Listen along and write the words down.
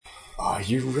Are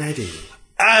you ready?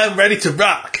 I'm ready to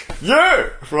rock. Yeah!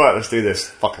 Right, let's do this.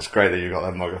 Fuck, it's great that you got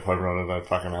that microphone running there.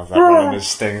 Fucking have that running. It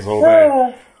stings all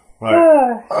day. Right.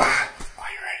 Are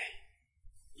you ready?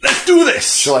 Let's do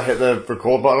this. Shall I hit the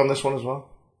record button on this one as well?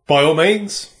 By all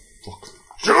means. Fuck.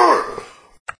 Sure!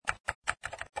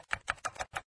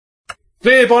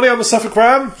 Hey everybody, I'm the Suffolk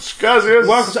Ram. Scuzzies.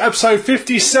 Welcome to episode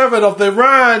 57 of the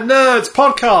Ran Nerds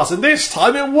podcast, and this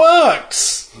time it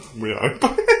works. We hope.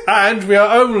 And we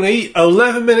are only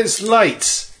 11 minutes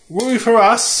late. Woo for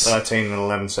us. 13 and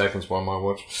 11 seconds by my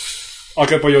watch. I'll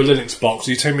go by your Linux box.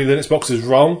 You tell me Linux box is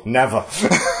wrong, Never.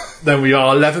 then we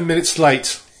are 11 minutes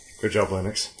late. Good job,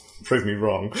 Linux. Prove me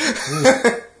wrong.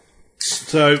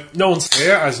 So, no one's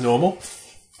here as normal,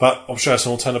 but I'm sure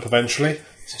someone will turn up eventually.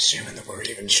 It's assuming that we're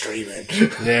even streaming.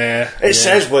 Yeah. It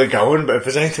says we're going, but if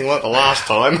there's anything like the last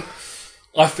time...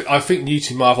 I think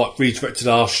YouTube might have redirected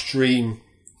our stream.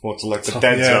 What's like the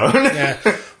dead zone?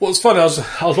 Yeah. What's funny, I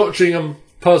was watching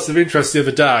Person of Interest the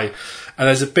other day, and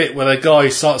there's a bit where a guy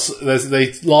start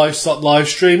live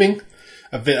streaming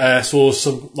a bit, saw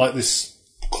some like this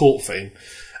court thing,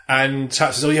 and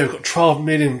chat says, "Oh yeah, we've got 12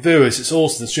 million viewers. It's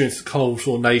awesome. The streaming to the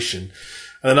whole nation."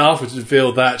 And then afterwards, it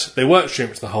revealed that they weren't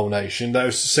streaming to the whole nation. They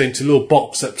were sending to a little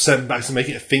box that sent back to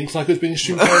making it think like it was being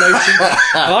streamed to the whole nation.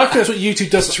 And I think that's what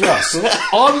YouTube does to us.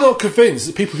 I'm not convinced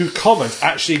that people who comment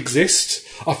actually exist.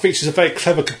 I think it's just a very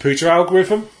clever computer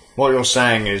algorithm. What you're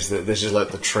saying is that this is like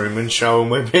the Truman Show and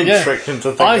we're being tricked into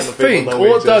thinking I the people think that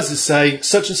all it does is say,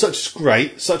 such and such is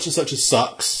great, such and such is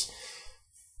sucks.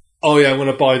 Oh yeah, I'm going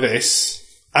to buy this.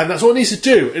 And that's all it needs to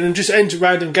do. And then just enter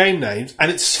random game names,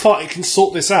 and it's fine. It can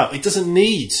sort this out. It doesn't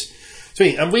need to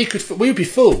be. And we'd be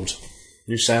fooled.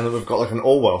 You're saying that we've got like an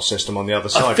Orwell system on the other I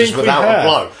side, think just without a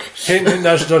bloke. Hint,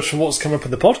 nudge from what's coming up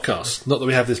in the podcast. Not that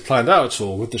we have this planned out at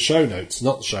all with the show notes.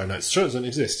 Not the show notes. The show notes don't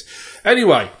exist.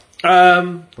 Anyway,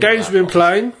 games we've been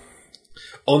playing.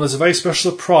 Oh, and there's a very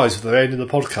special surprise at the end of the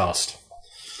podcast.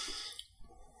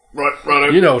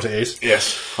 Right. You know what it is.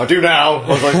 Yes, I do now. I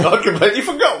was like, I completely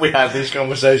forgot we had these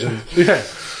conversations. Yeah.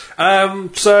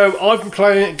 So I've been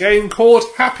playing a game called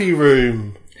Happy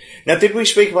Room. Now, did we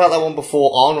speak about that one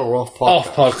before on or off podcast?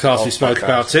 Off podcast, we spoke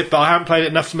about it, but I haven't played it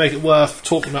enough to make it worth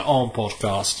talking about on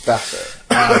podcast. That's it.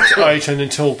 I tend to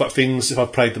talk about things if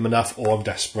I've played them enough or I'm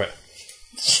desperate.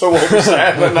 So what we're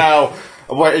saying now?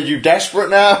 Wait, are you desperate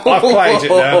now? I've played it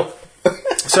now.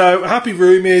 So Happy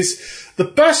Room is the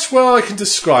best way I can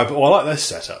describe it. Oh, I like this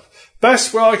setup.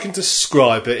 Best way I can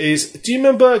describe it is, do you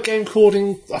remember a game called,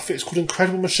 I think it's called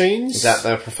Incredible Machines? Is that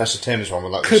the Professor Tim's one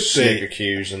with like Could the snooker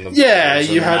cues and the yeah, and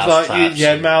you the had mouse like traps you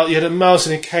had a mouse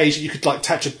in a cage that you could like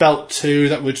attach a belt to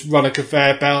that would run a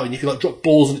conveyor belt, and you could like drop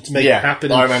balls on it to make it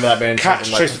happen. I remember that being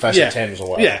something like Professor Tim's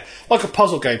or whatever. Yeah, like a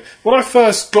puzzle game. When I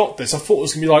first got this, I thought it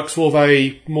was going to be like sort of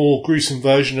a more gruesome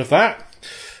version of that,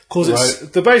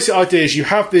 because the basic idea is you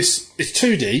have this. It's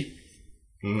 2D.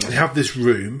 You have this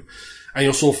room, and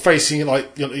you're sort of facing it,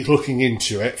 like you're looking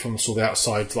into it from sort of the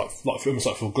outside, like almost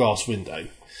like from a glass window.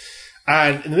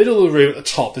 And in the middle of the room at the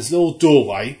top, there's a little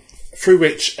doorway through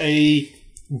which a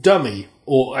dummy,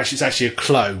 or actually it's actually a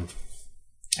clone,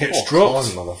 gets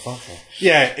dropped. Clone, motherfucker.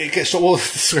 Yeah, it gets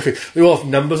dropped. We all have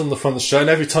numbers on the front of the show, and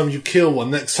every time you kill one,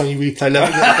 next time you replay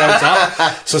level, it goes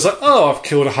up. So it's like, oh, I've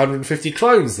killed 150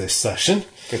 clones this session.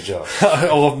 Good job.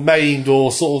 Or I've maimed,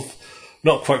 or sort of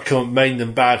not quite killed, maimed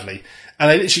them badly. And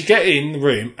they literally get in the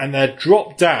room and they're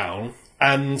dropped down,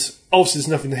 and obviously there's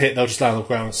nothing to hit, they'll just land on the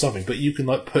ground or something, but you can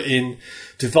like put in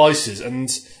devices, and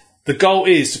the goal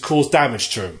is to cause damage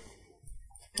to them.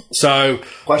 So...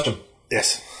 Question.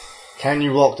 Yes. Can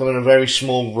you lock them in a very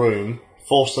small room,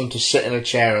 force them to sit in a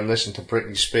chair and listen to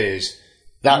Britney Spears?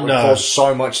 That would cause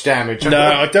so much damage. No,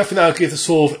 I definitely give the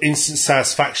sort of instant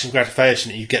satisfaction,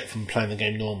 gratification that you get from playing the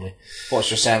game normally. What's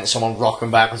just saying that someone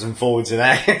rocking backwards and forwards in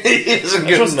agony isn't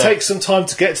good It enough? take some time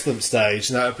to get to them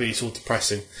stage, and that would be sort of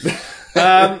depressing.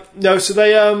 No, so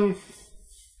they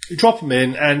drop them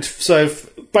in, and so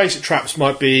basic traps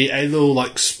might be a little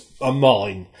like a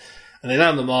mine, and they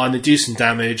land on the mine, they do some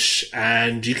damage,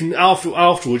 and you can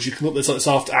afterwards you can look. There's like this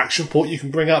after action report you can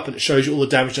bring up, and it shows you all the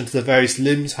damage done to the various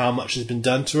limbs, how much has been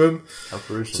done to them. How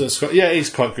gruesome. So it's quite, it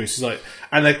is quite gruesome. Like,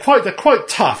 and they're quite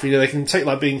tough. You know, they can take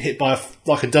like being hit by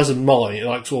a dozen mines,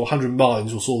 like sort of 100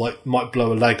 mines, or sort of like might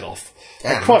blow a leg off.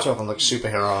 Damn, we're talking like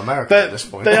superhero America at this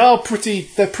point. They're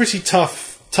pretty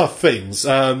tough things.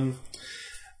 So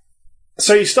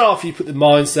you start off, you put the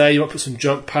mines there, you might put some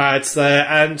jump pads there,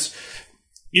 and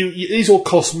these all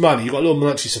cost money. You've got a little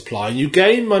monetary supply, and you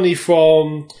gain money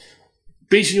from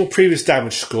beating your previous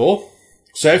damage score.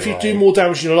 So if you do more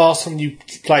damage than the last time you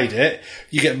played it,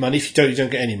 you get money. If you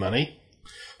don't get any money.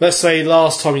 let's say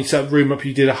last time you set a room up,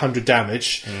 you did 100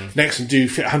 damage. Next time you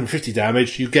do 150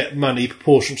 damage, you get money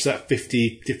proportional to that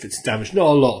 50 difference in damage. Not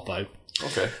a lot, though.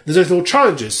 Okay. There's those little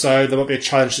challenges. So there might be a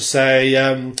challenge to say,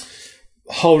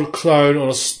 hold a clone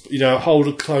on hold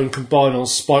a clone combined on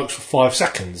spikes for 5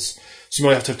 seconds. So you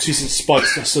might have to have 2 sets of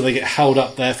spikes so they get held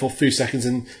up there for a few seconds,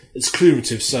 and it's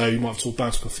cumulative, so you might have to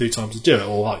bounce up a few times to do it,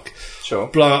 or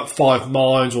blow up 5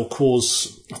 mines, or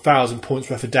cause 1,000 points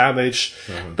worth of damage.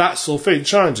 That sort of thing.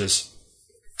 Challenges.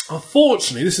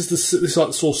 Unfortunately, this is like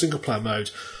the sort of single player mode.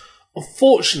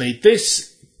 Unfortunately,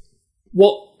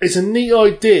 what is a neat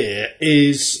idea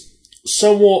is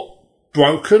somewhat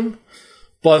broken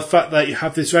by the fact that you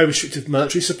have this very restrictive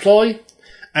military supply,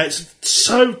 and it's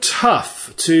so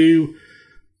tough to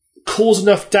cause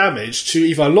enough damage to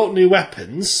either unlock new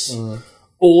weapons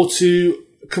or to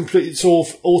completely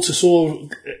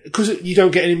because you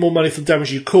don't get any more money for the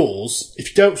damage you cause. If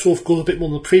you don't cause a bit more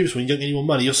than the previous one, you don't get any more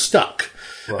money, you're stuck.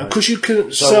 Right. And because you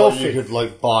couldn't sell you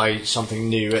could buy something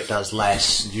new, it does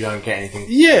less, you don't get anything.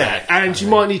 Yeah, and you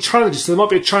might need challenges. So there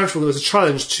might be a challenge there's a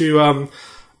challenge to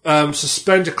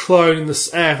suspend a clone in the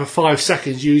air for 5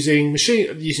 seconds using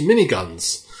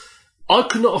miniguns. I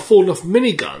could not afford enough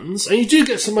miniguns, and you do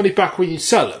get some money back when you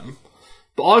sell them,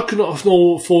 but I could not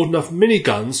afford enough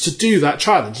miniguns to do that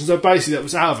challenge, and so basically that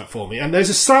was out of it for me. And there's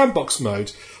a sandbox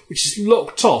mode, which is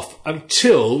locked off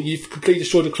until you've completely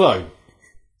destroyed a clone.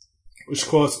 Which, of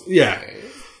course, yeah.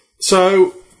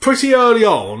 So, pretty early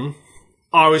on,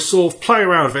 I was sort of playing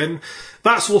around with it, and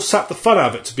that sort of sapped the fun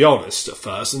out of it, to be honest, at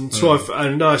first, and so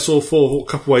I sort of thought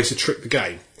a couple of ways to trick the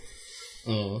game.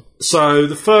 So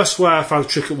the first way I found the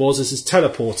trick was this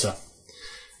teleporter,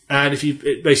 and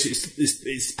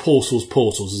it's portals.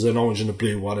 There's an orange and a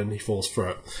blue one, and he falls through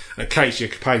it. And occasionally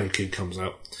a companion cube comes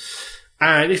out,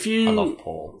 and I love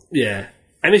Paul. Yeah,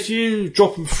 and if you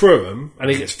drop him through him, and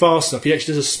he gets fast enough, he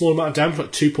actually does a small amount of damage,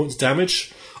 like 2 points of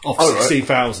damage off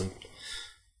 16,000.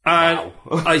 And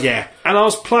yeah, and I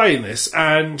was playing this,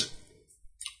 and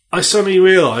I suddenly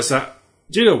realised that,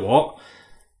 do you know what?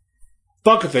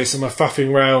 Bug of this, am I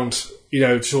faffing around,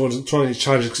 trying to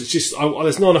challenge it, because it's just,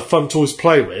 there's not enough fun toys to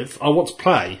play with. I want to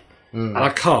play, and I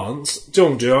can't. Do you know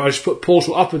what I'm doing? I just put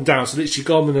Portal up and down, so literally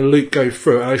go in a loop, go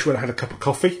through, and I just went and had a cup of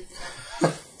coffee.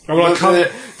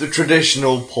 The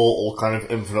traditional Portal kind of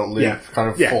infinite loop,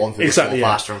 falling through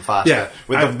faster and faster,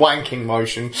 with the wanking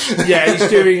motion. Yeah,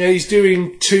 he's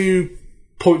doing 2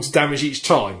 points of damage each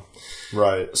time.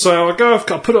 Right. So I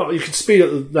put up, you can speed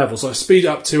up the levels, so I speed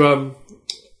up to,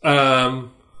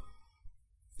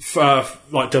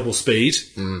 double speed,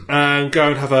 and go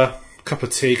and have a cup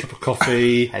of tea, cup of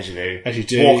coffee. As you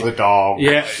do. Walk the dog.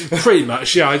 Yeah, pretty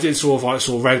much. Yeah, I did sort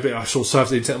of read a bit. I sort of surfed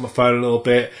the internet on my phone a little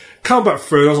bit. Come back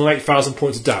through, I was on 8,000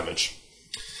 points of damage.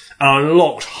 And I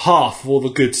unlocked half of all the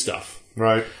good stuff.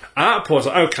 Right. At that point, I was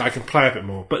like, okay, I can play a bit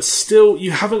more. But still,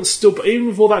 but even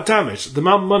with all that damage, the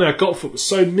amount of money I got for it was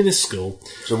so minuscule.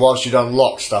 So whilst you'd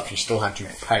unlocked stuff, you still had to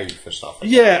pay for stuff.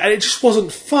 Yeah, and it just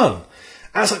wasn't fun.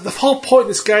 And it's like, the whole point of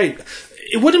this game,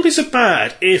 it wouldn't be so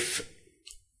bad if,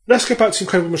 let's go back to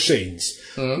Incredible Machines.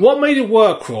 What made it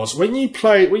work was, when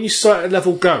you started a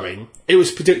level going, it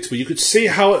was predictable. You could see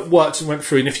how it worked and went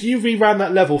through, and if you reran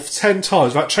that level 10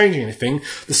 times without changing anything,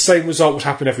 the same result would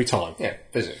happen every time. Yeah,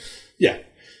 physics. Yeah.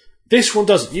 This one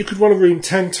doesn't. You could run a room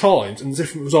 10 times and the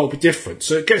different result would be different.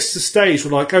 So it gets to the stage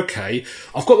where, okay,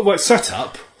 I've got the right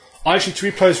setup. I actually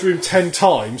to replay this room 10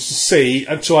 times to see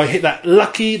until I hit that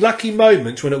lucky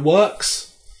moment when it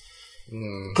works.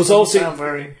 Because obviously,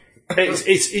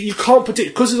 you can't predict,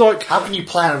 because it's how can you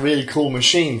plan a really cool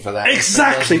machine for that?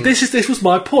 Exactly. This was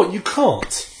my point. You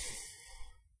can't.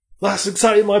 That's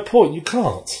exactly my point. You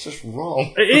can't. It's just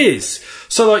wrong. It is.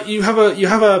 So you have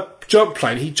a jump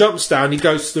plane. He jumps down. He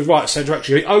goes to the right same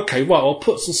direction. Okay, well, I'll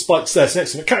put some spikes there. So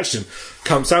next time it catches him,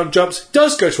 comes down, jumps,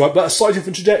 does go to right, but a slightly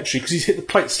different trajectory because he's hit the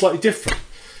plate slightly different.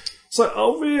 It's like,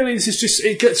 oh really? This is just,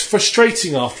 it gets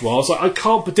frustrating after a while. It's like, I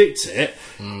can't predict it.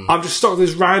 I'm just stuck with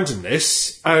this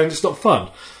randomness, and it's not fun.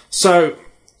 So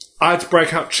I had to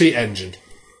break out Cheat Engine.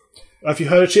 Have you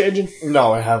heard of Cheat Engine?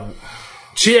 No, I haven't.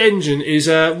 Cheat Engine is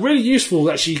really useful.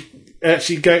 Actually,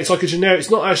 it's like a generic. It's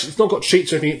not got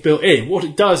cheats or anything built in. What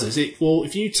it does is if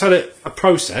you tell it a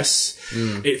process,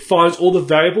 it finds all the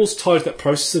variables tied to that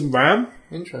process in RAM.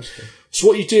 Interesting. So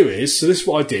what you do is, this is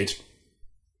what I did.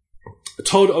 I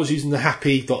told it I was using the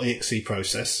happy.exe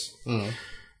process.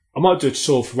 I might do a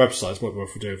tutorial for websites. Might be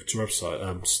worth doing to website,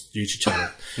 YouTube channel.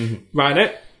 Ran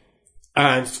it,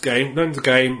 and learned the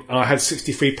game, and I had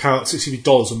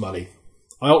 $63 of money.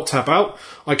 I alt-tab out,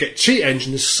 I get Cheat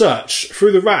Engine to search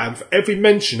through the RAM for every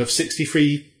mention of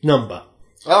 63 number.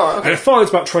 Oh, okay. And it finds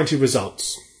about 20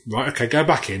 results. Right, okay, go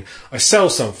back in. I sell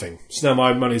something. So now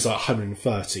my money's like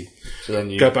 130. So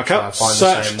then you go back up, find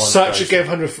search again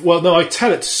 100. Well, no, I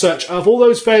tell it to search of all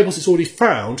those variables it's already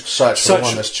found. Search for the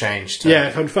one that's changed. Yeah,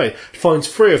 130. Finds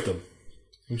 3 of them.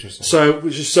 Interesting. So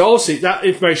obviously that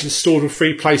information is stored in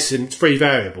 3 places in 3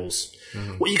 variables.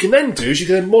 Mm-hmm. What you can then do is you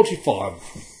can then modify them.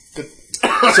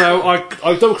 So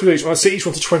I double click each one. I set each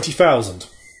one to 20,000.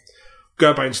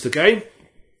 Go back into the game.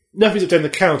 Nothing's updated on the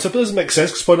counter, but it doesn't make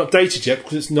sense because it's not updated yet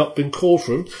because it's not been called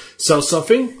from. Sell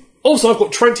something. Also, I've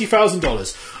got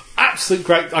 $20,000. Absolutely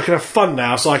great. I can have fun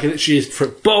now, so I can literally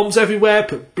put bombs everywhere,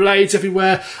 put blades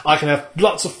everywhere. I can have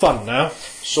lots of fun now.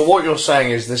 So what you're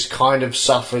saying is this kind of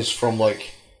suffers from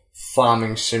like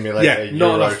farming simulator,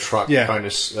 Euro Truck kind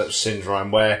of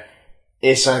syndrome, where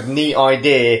it's a neat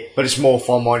idea, but it's more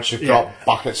fun once you've got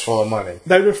buckets full of money.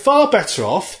 They were far better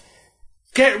off.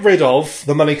 Get rid of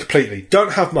the money completely.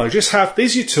 Don't have money. Just have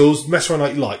these are your tools. Mess around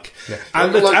like you like. Yeah.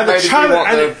 And the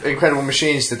challenge. The Incredible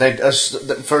Machines did. They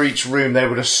for each room they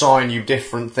would assign you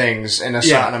different things in a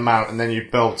certain amount, and then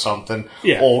you'd build something,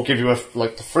 or give you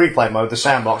the free play mode, the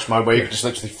sandbox mode, where you could just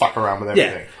literally fuck around with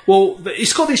everything. Yeah. Well,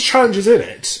 it's got these challenges in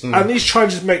it, and these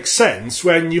challenges make sense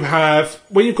when you've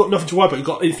got nothing to worry about. You've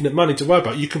got infinite money to worry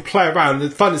about. You can play around. And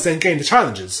the fun is then getting the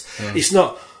challenges. It's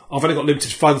not. I've only got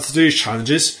limited funds to do these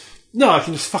challenges. No, I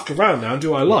can just fuck around now and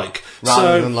do what I like.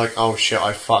 Rather than like, oh shit,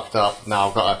 I fucked up. Now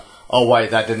I've got to... Oh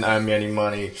wait, that didn't earn me any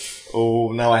money.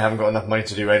 Oh, now I haven't got enough money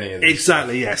to do any of this.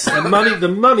 Exactly, yes. The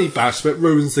money aspect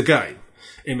ruins the game,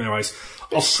 in many ways.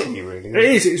 It's silly, really. It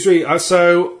is, it's really...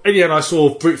 so, in the end, I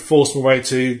sort of brute forced my way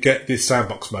to get this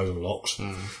sandbox mode unlocked,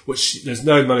 which there's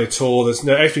no money at all.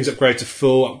 Everything's upgraded to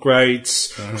full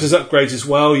upgrades. There's upgrades as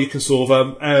well. You can sort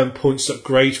of earn points to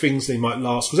upgrade things. They might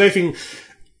last. Because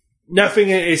nothing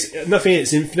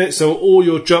is infinite, so all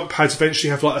your jump pads eventually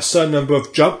have like a certain number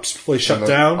of jumps before they shut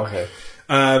down.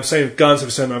 Okay. Same with guns have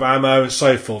a certain amount of ammo and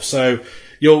so forth. So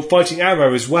you're fighting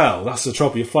ammo as well. That's the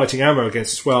trouble. You're fighting ammo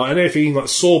against as well. And anything like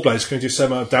saw blades is going to do a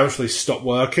certain amount of damage before they stop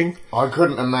working. I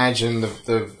couldn't imagine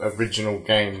the original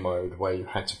game mode where you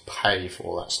had to pay for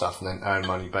all that stuff and then earn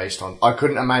money based on. I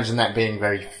couldn't imagine that being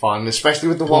very fun, especially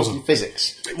with the wonky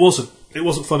physics. It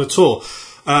wasn't fun at all.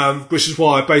 Which is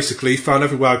why I basically found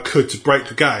every way I could to break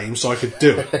the game so I could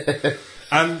do it.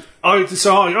 And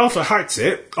after I hacked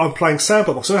it, I'm playing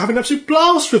Sandbox and I'm having an absolute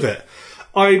blast with it.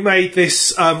 I made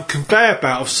this conveyor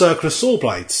belt of circular saw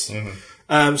blades.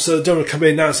 So the donor come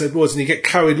in now and said, and you get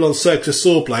carried along circular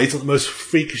saw blades on the most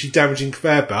freakishly damaging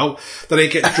conveyor belt. Then they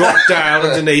get dropped down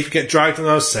underneath, get dragged on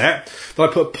another set. Then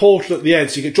I put a portal at the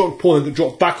end, so you get dropped portal and get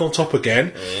dropped back on top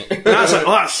again. And I was like,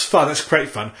 oh, that's fun, that's great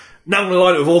fun. Now I'm going to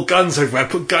line it with all guns everywhere,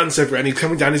 put guns everywhere, and he's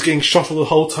coming down, he's getting shot all the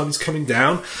whole time he's coming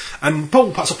down. And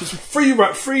Paul pops up with some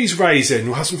freeze rays in,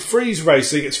 we'll have some freeze rays,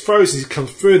 so he gets frozen, he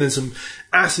comes through, and then some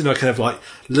acid, kind of like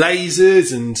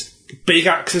lasers and big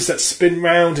axes that spin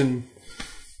round, and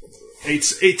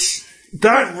it's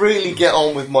that... I'd really get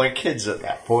on with my kids at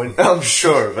that point, I'm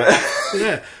sure of it.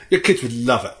 Yeah, your kids would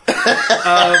love it.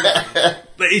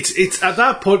 But it's at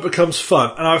that point it becomes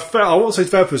fun, and I want to say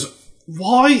to developers,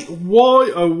 why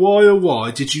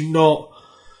did you not?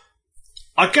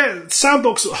 I get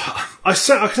sandbox.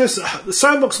 I guess the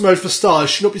sandbox mode for stars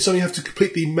should not be something you have to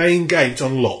complete the main game to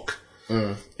unlock.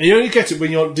 And you only get it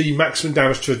when you're doing maximum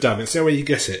damage to a dummy. It's the only way you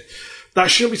get it. That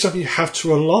shouldn't be something you have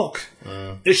to unlock.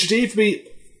 It should either be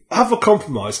have a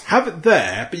compromise, have it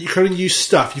there, but you can only use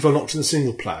stuff you've unlocked in the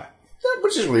single player.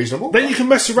 Which is reasonable. Then you can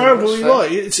mess around all you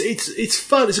like. It's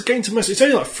fun. It's a game to mess. It's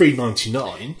only like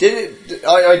 $3.99.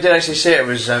 I did actually see it. It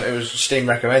was Steam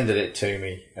recommended it to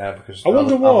me because I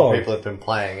wonder why other people have been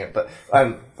playing it. But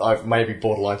I may be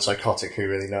borderline psychotic. Who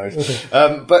really knows?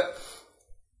 But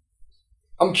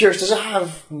I'm curious. Does it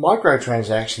have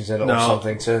microtransactions in it or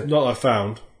something? Not that I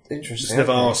found. Interesting. It's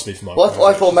never asked me for microtransactions. Well,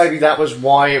 I thought maybe that was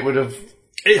why it would have.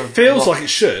 It feels like it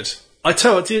should. I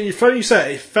tell you, it's funny you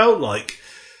say it. It felt like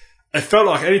at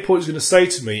any point it was going to say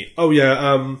to me,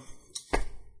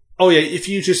 if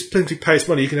you just simply pay us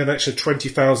money, you can have an extra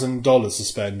 $20,000 to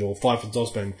spend or $5,000 to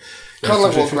spend. Kind of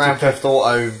like what Grand Theft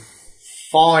Auto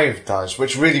 5 does,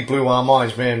 which really blew our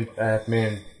minds. Me and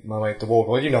my mate DeWald,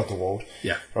 well, you know DeWald,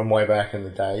 from way back in the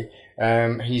day.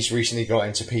 He's recently got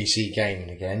into PC gaming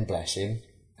again, bless him.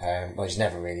 Well, he's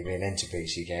never really been into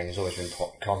PC gaming. He's always been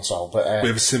console. But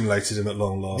we've assimilated him at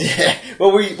long last. Yeah.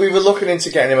 Well, we were looking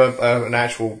into getting him an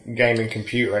actual gaming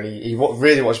computer, and he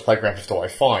really wants to play Grand Theft Auto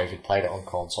 5. He played it on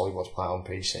console. He wants to play it on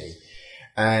PC.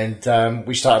 And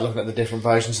we started looking at the different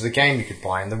versions of the game you could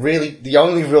buy, and the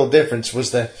only real difference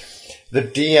was the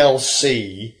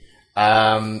DLC,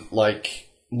 like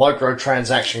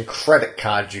microtransaction credit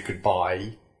cards you could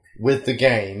buy with the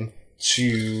game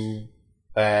to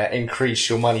increase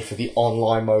your money for the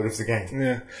online mode of the game.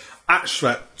 Yeah.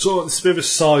 Actually, so this is a bit of a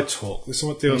side talk. This is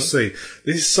what DLC.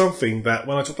 This is something that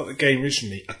when I talked about the game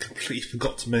originally, I completely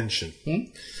forgot to mention.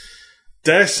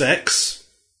 Deus Ex,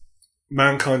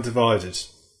 Mankind Divided.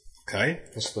 Okay?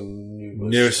 That's the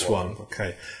newest one.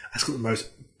 Okay. That's got the most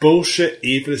bullshit,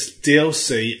 evilest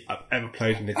DLC I've ever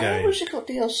played in a game. Oh, it's got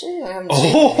DLC? I haven't seen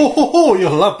it.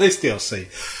 You'll love this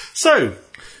DLC. So,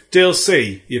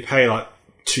 DLC, you pay like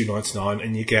 $2.99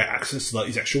 and you get access to like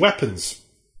these extra weapons.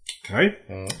 Okay?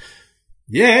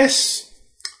 Yes,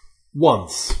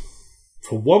 once.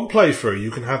 For one playthrough,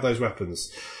 you can have those weapons.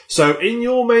 So in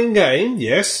your main game,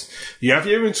 yes, you have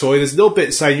your inventory. There's a little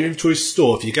bit saying your inventory is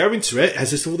stored. If you go into it, it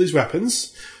has all these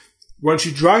weapons. Once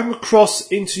you drag them across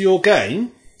into your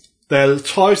game, they'll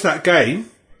tie to that game.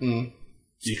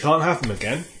 You can't have them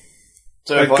again.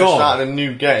 So if I started a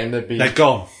new game, they're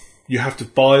gone. You have to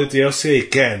buy the DLC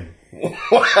again.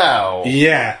 Wow.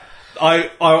 Yeah. I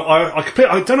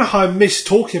don't know how I missed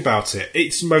talking about it.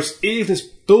 It's the most evilest,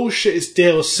 bullshitest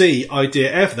DLC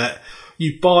idea ever that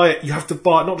you buy it, you have to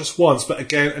buy it not just once, but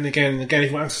again and again and again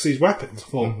if you want access to these weapons. I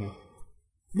thought,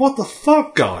 what the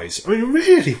fuck, guys? I mean,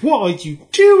 really, what are you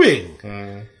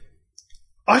doing?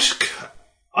 I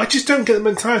just don't get the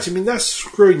mentality. I mean, that's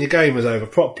screwing your gamers over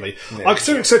properly. Yeah. I can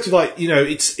still accept it, like, you know,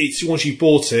 it's once you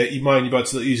bought it, you might only be able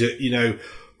to use it, you know,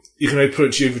 you can only put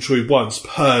it to your inventory once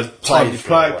per time you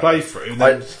play through.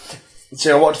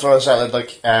 So I want to throw this out there,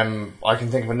 like, I can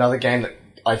think of another game that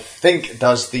I think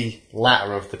does the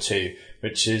latter of the two,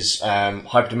 which is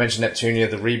Hyperdimension Neptunia,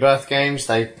 the Rebirth games.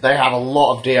 They have a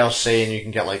lot of DLC, and you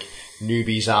can get like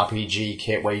Newbie's RPG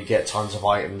kit where you get tons of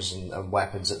items and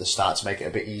weapons at the start to make it a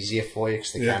bit easier for you,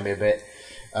 because they can be a bit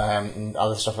and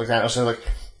other stuff like that. So like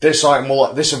this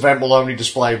event will only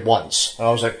display once. And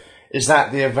I was like, is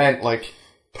that the event like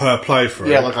per playthrough?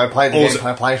 Yeah, like I played the game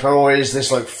per playthrough, or is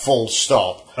this like full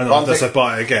stop? And unless I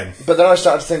buy it again. But then I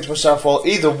started to think to myself, well,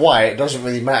 either way, it doesn't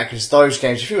really matter, because those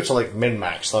games, if you were to like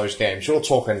min-max those games, you're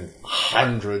talking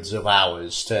hundreds of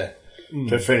hours to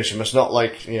finish them. It's not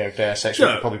like, you know, Deus Ex, you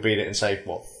could probably beat it in, say,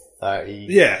 what, 30?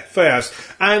 Yeah, fair as.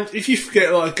 And if you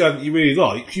forget like a gun that you really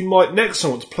like, you might, next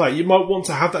time want to play, you might want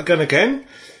to have that gun again,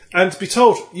 and to be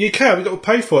told, you can, you've got to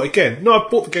pay for it again. No, I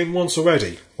bought the game once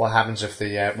already. What happens if the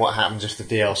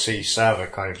DLC server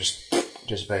kind of just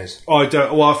disappears? I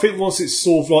don't. Well, I think once it's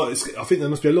sort of like, I think there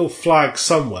must be a little flag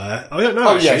somewhere. I don't know.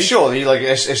 Oh, actually. Yeah, surely. Like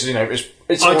it's you know, it's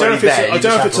I don't know if it's, I don't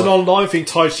know if it's an online thing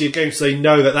tied to your game, so they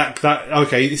know that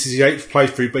okay, this is your 8th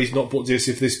playthrough, but he's not bought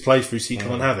DLC for this playthrough, so he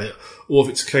can't have it. Or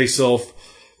if it's a case of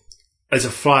there's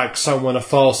a flag somewhere in a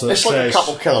file, so it's like says, a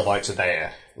couple kilobytes a day.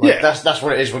 Like, that's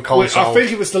what it is with console. I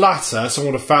think if it's the latter,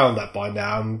 someone would have found that by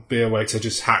now and be a way to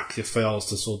just hack your files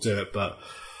to sort of do it. But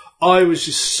I was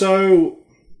just so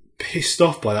pissed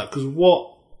off by that, because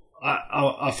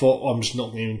I thought, I'm just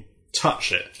not going to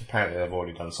touch it. Apparently they've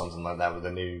already done something like that with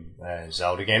the new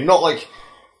Zelda game. Not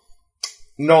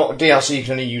DLC you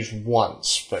can only use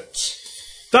once, but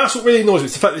that's what really annoys me.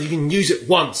 It's the fact that you can use it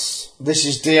once. This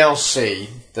is DLC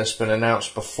that's been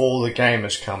announced before the game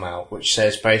has come out, which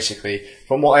says basically,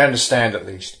 from what I understand at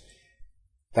least,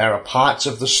 there are parts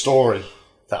of the story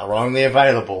that are only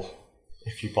available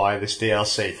if you buy this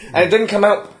DLC. And it didn't come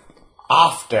out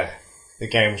after the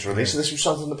game was released. So this was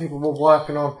something that people were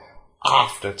working on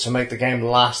after to make the game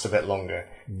last a bit longer.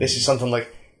 This is something like,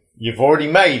 you've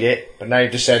already made it, but now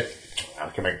you've just said, I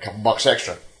can make a couple bucks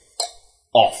extra.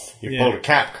 Off. You pulled a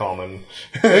Capcom and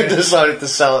decided to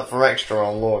sell it for extra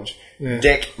on launch. Yeah.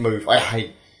 Dick move. I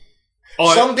hate.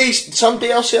 Some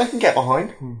DLC I can get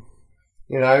behind.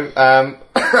 You know,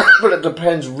 but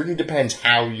it really depends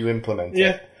how you implement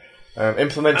it.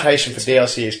 Implementation for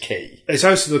DLC is key. It's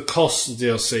also the cost of the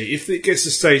DLC. If it gets to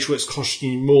the stage where it's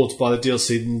costing you more to buy the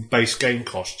DLC than the base game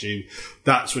cost you,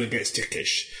 that's when it gets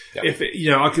dickish. Yep. If it,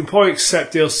 I can probably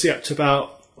accept DLC up to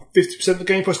about 50% of the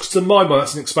game price, because to my mind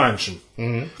that's an expansion.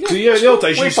 Because in the old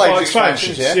days you used to buy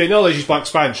expansions. In the old days you used to buy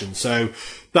expansions, so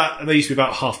that they used to be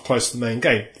about half price to the main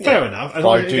game. Fair enough. And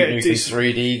buy Duke Nukem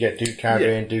 3D, get Duke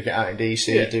Caribbean, Duke it out in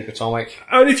DC, Duke Atomic.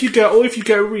 And if you get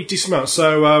a really decent amount,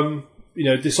 so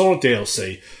Dishonored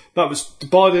DLC, that was to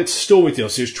buy the story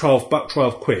DLC was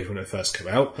 £12 when it first came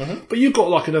out, but you got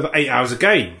like another 8 hours a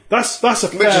game. That's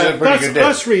good deal.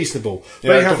 That's reasonable.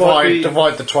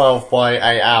 Divide the 12 by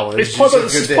 8 hours. It's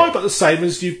probably about the same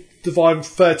as you divide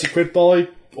 £30 by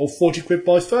or £40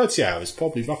 by 30 hours.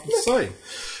 Probably roughly the same.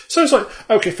 So it's like,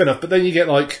 okay, fair enough. But then you get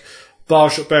like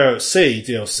Bioshock Bear at Sea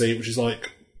DLC, which is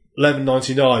like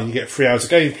 $11.99. You get 3 hours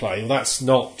of gameplay. Well, that's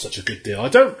not such a good deal. I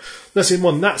don't necessarily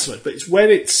want that so much, but it's when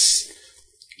it's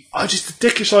just a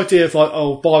dickish idea of like,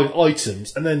 oh, buy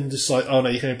items, and then just like, oh no,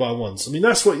 you can only buy once. I mean,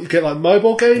 that's what you get like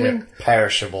mobile gaming. Yeah,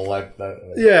 perishable.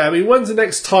 Yeah, I mean, when's the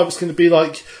next time it's going to be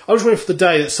like? I'm just waiting for the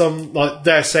day that some like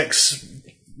Deus Ex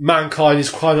Mankind is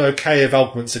quite okay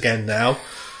developments again now.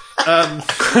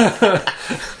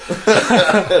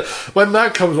 When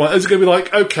that comes on, it's going to be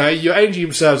like, okay, your energy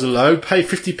reserves are low, pay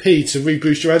 50p to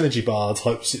reboost your energy bar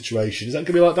type situation. Is that going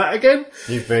to be like that again?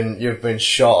 You've been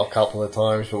shot a couple of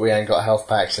times, but we ain't got health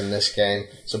packs in this game.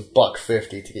 It's $1.50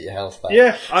 to get your health back.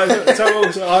 Yeah,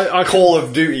 I Call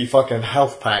of Duty fucking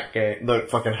health pack game, the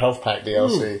fucking health pack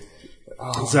DLC.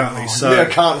 Oh, exactly. So I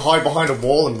can't hide behind a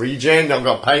wall and regen. I've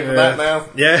got to pay for that now.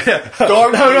 Yeah.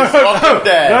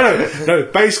 No.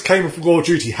 Base game of Call of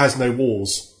Duty has no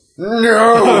walls.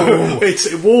 No,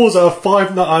 walls are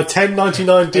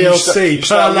 $10.99 DLC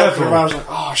per level. Around, like,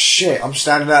 oh shit! I'm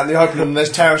standing out in the open and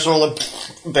there's pterosaur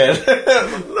dead.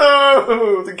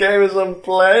 No, the game is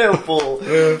unplayable.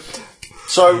 Yeah.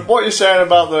 So what you're saying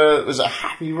about was it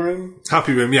Happy Room?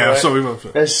 Happy Room, yeah. Right. Sorry,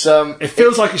 it's it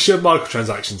feels like it should have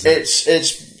microtransactions.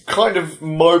 It's kind of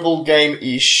mobile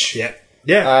game-ish. Yeah.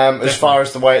 As far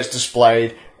as the way it's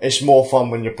displayed, it's more fun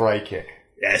when you break it.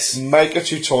 Yes. Make a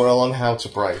tutorial on how to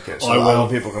break it, so that other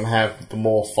people can have the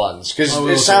more funs. Because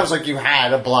it sounds like you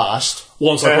had a blast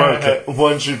once I broke it.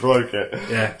 Once you broke it.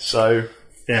 Yeah. So.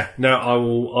 Yeah. No, I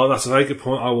will. Oh, that's a very good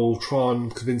point. I will try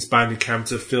and convince Bandicam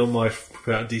to film a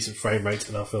decent frame rate,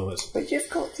 and I'll film it. But you've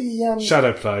got the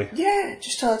Shadow Play. Yeah,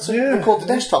 just to record the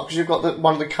desktop because you've got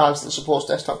one of the cards that supports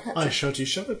desktop capture. I showed you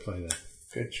Shadow Play there.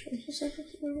 Good. See,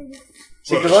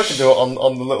 because I can do it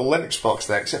on the little Linux box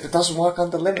there, except it doesn't work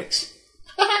under Linux.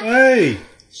 Hey!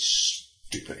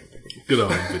 Stupid. Good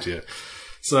old video.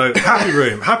 So, Happy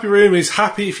Room. Happy Room is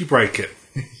happy if you break it.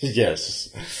 Yes.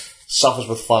 Suffers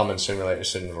with Farming Simulator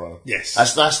Syndrome. Yes.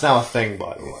 That's now a thing,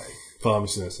 by the way. Farming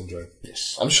Simulator Syndrome.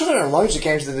 Yes. I'm sure there are loads of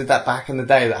games that did that back in the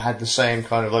day that had the same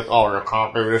kind of like, oh, you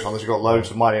can't do this unless you've got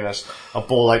loads of money and that's a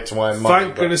ball ache to my money.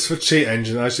 Thank goodness for Cheat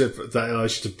Engine. That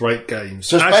allows you to break games.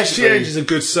 So Cheat Engine is a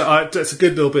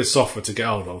good little bit of software to get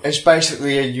hold of. It's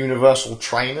basically a universal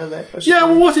trainer there. Yeah,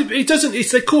 well, what it doesn't,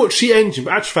 they call it Cheat Engine,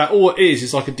 but actually all it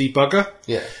is like a debugger.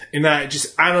 Yeah. In that it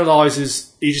just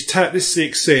analyses, you just take this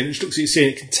scene, it just looks at your scene,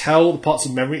 it can tell the parts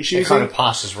of memory it's using. It kind of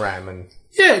passes RAM and...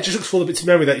 Yeah, it just looks for the bits of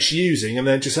memory that it's using and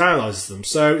then just analyses them.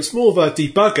 So it's more of a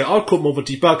debugger. I'd call it more of a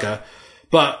debugger,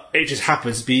 but it just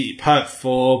happens to be perfect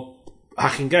for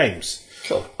hacking games.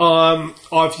 Cool.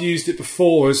 I've used it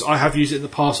before, as I have used it in the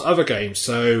past for other games.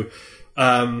 So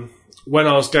when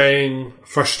I was getting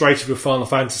frustrated with Final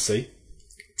Fantasy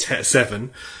VII,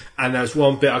 and there was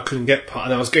one bit I couldn't get past,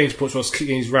 and I was getting to points where I was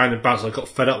kicking these random battles, I got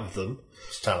fed up with them.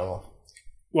 Just turn them off.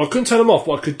 Well, I couldn't turn them off.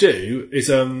 What I could do is,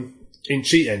 in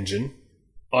Cheat Engine,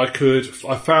 I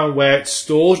found where it's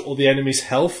stored all the enemy's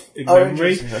health in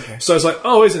memory. Okay. So I was like,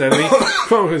 oh, here's an enemy.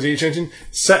 Cheat Engine,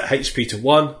 set HP to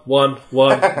 1, 1,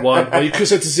 1, 1. Well, you could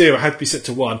set to 0, it had to be set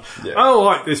to 1. Yeah. Oh,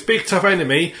 right, this big tough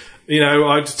enemy,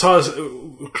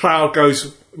 Cloud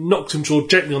goes, knocks him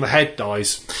gently on the head,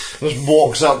 dies. Just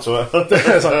walks up to her.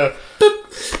 It's like,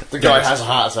 the guy has a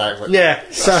heart attack.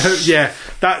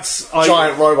 That's...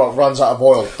 Giant robot runs out of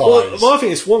oil, dies. Well, my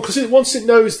thing is, because once it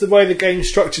knows the way the game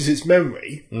structures its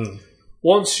memory,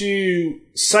 once you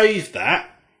save that,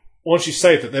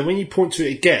 then when you point to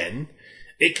it again,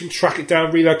 it can track it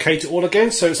down, relocate it all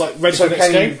again, so it's like ready for the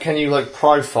next game. Can you like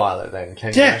profile it then?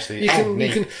 You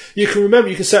can remember,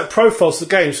 you can set profiles to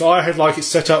the game. So I had like it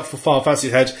set up for Final Fantasy.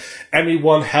 It had enemy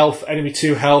 1 health, enemy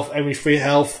 2 health, enemy 3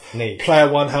 health,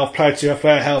 player 1 health, player 2 health,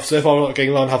 player health. So if I'm not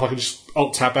getting low on health, I can just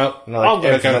alt tab out. I'm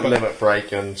going to go limit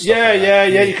break and stuff. Yeah,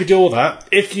 you could do all that.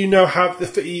 If you know how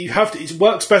it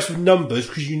works best with numbers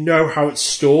because you know how it's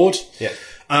stored. Yeah.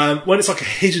 When it's like a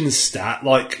hidden stat,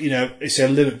 like, it's a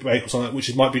limit break or something,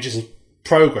 which might be just a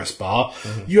progress bar,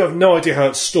 you have no idea how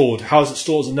it's stored. How is it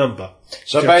stored as a number?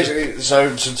 So basically,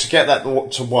 to get that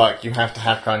to work, you have to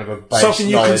have kind of a base something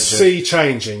you can see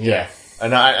changing. Yeah.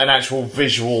 An actual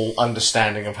visual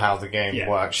understanding of how the game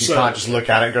works. You can't just look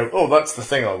at it and go, oh, that's the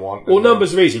thing I want. Well,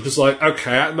 numbers are easy, because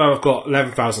okay, at the moment I've got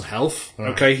 11,000 health.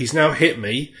 Okay, he's now hit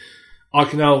me. I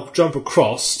can now jump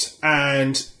across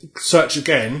and search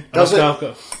again. Does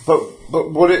it?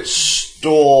 But would it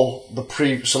store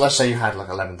the so let's say you had like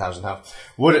 11,000 health.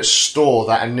 Would it store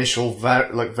that initial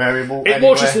variable? It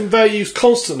watches them values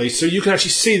constantly, so you can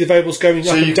actually see the variables going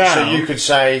up and down. So you could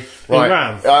say,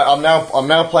 right, I'm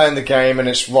now playing the game and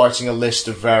it's writing a list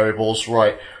of variables.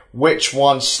 Right, which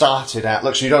one started at?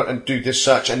 Look, so you don't do this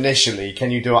search initially.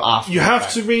 Can you do it after?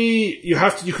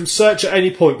 You can search at any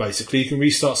point, basically. You can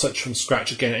restart search from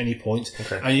scratch again at any point.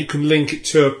 Okay. And you can link it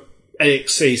to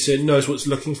AXE, so it knows what it's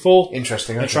looking for.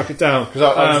 Interesting. And track it down. Because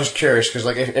I'm just curious, because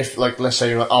like if like let's say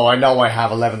you're like, I know I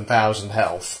have 11,000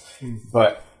 health,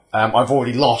 but I've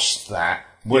already lost that.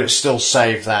 Would it still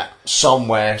save that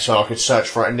somewhere so I could search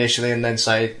for it initially and then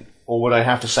say, or would I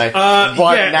have to say, now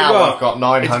I've got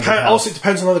 900 health? Also, it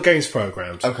depends on other games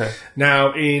programs. Okay.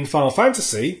 Now, in Final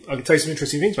Fantasy, I can tell you some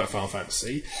interesting things about Final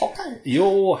Fantasy. Okay.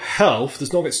 Your health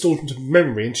does not get stored into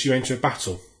memory until you enter a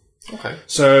battle. Okay.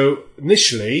 So,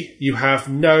 initially, you have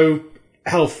no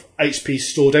health HP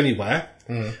stored anywhere.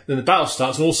 Then the battle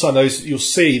starts, and all of a sudden you'll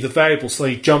see the variables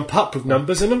suddenly jump up with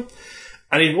numbers in them.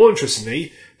 And even more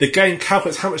interestingly, the game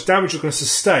calculates how much damage you're going to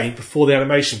sustain before the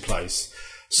animation plays.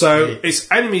 So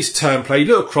it's enemy's turn play, you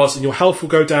look across and your health will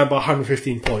go down by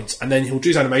 115 points. And then he'll do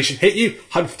his animation, hit you,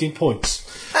 115 points.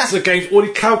 So the game's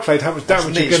already calculated how much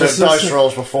damage you're going to sustain. So dice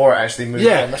rolls before it actually moves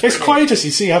on. Yeah, it's quite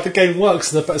interesting seeing how the game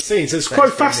works in the scene. So it's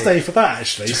quite fascinating for that,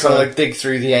 actually. Just kind of like dig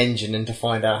through the engine and to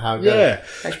find out how it goes.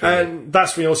 Yeah, and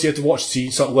that's when you also have to watch so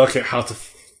you start working out how to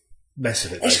mess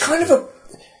with it. It's kind of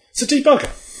it's a debugger.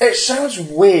 It sounds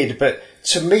weird, but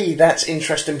to me that's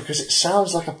interesting because it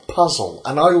sounds like a puzzle,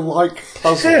 and I like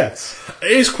puzzles. Yeah,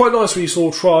 it is quite nice when you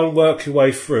sort of try and work your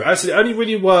way through. Actually, it only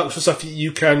really works for stuff that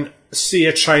you can see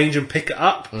a change and pick it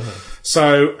up.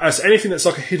 So, as anything that's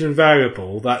like a hidden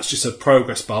variable, that's just a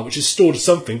progress bar, which is stored as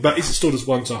something, but is it stored as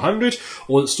 1 to 100,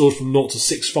 or is it stored from 0 to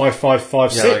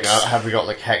 65556? Yeah, like, have we got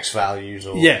like hex values?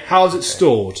 Or yeah, how is it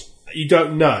stored? You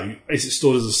don't know. Is it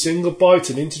stored as a single byte,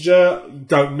 an integer?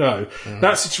 Don't know.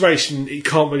 That situation, it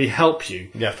can't really help you.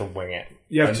 You have to wing it.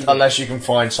 Unless you can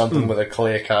find something with a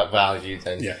clear-cut value,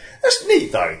 then that's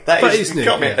neat though. That is neat.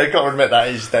 I've got to admit that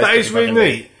is really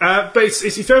neat. But it's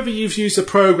if ever you've used a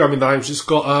program in the language that's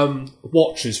got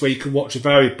watches where you can watch a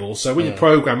variable. So when you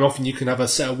program, often you can have a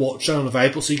set of watch on a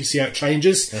variable so you can see how it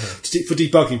changes for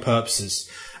debugging purposes.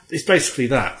 It's basically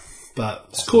that. But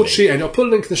it's called cheating. I'll put a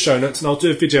link in the show notes and I'll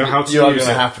do a video how to use it. You are going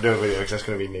to have to do a video because that's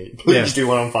going to be neat. Please do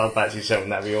one on Final Fantasy VII,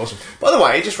 that'd be awesome. By the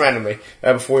way, just randomly,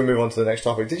 before we move on to the next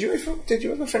topic, did you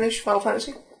ever finish Final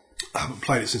Fantasy? I haven't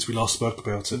played it since we last spoke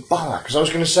about it. Because I was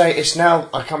going to say, it's now,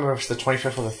 I can't remember if it's the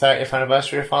 25th or the 30th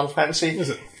anniversary of Final Fantasy. Is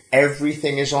it?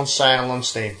 Everything is on sale on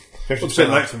Steam. It's a bit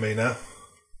late for me now.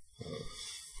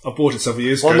 I bought it several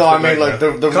years ago. Well, no, I mean, like,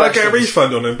 the Can I get a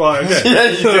refund on it and buy it again? Yeah,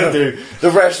 you can do.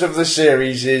 The rest of the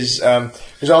series is,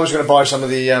 because I was going to buy some of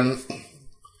the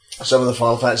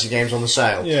Final Fantasy games on the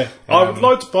sale. Yeah. I would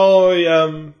like to buy,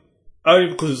 only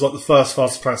because it's like the first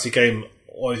Final Fantasy game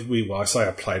I say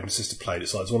I played, my sister played it,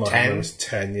 so it's one I remember was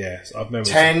 10, yes. I've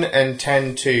remembered 10 and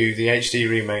 10-2, the HD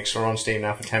remakes are on Steam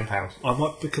now for £10. I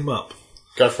might pick them up.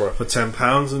 Go for it. For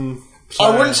 £10 and...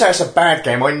 I wouldn't say it's a bad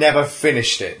game. I never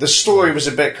finished it. The story was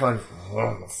a bit kind of,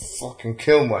 I'm gonna fucking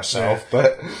kill myself.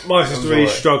 But my sister really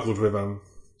struggled with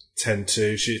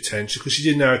 10-2. She had 10 because she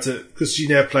didn't know how to. Because she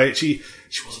never played. She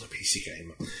wasn't a PC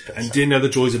gamer and didn't know the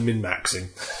joys of min maxing.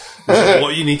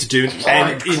 What you need to do in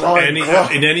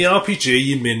any RPG,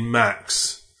 you min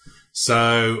max.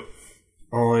 So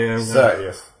I am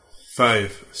 30th.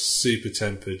 Super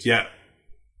tempered. Yeah.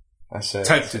 That's it.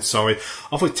 Tempted, sorry.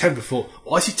 I thought tempered thought,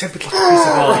 why is he tempered like a piece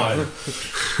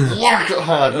of iron? Whack it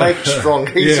hard, make it strong,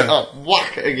 heat it up,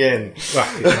 whack it again.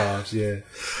 Whack it hard, yeah.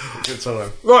 Good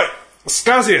time. Right,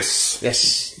 Scasius.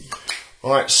 Yes.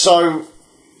 Alright, so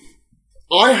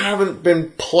I haven't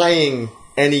been playing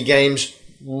any games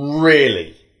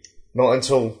really. Not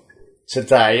until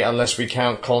today, unless we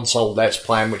count console Let's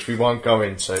Playing, which we won't go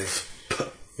into.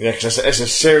 Yeah, because it's a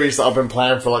series that I've been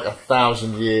playing for like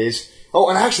 1,000 years. Oh,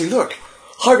 and actually, look,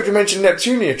 Hyperdimension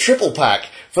Neptunia triple pack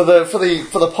for the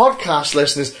podcast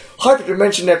listeners.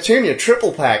 Hyperdimension Neptunia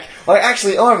triple pack. I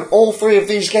actually own all 3 of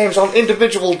these games on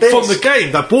individual discs. From the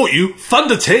game that bought you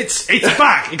Thunder Tits, it's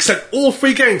back. Except all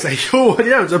 3 games that you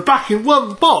already own are back in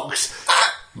one box.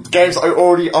 Games I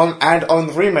already own and own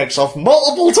the remakes of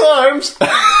multiple times.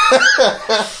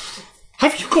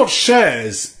 Have you got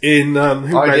shares in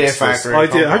Idea Factory?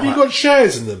 Have you got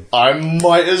shares in them? I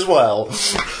might as well.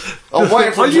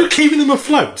 Are you keeping them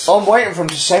afloat? I'm waiting for him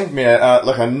to send me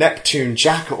a Neptune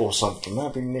jacket or something.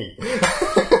 That'd be neat.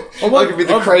 I could be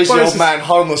the crazy old man,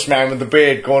 homeless man with the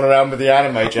beard going around with the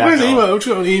anime jacket.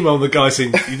 I'll email the guy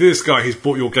saying, this guy, he's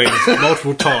bought your games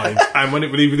multiple times, and when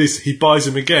it releases, he buys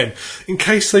them again, in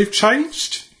case they've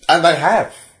changed. And they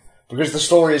have. Because the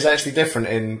story is actually different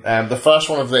in the first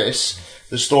one of this.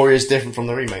 The story is different from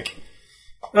the remake.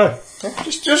 Oh,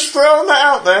 just throwing that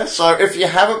out there. So if you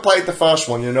haven't played the first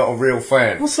one, you're not a real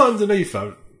fan. What's that underneath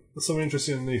though? What's something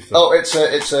interesting underneath though? Oh,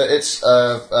 it's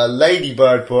a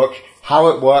Ladybird book How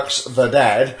It Works, the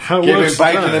dad. Giving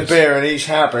bacon and beer and he's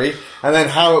happy. And then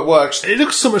How It Works... It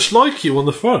looks so much like you on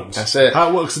the front. That's it. How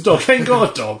It Works, the dog. Ain't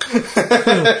got a dog.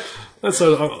 That's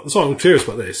why I'm curious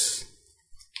about this.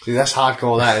 See, that's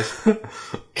hardcore, that is.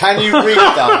 Can you read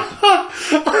that?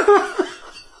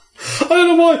 I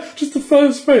don't know why, just the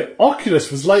first bit. Oculus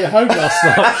was late at home last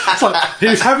night. It's like, he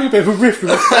was having a bit of a riff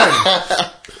with a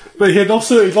friend. But he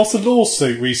lost a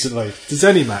lawsuit recently to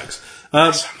ZeniMax.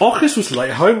 Oculus was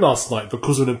late home last night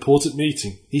because of an important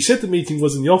meeting. He said the meeting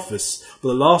was in the office, but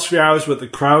the last 3 hours were at the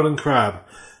Crown and Crab.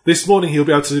 This morning he'll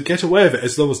be able to get away with it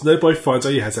as long as nobody finds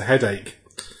out he has a headache.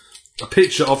 A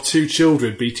picture of 2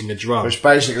 children beating a drum. Which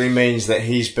basically means that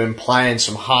he's been playing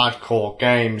some hardcore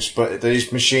games, but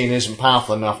his machine isn't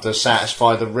powerful enough to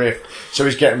satisfy the rift, so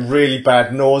he's getting really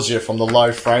bad nausea from the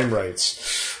low frame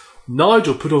rates.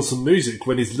 Nigel put on some music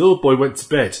when his little boy went to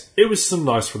bed. It was some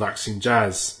nice relaxing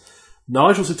jazz.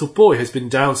 Nigel's little boy has been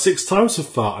down 6 times so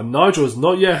far, and Nigel has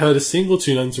not yet heard a single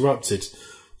tune uninterrupted.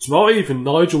 Tomorrow evening,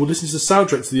 Nigel will listen to the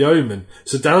soundtrack to The Omen,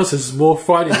 so downstairs is more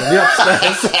frightening than the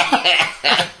upstairs.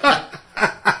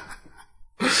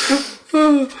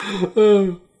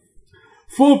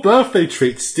 For birthday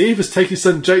treats, Steve has taken his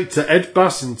son Jake to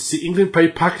Edgbaston to see England play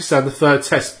Pakistan the 3rd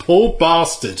test. Poor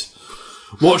bastard.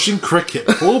 Watching cricket.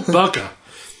 Poor bugger.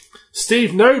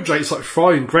 Steve knows Jake's like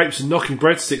frying grapes and knocking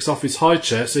breadsticks off his high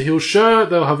chair, so he'll sure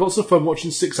they'll have lots of fun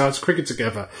watching 6 hours of cricket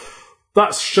together.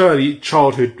 That's surely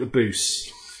childhood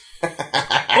abuse.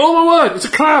 Oh my word, it's a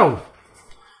clown!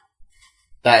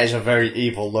 That is a very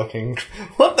evil looking...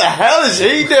 What the hell is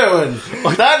he doing?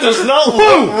 That does not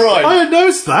look right. I didn't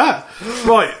notice that.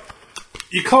 Right,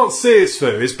 you can't see his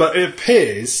fingers, but it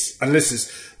appears, and this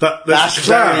is... That's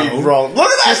very wrong. Look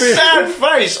at that sad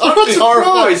face! I'd be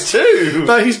horrified too!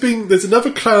 But there's another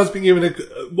clown's been given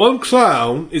one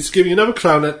clown is giving another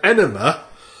clown an enema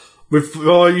with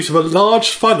the use of a large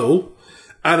funnel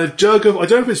and a jug of, I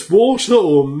don't know if it's water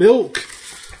or milk.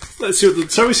 Let's see what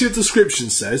the description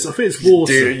says. I think it's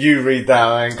water. Dude, you read that,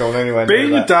 I ain't going anywhere near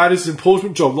Being a dad is an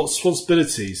important job, lots of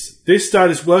responsibilities. This dad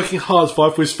is working hard to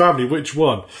fight for his family. Which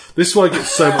one? This is why he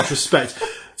gets so much respect.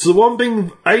 So the one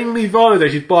being anally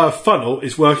validated by a funnel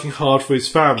is working hard for his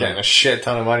family. Getting a shit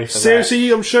ton of money for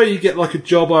Seriously, I'm sure you get like a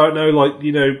job, I don't know, like,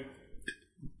 you know,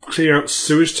 clear out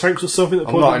sewage tanks or something.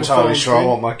 I'm not entirely sure I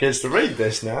want my kids to read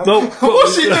this now. No,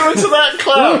 what's he doing to that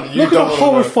clown? Look at the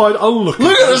horrified onlooker.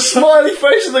 Look at the smiley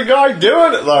face of the guy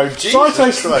doing it though. Shall I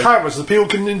take some cameras so people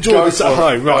can enjoy this at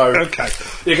home? Right, okay.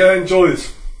 You're going to enjoy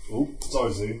this. Oh,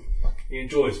 sorry, Zoom. You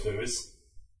enjoy this, viewers.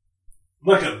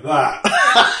 Look at that.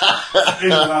 Isn't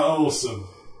that awesome?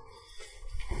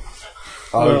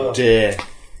 Oh dear.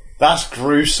 That's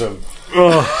gruesome.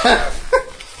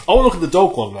 I want to look at the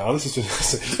dog one now. This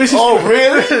is oh,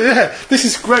 really? Yeah, this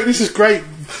is great. This is great.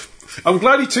 I'm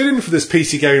glad you tuned in for this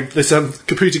PC game, this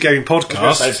computer gaming podcast. I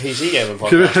was going to say PC gaming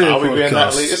podcast. Are we being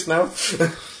that elitist now?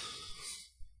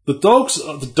 The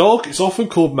dog is often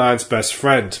called man's best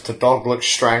friend. The dog looks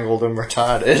strangled and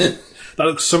retarded. That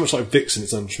looks so much like Vixen,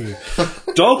 it's untrue.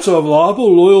 Dogs are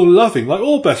reliable, loyal, loving, like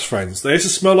all best friends. They used to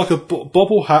smell like a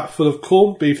bobble hat full of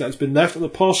corned beef that has been left at the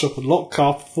pawn shop and locked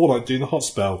car for fortnight during the hot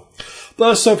spell. But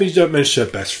there's something you don't mention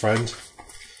your best friend.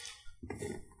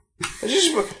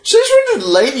 Since when did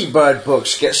Ladybird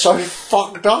books get so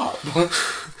fucked up?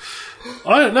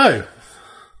 I don't know.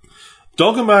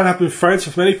 Dog and man have been friends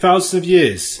for many thousands of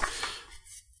years.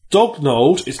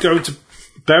 Dognold is going to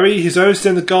bury his own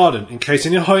in the garden in case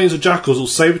any hyenas or jackals or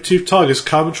saber-toothed tigers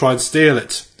come and try and steal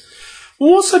it.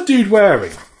 Well, what's that dude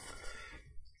wearing? I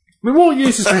mean, what year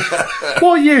is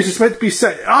this meant to be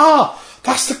set? Ah,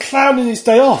 that's the clown in his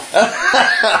day off.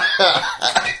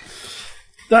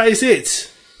 That is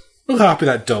it. Look how happy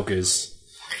that dog is.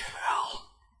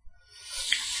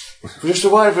 Just a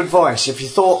word of advice, if you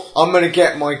thought, I'm going to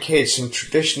get my kids some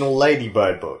traditional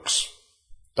Ladybird books,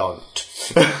 don't.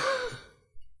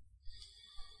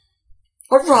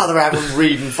 I'd rather have them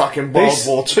reading fucking World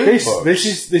War II books.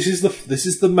 This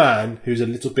is the man who's a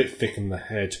little bit thick in the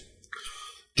head.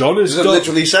 John is Does it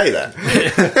literally say that?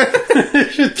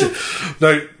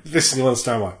 No, listen, you'll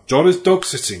understand why. John is dog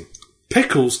sitting.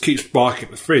 Pickles keeps barking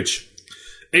at the fridge.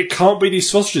 It can't be these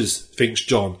sausages, thinks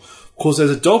John, because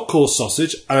there's a dog called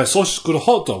sausage and a sausage called a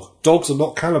hot dog. Dogs are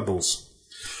not cannibals.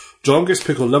 John gets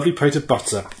Pickle a lovely plate of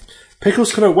butter.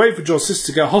 Pickles cannot wait for John's sister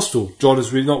to get to hospital. John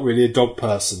is really not really a dog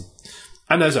person.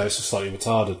 And those are slightly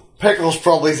retarded. Pickles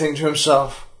probably think to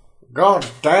himself, God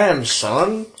damn,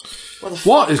 son.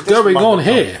 What is going on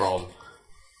here? Whoa.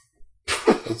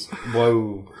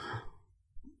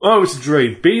 Oh, it's a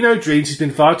dream. Beano dreams he's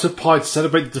been invited to a pie to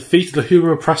celebrate the defeat of the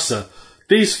human oppressor.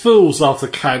 These fools after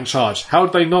Clan Charge. How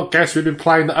did they not guess we'd been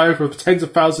playing the over for tens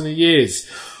of thousands of years?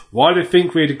 Why did they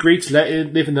think we'd agreed to let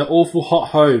it live in their awful hot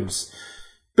homes?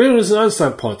 Bill doesn't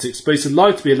understand politics, but he's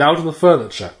allowed to be allowed on the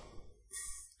furniture.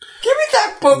 Give me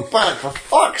that book back, for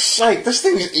fuck's sake. This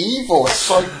thing's evil. It's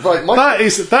like that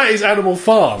is Animal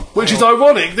Farm, which is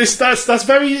ironic. That's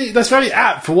very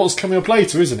apt for what's coming up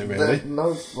later, isn't it? Really?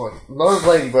 No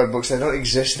Ladybird books. They don't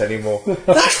exist anymore.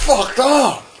 That's fucked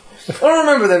up. I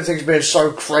remember them things being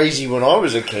so crazy when I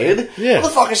was a kid. Yeah. What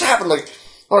the fuck has happened? Like,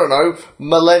 I don't know.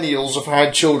 Millennials have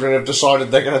had children, have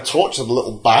decided they're going to torture the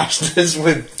little bastards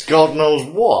with God knows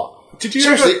what.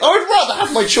 Seriously, I would rather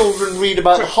have my children read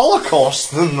about the Holocaust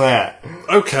than that.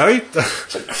 Okay.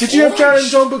 Did you have Janet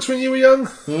and John books when you were young?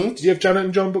 Did you have Janet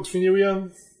and John books when you were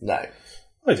young? No.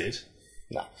 I did.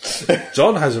 No.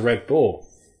 John has a red ball.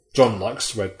 John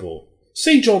likes the red ball.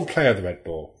 See John play the red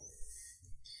ball.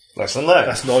 Lesson learned.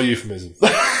 That's not a euphemism.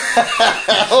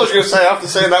 I was going to say, after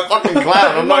seeing that fucking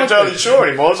clown, I'm not entirely sure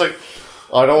anymore. I was like,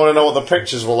 I don't want to know what the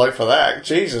pictures were like for that.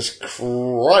 Jesus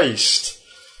Christ.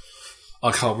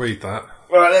 I can't read that.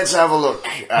 Right, let's have a look.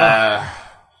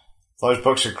 Those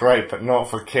books are great, but not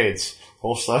for kids.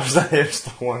 Also, the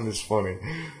hipster one is funny.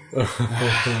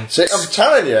 See, I'm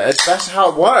telling you, that's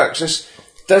how it works.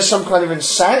 There's some kind of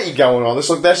insanity going on. It's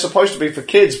like they're supposed to be for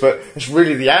kids, but it's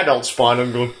really the adults buying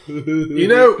them going... You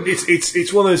know,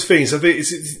 it's one of those things. I think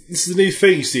this is the new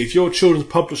thing, you see. If you're a children's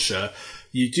publisher,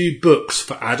 you do books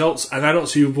for adults, and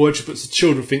adults who avoid your books to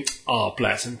children think,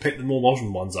 bless, and pick the more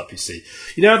modern ones up, you see.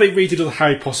 You know how they redid all the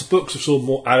Harry Potter books with all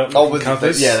more adult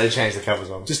covers? They changed the covers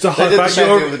on. Just to hide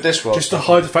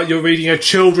the fact you're reading a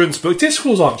children's book.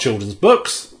 Discworlds aren't children's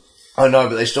books. I know,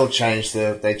 but they still changed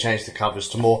the covers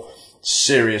to more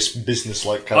serious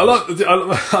business-like covers.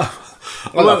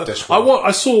 I love Discworld.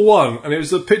 I saw one, and it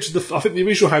was a picture of I think the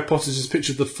original Harry Potter is just a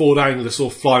picture of the Ford Angler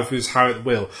sort of flying through his Harry at the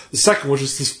wheel. The second one was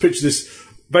just this picture of this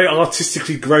very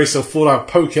artistically graceful Ford Angler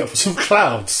poking up for some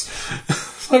clouds.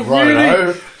 Like,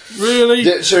 really?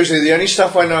 Yeah, seriously, the only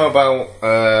stuff I know about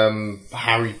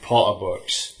Harry Potter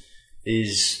books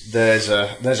is there's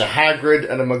a Hagrid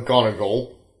and a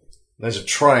McGonagall, there's a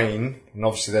train, and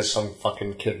obviously there's some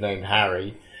fucking kid named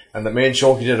Harry. And that me and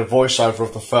Chalky did a voiceover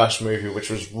of the first movie, which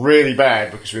was really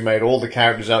bad because we made all the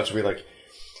characters out to be like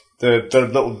the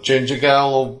little ginger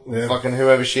girl or fucking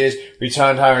whoever she is. We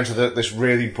turned her into this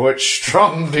really butch,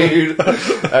 strong dude,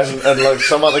 and like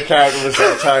some other character was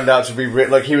turned out to be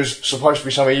like he was supposed to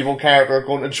be some evil character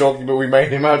according to Chalky, but we made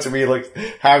him out to be like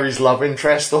Harry's love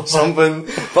interest or something.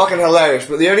 Fucking hilarious.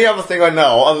 But the only other thing I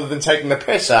know, other than taking the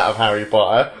piss out of Harry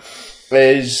Potter,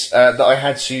 is that I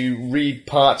had to read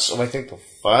parts of, I think, the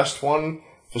first one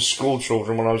for school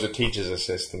children when I was a teacher's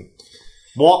assistant.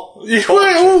 What? Wait,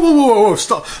 whoa,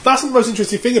 stop. That's the most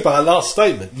interesting thing about that last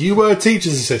statement. You were a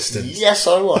teacher's assistant. Yes,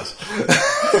 I was.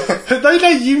 They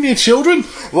let you near children?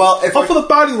 Well, if I thought the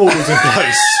banning order was in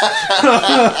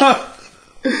place.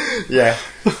 Yeah,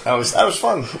 that was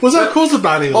fun. Was that cause the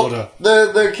banning order?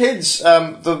 The kids,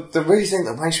 the really thing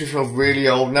that makes me feel really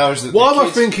old now is that why am I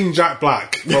thinking Jack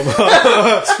Black from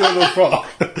School of Rock?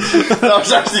 That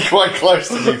was actually quite close,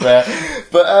 to be fair.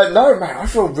 But no, man, I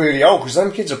feel really old because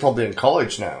them kids are probably in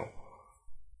college now.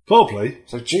 Probably.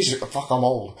 So Jesus, fuck, I'm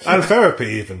old. And therapy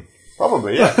even.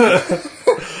 Probably, yeah.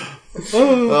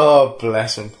 Oh,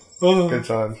 bless them. Good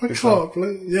time. I can't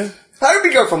believe, yeah. How did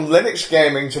we go from Linux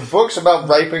gaming to books about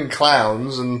raping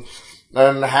clowns and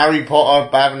Harry Potter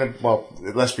having a... Well,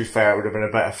 let's be fair, it would have been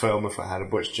a better film if it had a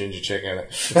butch ginger chick in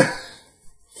it.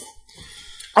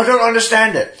 I don't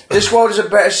understand it. Discworld is a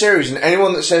better series, and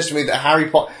anyone that says to me that Harry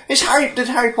Potter... Did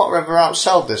Harry Potter ever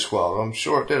outsell Discworld? I'm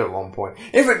sure it did at one point.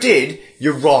 If it did,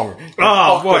 you're wrong. But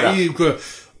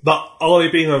are they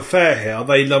being unfair here? Are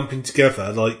they lumping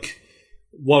together, like,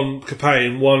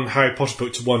 comparing one Harry Potter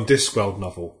book to one Discworld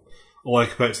novel? Or they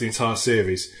compare it to the entire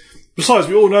series? Besides,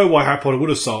 we all know why Harry Potter would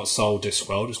have sold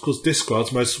Discworld. It's because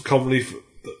Discworld's most commonly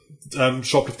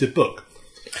shoplifted book.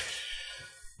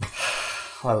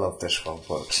 I love Discworld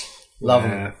books. Love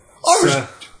them.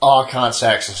 I can't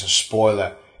say it's a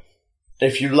spoiler.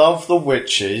 If you love The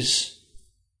Witches,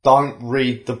 don't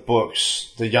read the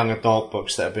books, the young adult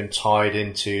books that have been tied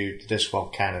into the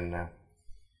Discworld canon now.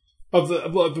 Have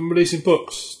been releasing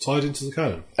books tied into the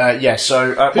canon? Yeah,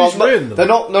 so... Who's written them? They're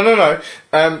not... No.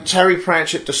 Terry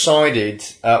Pratchett decided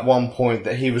at one point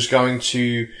that he was going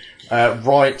to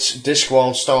write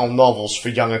Discworld-style novels for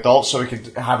young adults so he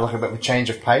could have like a bit of a change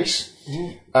of pace.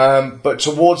 Mm-hmm. But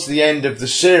towards the end of the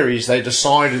series, they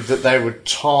decided that they would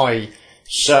tie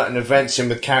certain events in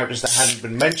with characters that hadn't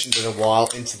been mentioned in a while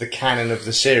into the canon of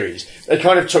the series. They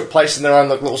kind of took place in their own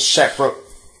like little separate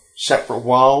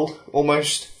world,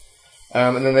 almost.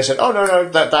 And then they said, oh, no,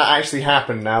 that actually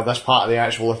happened now. That's part of the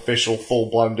actual official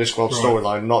full-blown Discworld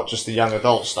storyline, not just the young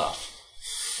adult stuff.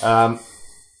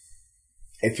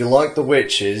 If you like The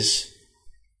Witches,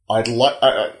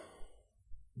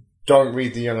 don't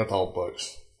read the young adult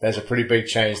books. There's a pretty big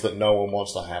change that no one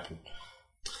wants to happen.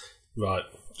 Right.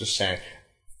 Just saying.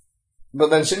 But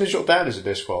then, seeing as your dad is a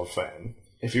Discworld fan,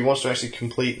 if he wants to actually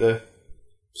complete the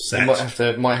set, you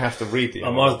might have to read the.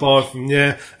 I might buy from.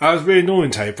 Yeah, I was really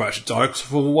annoying Terry Pratchett died because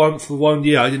for 1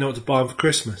 year I didn't know what to buy him for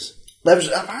Christmas.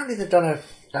 Apparently they've done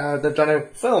a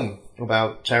film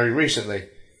about Terry recently.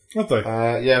 Have they?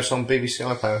 Yeah, it's on BBC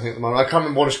iPlayer, I think, at the moment. I can't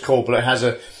remember what it's called, but it has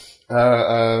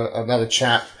another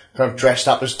chap kind of dressed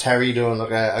up as Terry doing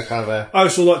like a kind of a... Oh,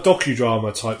 so like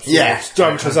docudrama type thing. Yeah.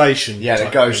 Dramatisation. Yeah,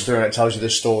 it goes through and it tells you the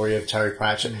story of Terry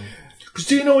Pratchett. Because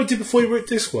do you know what he did before he wrote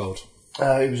Discworld?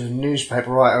 He was a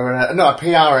newspaper writer and a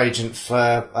PR agent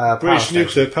for British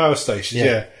Nuclear Power Stations,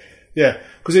 yeah.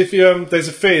 Because if you, there's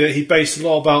a theory that he based a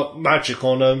lot about magic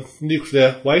on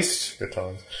nuclear waste. Good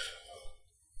times.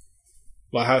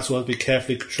 Like how it's going to be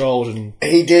carefully controlled, and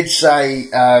he did say,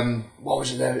 what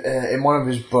was it in one of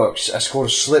his books? It's called a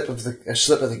slip of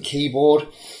the keyboard.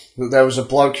 That there was a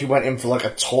bloke who went in for like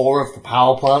a tour of the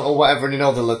power plant or whatever, and you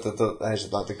know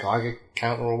the Geiger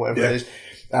counter or whatever it is.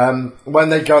 When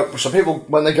they go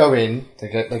in,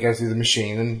 they go through the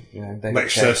machine and they make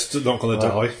sure they're not going to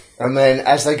die. And then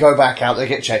as they go back out, they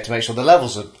get checked to make sure the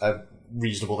levels are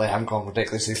reasonable. They haven't gone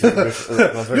ridiculously.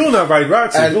 You're not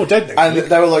radioactive. You're dead next and week.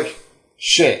 They were like,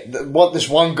 shit, this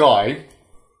one guy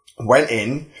went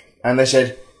in and they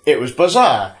said it was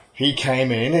bizarre. He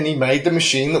came in and he made the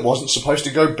machine that wasn't supposed to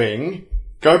go bing.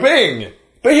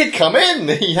 But he'd come in.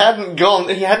 He hadn't gone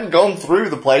through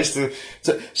the place so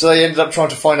they ended up trying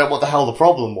to find out what the hell the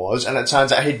problem was, and it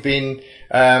turns out he'd been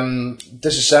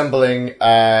disassembling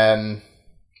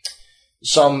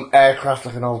some aircraft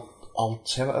like an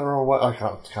altimeter or what? I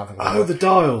can't think of it. Oh, the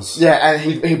dials. Yeah,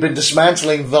 and he'd been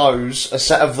dismantling a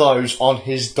set of those on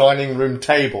his dining room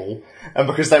table, and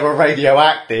because they were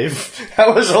radioactive,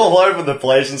 that was all over the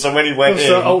place, and so when he went in...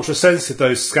 So ultra sensitive,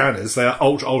 those scanners, they are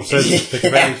ultra sensitive, think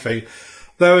of anything.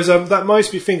 There was, that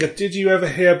makes me think, did you ever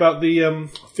hear about the, I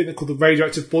think they're called the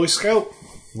Radioactive Boy Scout?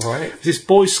 Right. This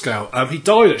Boy Scout, he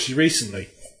died actually recently.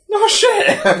 Oh shit!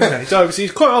 Yeah, he died because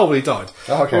he's quite old when he died.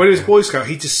 Oh, okay. But when he was Boy Scout,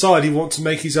 he decided he wanted to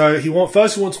make his own.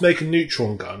 First he wanted to make a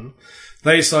neutron gun.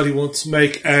 They decided he wanted to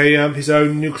make his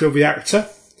own nuclear reactor.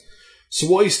 So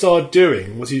what he started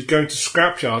doing was he was going to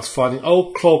scrapyards, finding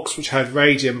old clogs which had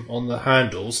radium on the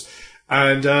handles,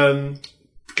 and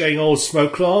getting old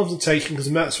smoke alarms and taking, because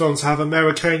the ones have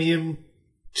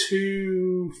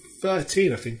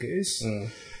Americanium-213, I think it is.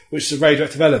 Which is a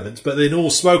radioactive element, but in all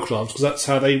smoke alarms, because that's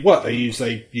how they work. They use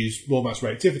raw mass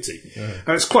radioactivity. And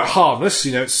it's quite harmless,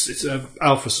 it's an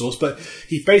alpha source, but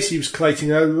he basically was collating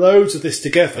loads of this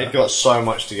together. It got so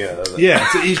much together. Yeah,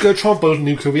 so he's going to try and build a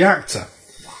nuclear reactor.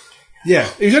 Yeah,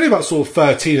 he was only about sort of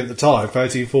 13, 14 at the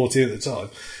time.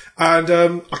 And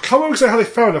I can't remember exactly how they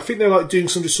found it. I think they were like doing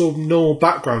some just sort of normal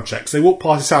background checks. They walked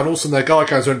past his house and all of a sudden their guy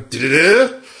comes and went,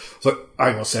 it's like,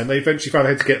 hang on a second. They eventually found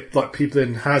out how to get like people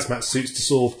in hazmat suits to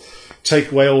sort of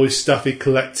take away all his stuff he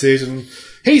collected, and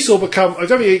he sort of become, I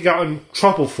don't think he got in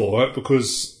trouble for it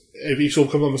because he sort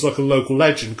of become almost like a local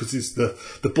legend because he's the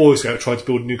Boy Scout tried to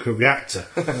build a nuclear reactor.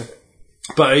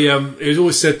 But it was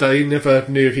always said that he never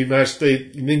knew if he managed.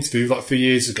 In an interview like a few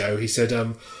years ago, he said,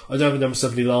 "I don't know if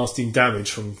any lasting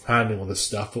damage from handling all this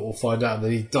stuff, but we'll find out." And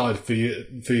then he died a few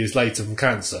years later from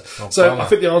cancer. I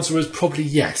think the answer was probably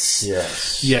yes.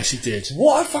 Yes, he did.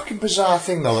 What a fucking bizarre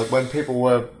thing, though! Like when people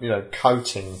were,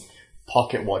 coating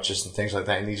pocket watches and things like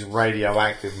that in these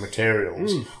radioactive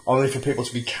materials, only for people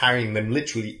to be carrying them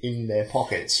literally in their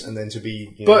pockets and then to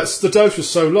be... But the dose was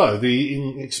so low,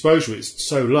 the exposure is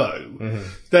so low.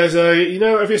 There's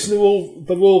have you seen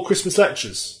the Royal Christmas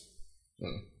Lectures?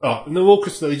 Oh, in the Royal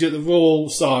Christmas, they do the Royal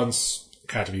Science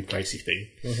Academy placey thing.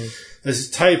 There's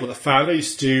a table that Fowler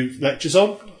used to do lectures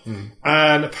on.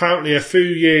 And apparently a few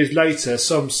years later, I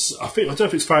don't know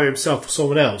if it's Fowler himself or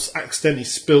someone else, accidentally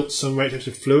spilt some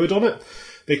radioactive fluid on it.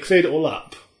 They cleared it all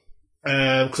up.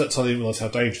 Because that's how they realised how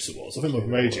dangerous it was. I think it was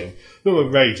radium.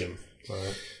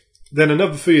 Right. Then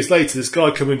another few years later, this guy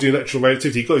came and do electrical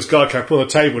radioactivity. He got his guy cap on the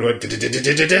table and went,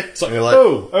 it's like,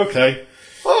 oh, okay.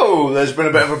 Oh, there's been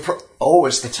a bit of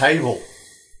it's the table.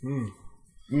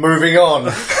 Moving on.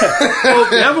 Well,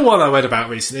 the other one I read about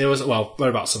recently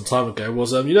some time ago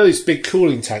was these big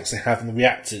cooling tanks they have in the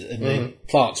reactor in the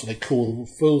plants when they cool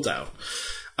the fuel down.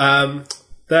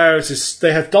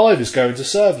 They have divers going to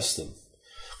service them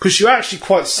because you're actually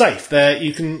quite safe there.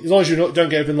 You can, as long as you don't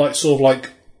get even like sort of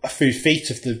like a few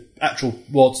feet of the actual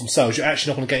rods themselves, you're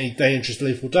actually not going to get any dangerous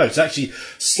lethal dose. It's actually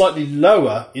slightly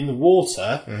lower in the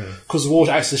water because the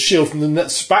water acts as a shield from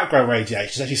the background radiation.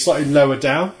 It's actually slightly lower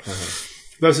down.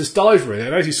 There's this diver in it,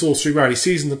 and as he saws through around, he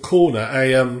sees in the corner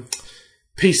a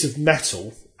piece of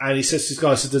metal, and he says to this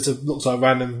guy, looks like a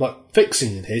random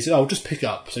fixing in here. He said, "Oh, just pick it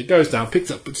up." So he goes down, picks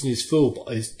it up, puts it in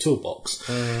his toolbox.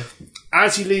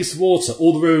 As he leaves the water,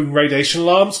 all the room radiation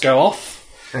alarms go off.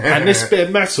 And this bit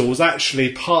of metal was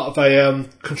actually part of a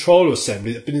controller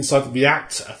assembly that had been inside the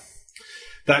reactor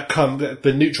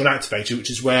the neutron activator, which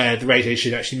is where the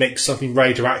radiation actually makes something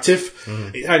radioactive.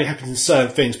 It only happens in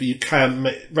certain things, but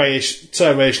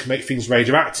certain radiation can make things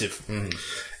radioactive.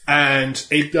 And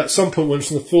at some point, when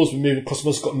some of the fuels were moving across,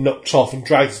 must have got knocked off and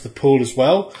dragged into the pool as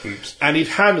well. Oops. And he'd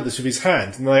handled this with his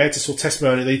hand, and they had to sort of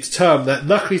testimony. They determined that,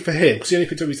 luckily for him, because he only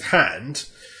picked up his hand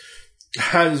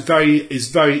is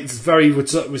very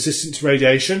resistant to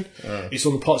radiation. It's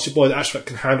on the parts of your body that actually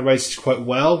can handle radiation quite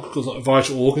well because it's not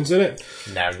vital organs in it.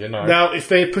 Now you know. Now, if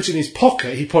they had put it in his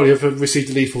pocket, he'd probably have received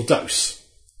a lethal dose.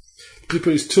 Because he put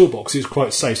it in his toolbox, he was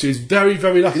quite safe. So he was very,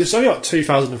 very lucky. It's only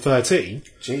 2013.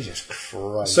 Jesus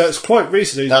Christ! So it's quite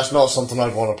recent. That's not something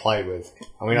I'd want to play with.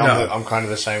 I mean, I'm kind of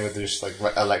the same with just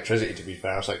electricity. To be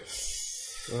fair, I was like.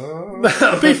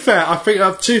 To be fair, I think I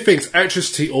have two things: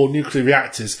 electricity or nuclear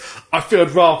reactors. I feel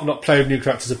I'd rather not play with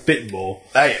nuclear reactors a bit more.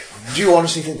 Hey, do you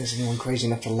honestly think there's anyone crazy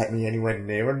enough to let me anywhere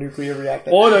near a nuclear reactor?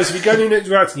 All I know is if you go to a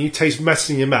nuclear reactor and you taste mess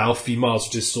in your mouth, you might as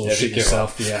well just sort of shit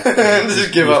yourself.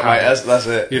 Just give up, mate. That's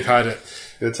it. You've had it.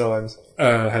 Good times.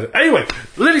 Had it. Anyway,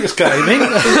 Linux gaming.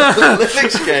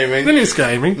 Linux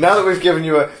gaming. Now that we've given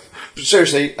you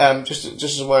seriously, just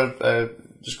as a word,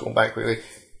 just going back quickly,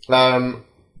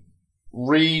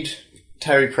 read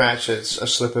Terry Pratchett's A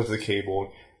Slip of the Keyboard.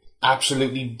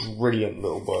 Absolutely brilliant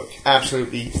little book.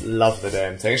 Absolutely love the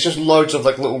damn thing. It's just loads of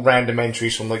little random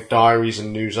entries from diaries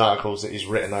and news articles that he's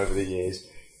written over the years.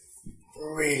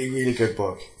 Really, really good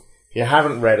book. If you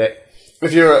haven't read it,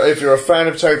 if you're a fan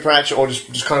of Terry Pratchett or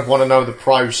just kind of want to know the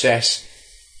process,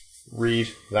 read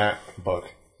that book.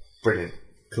 Brilliant.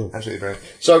 Cool. Absolutely brilliant.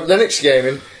 So Linux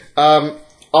gaming,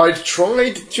 I'd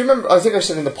tried. Do you remember? I think I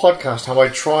said in the podcast how I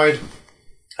tried.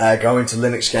 Going to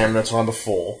Linux gaming a time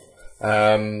before.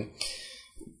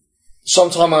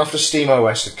 Sometime after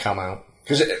SteamOS had come out.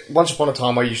 Because once upon a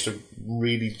time I used to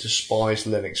really despise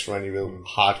Linux for any real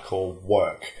hardcore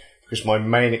work. Because my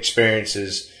main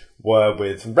experiences were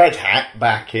with Red Hat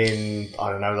back in,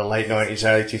 I don't know, the late 90s,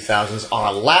 early 2000s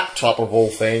on a laptop of all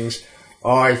things.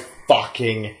 I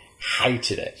fucking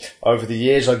hated it. Over the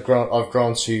years I've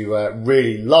grown to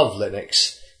really love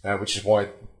Linux, which is why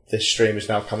this stream is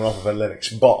now coming off of a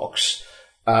Linux box.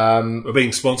 We're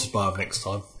being sponsored by them next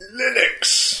time.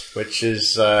 Linux, which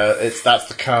is that's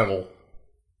the kernel,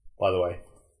 by the way.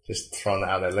 Just throwing that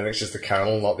out there. Linux is the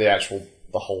kernel, not the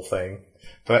whole thing.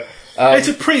 But it's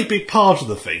a pretty big part of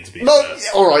the thing, to be fair.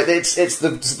 All right, it's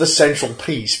the central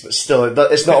piece, but still,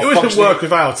 it's not. It wouldn't work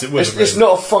without it. It's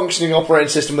not a functioning operating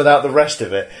system without the rest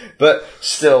of it. But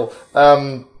still,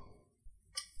 I've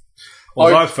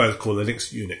first called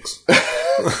Linux Unix.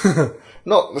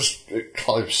 Not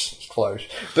close,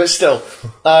 but still,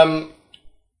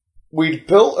 we'd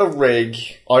built a rig.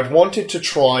 I'd wanted to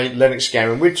try Linux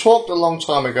gaming. We talked a long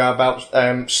time ago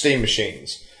about Steam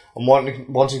machines and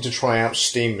wanting to try out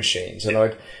Steam machines,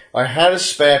 and I had a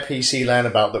spare PC laying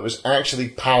about that was actually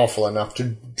powerful enough to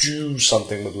do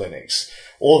something with Linux.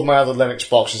 All of my other Linux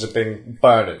boxes have been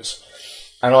burners,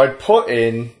 and I'd put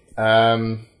in.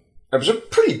 It was a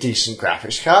pretty decent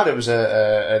graphics card. It was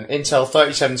an Intel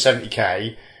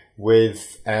 3770K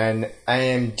with an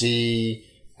AMD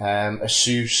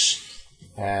Asus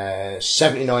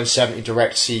 7970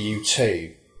 DirectCU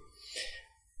 2.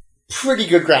 Pretty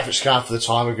good graphics card for the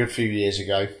time, a good few years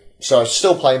ago. So I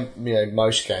still play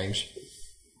most games.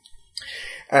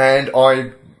 And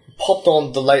I popped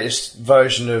on the latest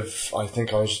version of,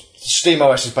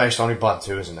 SteamOS is based on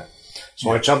Ubuntu, isn't it? So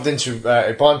I jumped into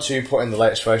Ubuntu, put in the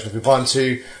latest version of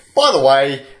Ubuntu. By the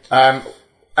way,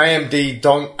 AMD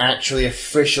don't actually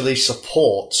officially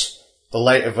support the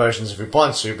later versions of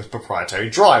Ubuntu with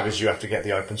proprietary drivers. You have to get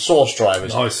the open source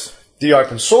drivers. Nice. The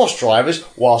open source drivers,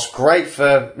 whilst great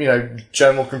for,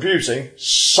 general computing,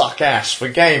 suck ass for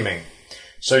gaming.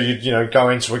 So you'd, go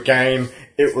into a game,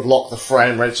 it would lock the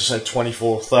frame rate to say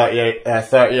 24, 30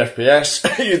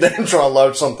 FPS. You then try and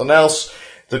load something else.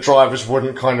 The drivers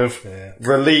wouldn't kind of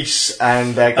release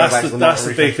and go back to the That's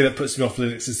the big thing that puts me off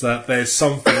Linux, is that there's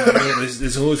something,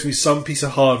 there's always going to be some piece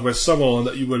of hardware somewhere on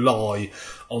that you rely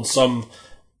on some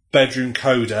bedroom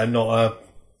coder, not a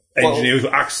engineer. We've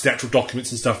got access to actual documents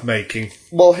and stuff making.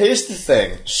 Well, here's the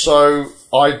thing. So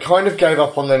I kind of gave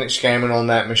up on Linux gaming on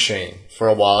that machine for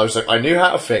a while. I was like, I knew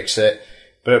how to fix it,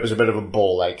 but it was a bit of a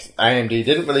ball ache. AMD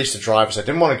didn't release the drivers. I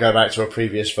didn't want to go back to a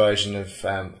previous version of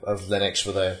Linux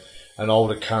with an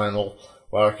older kernel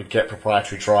where I could get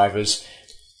proprietary drivers.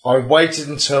 I waited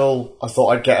until I thought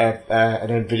I'd get an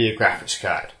NVIDIA graphics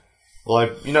card. Well,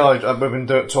 we've been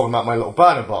talking about my little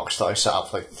burner box that I set up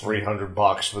for like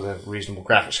 $300 with a reasonable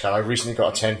graphics card. I recently got a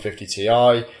 1050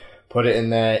 Ti, put it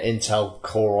in there, Intel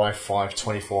Core i5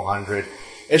 2400.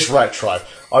 It's retro.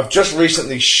 I've just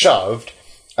recently shoved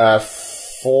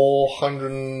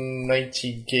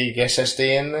 480 gig SSD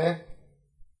in there.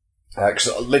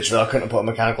 Because literally I couldn't put a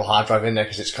mechanical hard drive in there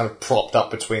because it's kind of propped up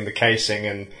between the casing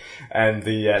and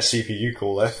the CPU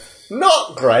cooler.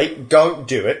 Not great. Don't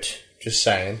do it. Just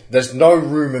saying. There's no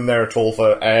room in there at all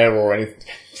for air or anything.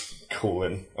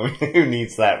 Cooling. I mean, who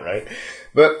needs that, right?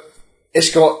 But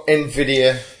it's got an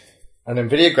NVIDIA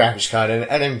graphics card and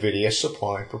an NVIDIA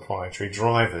supply proprietary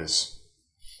drivers.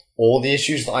 All the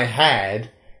issues that I had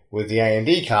with the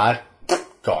AMD card,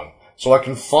 gone. So I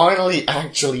can finally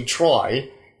actually try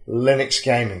Linux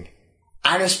gaming.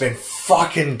 And it's been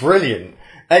fucking brilliant.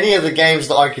 Any of the games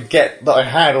that I could get that I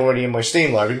had already in my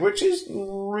Steam library, which is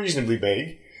reasonably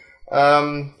big,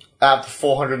 out of the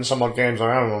 400 and some odd games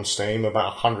I own on Steam,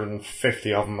 about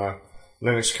 150 of them are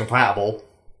Linux compatible.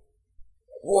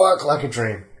 Work like a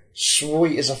dream.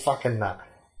 Sweet as a fucking nut.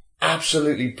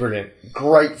 Absolutely brilliant.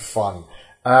 Great fun.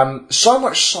 So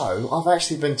much so, I've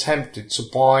actually been tempted to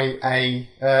buy a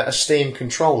Steam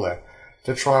controller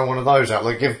to try one of those out.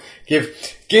 Like, give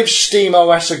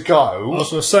SteamOS a go. I was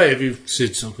going to say, have you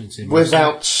said something to me?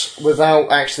 Without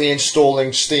actually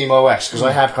installing SteamOS, because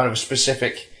I have kind of a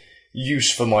specific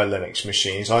use for my Linux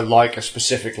machines. I like a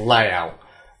specific layout.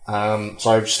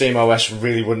 So SteamOS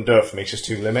really wouldn't do it for me because it's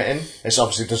too limiting. It's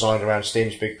obviously designed around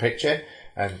Steam's big picture,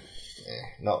 and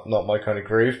not my kind of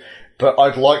groove. But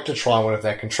I'd like to try one of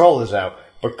their controllers out,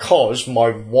 because my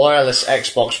wireless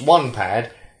Xbox One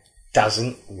pad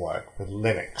doesn't work with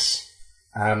Linux.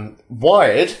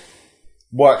 Wired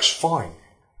works fine,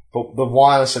 but the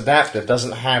wireless adapter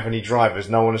doesn't have any drivers.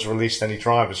 No one has released any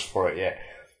drivers for it yet.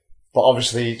 But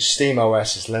obviously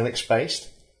SteamOS is Linux based.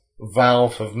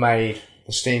 Valve have made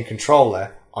the Steam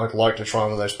controller. I'd like to try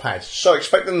one of those pads. So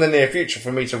expect in the near future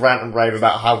for me to rant and rave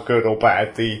about how good or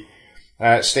bad the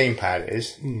Steam pad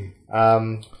is.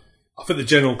 I think the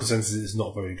general consensus is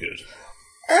not very good.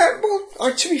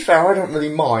 To be fair, I don't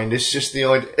really mind. It's just the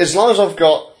idea. As long as I've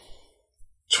got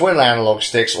twin analog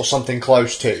sticks or something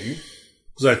close to.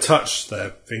 Was there a touch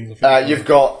there thing? You've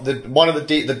got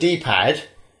the D-pad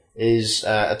is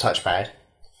a touchpad,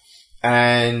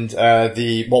 and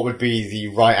what would be the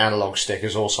right analog stick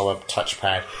is also a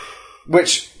touchpad.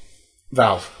 Which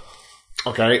Valve.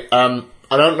 Okay.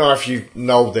 I don't know if you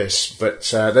know this, but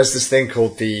there's this thing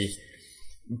called the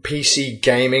PC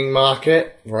gaming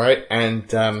market, right?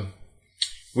 And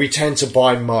we tend to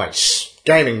buy mice,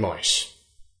 gaming mice.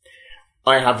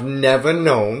 I have never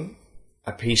known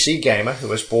a PC gamer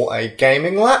who has bought a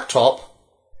gaming laptop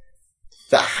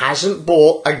that hasn't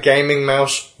bought a gaming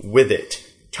mouse with it.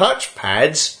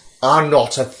 Touchpads are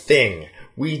not a thing.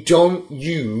 We don't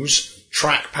use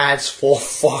trackpads for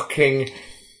fucking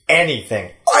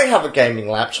anything. I have a gaming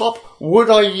laptop. Would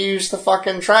I use the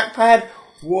fucking trackpad?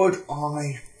 Would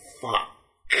I? Fuck.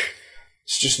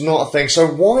 It's just not a thing. So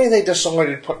why they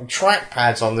decided putting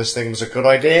trackpads on this thing was a good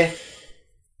idea?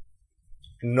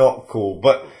 Not cool.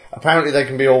 But apparently they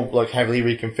can be all like heavily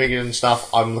reconfigured and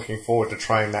stuff. I'm looking forward to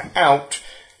trying that out.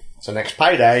 So next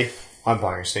payday, I'm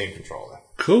buying a Steam controller.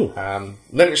 Cool.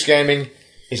 Linux gaming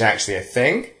is actually a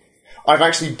thing. I've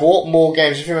actually bought more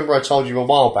games. If you remember, I told you a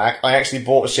while back, I actually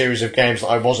bought a series of games that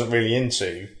I wasn't really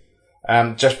into.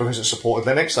 Just because it supported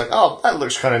Linux. Like, oh, that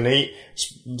looks kind of neat. It's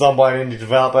done by an indie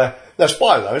developer. Let's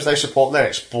buy those. They support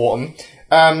Linux. Bought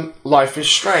them. Life is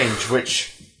Strange,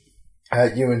 which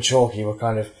you and Chalky were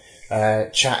kind of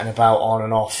chatting about on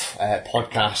and off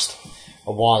podcast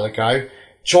a while ago.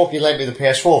 Chalky lent me the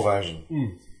PS4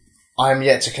 version. I am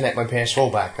yet to connect my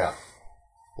PS4 back up.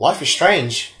 Life is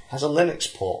Strange has a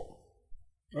Linux port.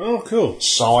 Oh, cool.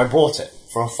 So I bought it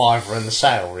for a $5 in the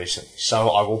sale recently. So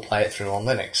I will play it through on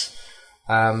Linux.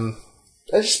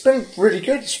 It's been really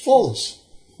good. It's flawless.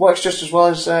 Works just as well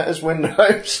as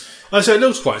Windows. So it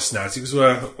looks quite snazzy, because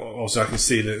also I can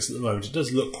see Linux at the moment. It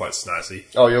does look quite snazzy.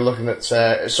 Oh, you're looking at...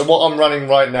 so what I'm running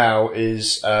right now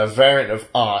is a variant of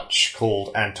Arch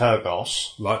called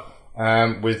Antergos.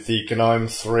 Right. With the GNOME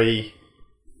 3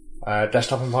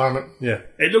 desktop environment. Yeah.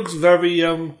 It looks very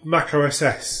Mac OS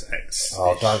X.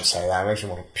 Oh, don't say that. It makes me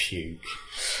want to puke.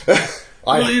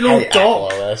 I hate Apple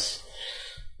OS.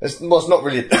 It's not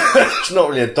really it's not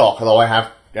really a dock, although I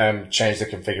have changed the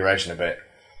configuration a bit.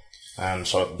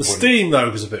 So the Steam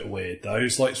logo is a bit weird though.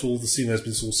 It's like all the Steam has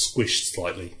been sort of squished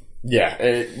slightly.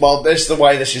 Yeah, well, this is the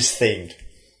way this is themed.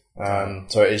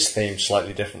 So it is themed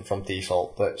slightly different from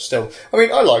default, but still, I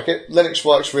mean, I like it. Linux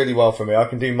works really well for me. I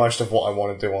can do most of what I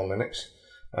want to do on Linux.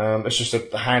 It's just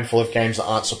a handful of games that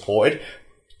aren't supported.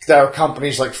 There are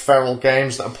companies like Feral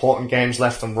Games that are porting games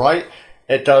left and right.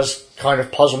 It does kind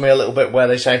of puzzle me a little bit where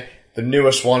they say the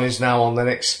newest one is now on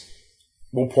Linux.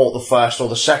 We'll port the first or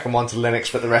the second one to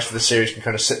Linux, but the rest of the series can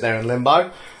kind of sit there in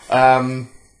limbo.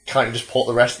 Can't you just port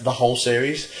the rest of the whole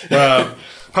series?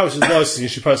 Perhaps it's licensing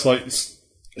issue. Perhaps like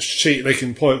cheap. They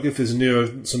can probably, if there's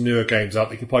some newer games out,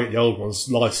 they can probably get the old ones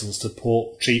licensed to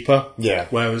port cheaper. Yeah.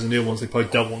 Whereas the new ones they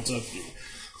probably don't want to.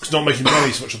 It's not making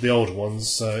money so much of the older ones,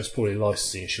 so it's probably a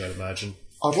licensing issue, I'd imagine.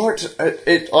 I'd like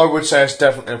to. I would say it's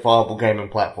definitely a viable gaming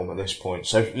platform at this point.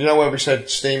 So you know where we said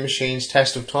Steam Machine's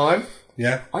test of time.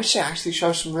 Yeah, I'd say it actually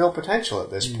shows some real potential at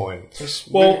this point. It's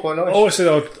really quite nice. I always said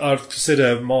I'd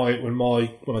consider when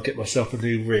I get myself a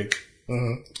new rig,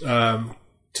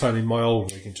 turning my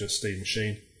old rig into a Steam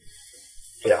Machine.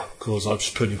 Yeah, because I've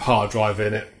just put a new hard drive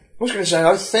in it. I was going to say,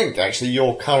 I think actually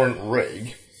your current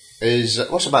rig is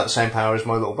what's about the same power as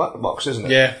my little button box, isn't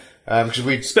it? Yeah. Because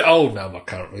it's a bit old now, my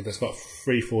current rig. That's about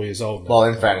 3-4 years old now. Well,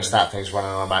 in fairness, that thing's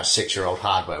running on about 6-year-old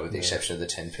hardware, with the exception of the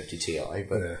 1050 Ti.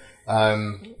 But I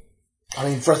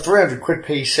mean, for a £300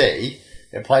 PC,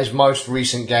 it plays most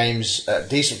recent games at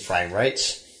decent frame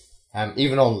rates,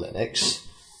 even on Linux.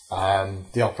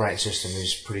 The operating system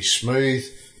is pretty smooth.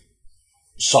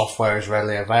 Software is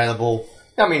readily available.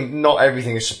 I mean, not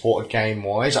everything is supported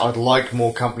game-wise. I'd like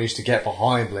more companies to get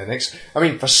behind Linux. I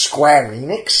mean, for Square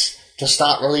Enix to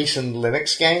start releasing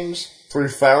Linux games through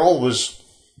Feral was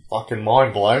fucking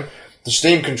mind-blown. The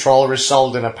Steam controller is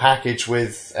sold in a package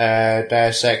with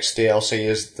Deus Ex DLC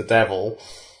as the devil.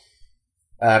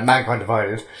 Mankind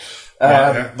Divided.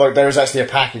 Like, there is actually a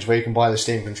package where you can buy the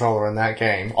Steam controller in that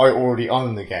game. I already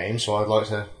own the game, so I'd like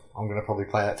to... I'm going to probably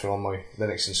play that through on my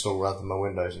Linux install rather than my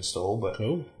Windows install. But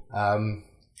cool. I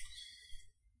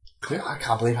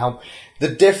can't believe how... The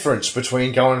difference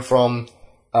between going from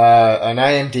an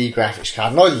AMD graphics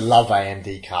card... And I love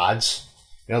AMD cards.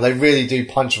 You know, they really do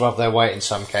punch above their weight in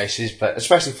some cases, but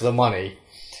especially for the money.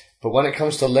 But when it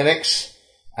comes to Linux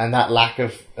and that lack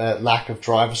of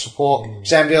driver support,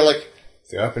 AMD are like,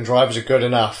 the open drivers are good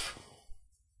enough.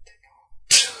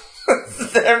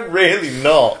 They're really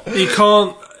not. You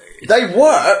can't... They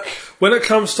work. When it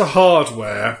comes to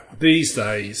hardware these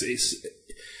days, it's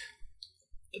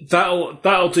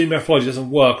that'll do methodology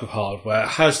doesn't work with hardware. It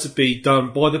has to be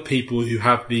done by the people who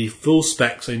have the full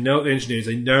specs. They know the engineers.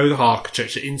 They know the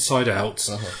architecture inside out.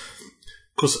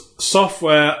 Because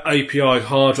software, API,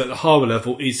 hardware at the hardware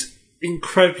level is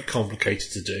incredibly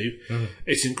complicated to do.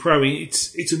 It's incredibly.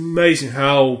 It's amazing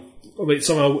how. I mean,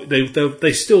 somehow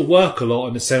they still work a lot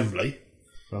in assembly.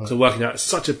 So working out at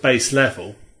such a base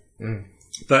level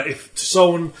that if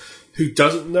someone who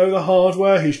doesn't know the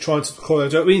hardware, who's trying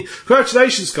to I mean,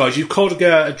 congratulations, guys! You've called to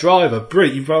get a driver,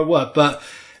 brilliant, you've done work, but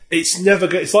it's never.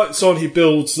 It's like someone who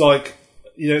builds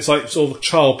it's like sort of a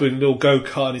child building a little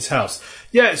go-kart in his house.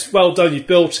 Yeah, it's well done, you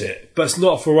built it, but it's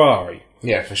not a Ferrari.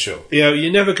 Yeah, for sure. You know,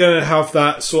 you're never going to have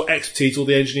that sort of expertise or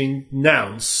the engineering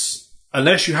nous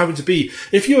unless you happen to be...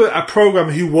 If you're a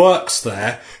programmer who works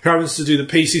there, who happens to do the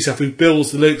PC stuff, who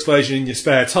builds the Linux version in your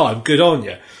spare time, good on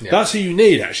you. Yeah. That's who you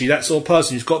need, actually. That sort of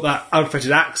person who's got that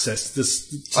unfettered access to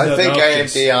this... I think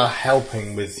AMD are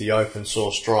helping with the open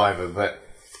source driver, but...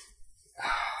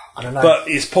 I don't know. But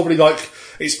it's probably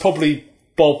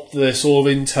Bob, the sort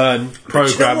of intern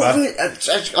programmer. I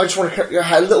just want to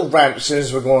have a little rant as soon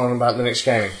as we're going on about Linux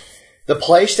gaming. The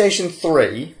PlayStation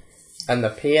 3 and the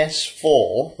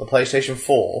PS4, the PlayStation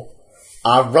 4,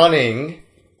 are running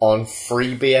on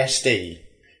FreeBSD.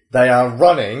 They are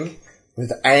running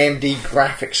with AMD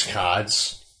graphics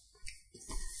cards.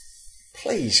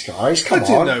 Please, guys, come on. I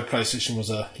didn't know PlayStation was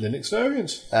a Linux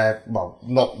variant. Well,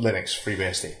 not Linux,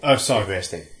 FreeBSD. Oh, sorry.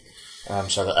 FreeBSD.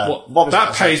 So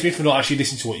that pays me for not actually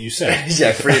listening to what you said.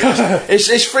 Yeah, free.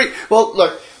 It's free. Well,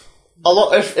 look,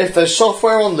 if there's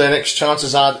software on Linux,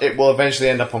 chances are it will eventually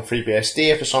end up on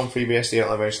FreeBSD. If it's on FreeBSD,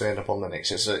 it'll eventually end up on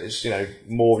Linux. It's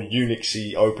more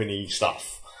Unixy, openy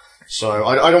stuff. So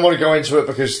I don't want to go into it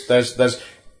because there's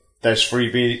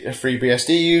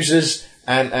FreeBSD users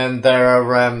and there are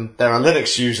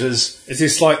Linux users. Is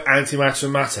this like antimatter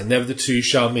and matter? Never the two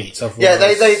shall meet. Yeah,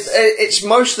 it's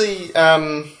mostly.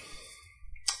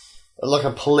 like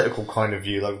a political kind of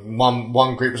view. Like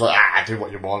one group was like, do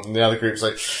what you want, and the other group's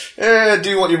like,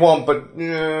 do what you want, but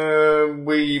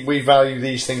we value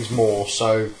these things more.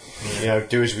 So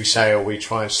do as we say, or we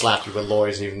try and slap you with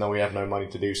lawyers, even though we have no money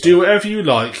to do so. Do whatever you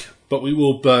like, but we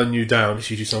will burn you down if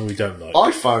you do something we don't like.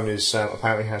 iPhone is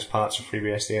apparently has parts of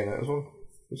FreeBSD in it as well.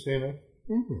 Just so you know.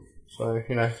 Mm-hmm. So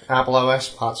Apple OS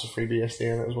parts of FreeBSD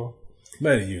in it as well.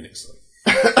 Mainly Unix though.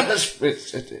 It's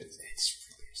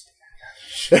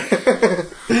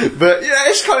but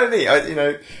it's kind of neat.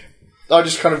 I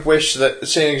just kind of wish that,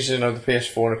 seeing as the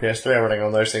PS4 and the PS3 are running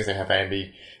on those things, they have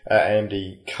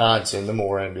AMD cards in them,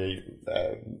 or AMD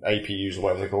APUs or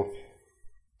whatever they're called.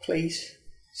 Please,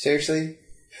 seriously.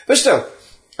 But still,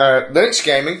 Linux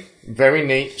gaming, very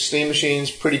neat. Steam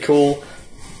machines, pretty cool.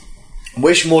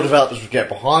 Wish more developers would get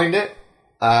behind it.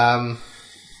 Rad.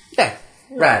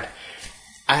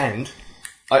 And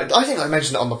I think I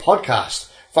mentioned it on the podcast.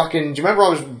 Do you remember I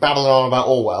was babbling on about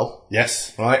Orwell?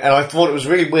 Yes. Right, and I thought it was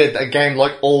really weird that a game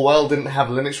like Orwell didn't have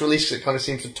Linux release. It kind of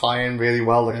seems to tie in really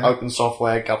well, like open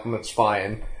software, government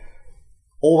spying.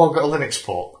 Orwell got a Linux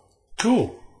port.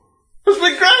 Cool. It's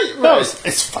been great, man. No,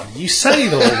 it's funny you say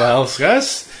Orwell,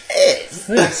 guys. It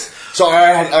is. So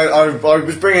I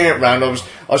was bringing it round. I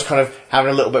was kind of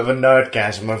having a little bit of a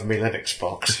nerdgasm over my Linux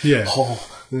box. Yeah.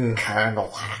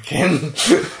 Kernel hacking.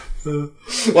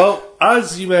 Well,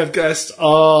 as you may have guessed,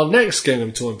 our next game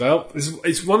I'm talking about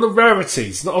is one of the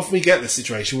rarities. Not often we get this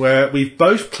situation where we've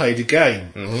both played a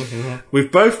game. Mm-hmm.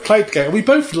 We've both played the game, and we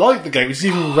both like the game, which is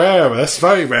even rarer. It's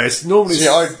very rare. It's normally... See,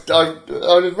 I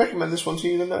would recommend this one to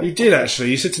you, You did, actually.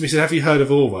 You said to me, have you heard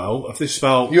of Orwell? Of this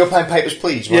spell... You were playing Papers,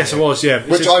 Please, weren't Yes, you? I was, yeah.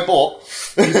 Which I bought.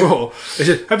 You bought. He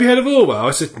said, have you heard of Orwell?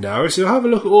 I said, no. He said, have a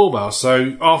look at Orwell.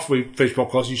 So after we finished the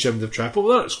podcast, you showed me the track.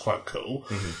 Well, that's quite cool.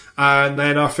 Mm-hmm. And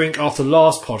then I think after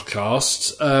last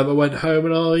podcast, I went home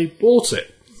and I bought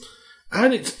it.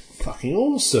 And it's fucking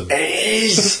awesome. It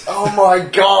is! Oh my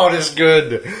god, it's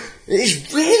good.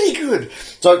 It's really good.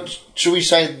 So, should we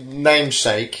say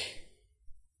namesake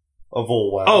of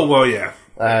Orwell? Oh, well, yeah.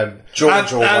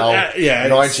 George Orwell,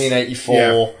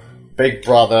 1984, Big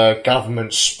Brother,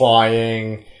 government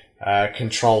spying,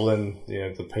 controlling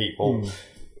the people.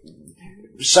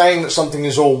 Saying that something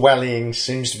is Orwellian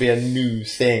seems to be a new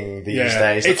thing these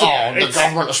days. The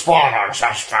government is spying on us.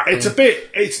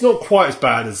 It's not quite as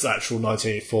bad as actual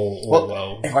 1984 Orwell.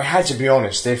 Well, if I had to be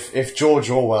honest, if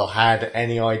George Orwell had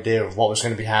any idea of what was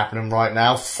going to be happening right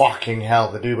now, fucking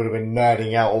hell, the dude would have been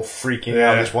nerding out or freaking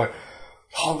out at this point.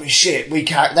 Holy shit, they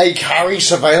carry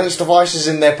surveillance devices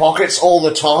in their pockets all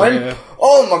the time? Yeah.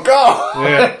 Oh my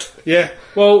god! Yeah.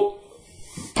 Well,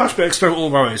 perhaps better explain what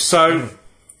Orwell is. So...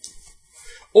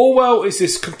 Orwell is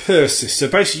this computer system.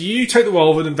 Basically, you take the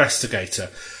role of an investigator.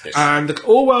 Yes. And the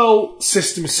Orwell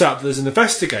system is set up. There's an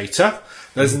investigator,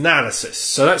 there's analysis.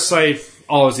 So let's say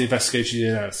I was the investigator, the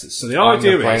analysis. So the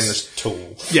idea is... brainless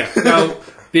tool. Yeah. Now,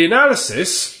 the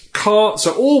analysis can't...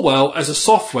 So Orwell, as a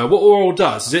software, what Orwell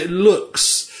does is it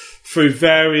looks through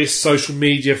various social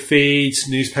media feeds,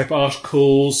 newspaper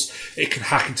articles. It can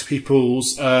hack into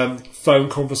people's phone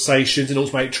conversations and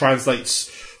automatically translates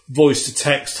voice to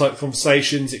text type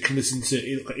conversations. It can listen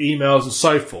to emails and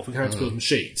so forth. It can hack to people's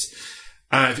machines.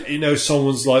 And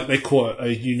someone's they call it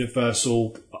a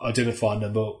universal identifier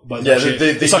number. But the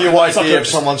UID of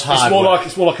someone's hardware.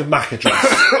 It's more like a MAC address.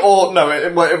 Or no,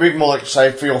 it'd be more like,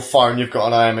 say, for your phone, you've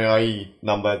got an IMEI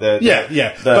number. But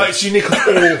it's unique to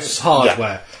all hardware.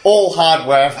 Yeah. All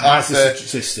hardware has this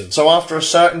system. So after a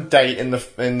certain date in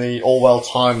the Orwell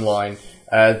timeline,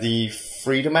 the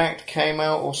Freedom Act came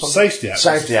out or something?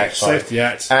 Safety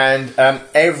Act. And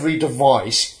every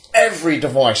device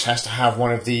has to have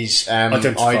one of these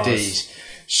IDs.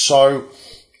 So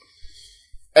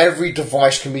every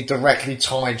device can be directly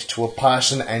tied to a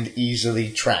person and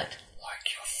easily tracked, like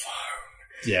your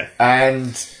phone. Yeah.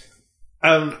 And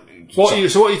what you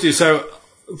do? So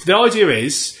the idea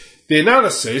is the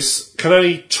analysis can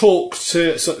only talk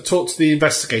to the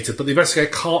investigator, but the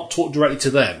investigator can't talk directly to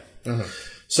them. Mm-hmm.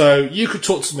 So you could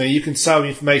talk to me, you can sell me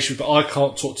information, but I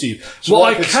can't talk to you. So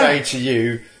what I could say to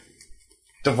you,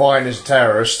 Divine is a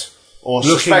terrorist, or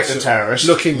suspect a terrorist,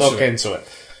 look into it.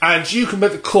 And you can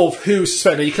make the call of who is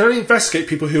suspected. Now, you can only investigate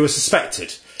people who are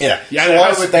suspected. Yeah. So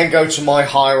I would then go to my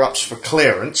higher-ups for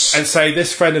clearance. And say,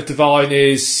 this friend of Divine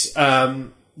is...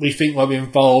 we think might be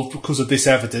involved because of this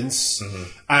evidence,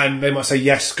 and they might say,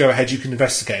 yes, go ahead, you can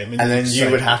investigate him. And then you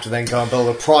would have to then go and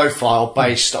build a profile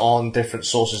based on different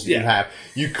sources that you have.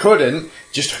 You couldn't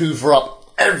just hoover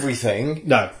up everything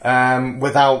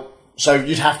without So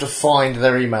you'd have to find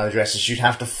their email addresses, you'd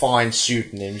have to find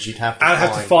pseudonyms, you'd have to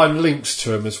have to find links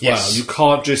to them as well. You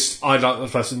can't just, I like the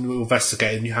person who will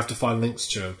investigate, and you have to find links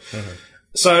to them.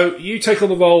 So you take on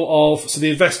the role of,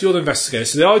 you're the investigator.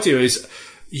 So the idea is,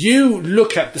 you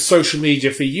look at the social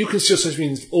media feed, you can see social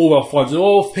media Orwell finds,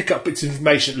 or pick up bits of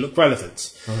information that look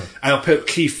relevant, and I'll put up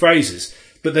key phrases.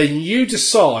 But then you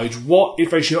decide what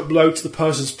information you upload to the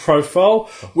person's profile,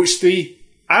 which the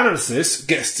analysis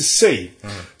gets to see.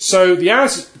 So the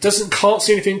analysis can't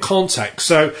see anything in context.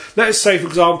 So let's say for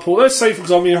example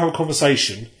you have a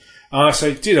conversation and I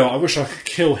say, do you know, I wish I could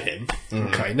kill him.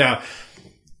 Okay, now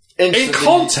in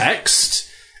context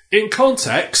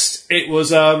it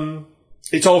was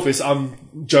it's obvious I'm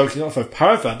joking off of.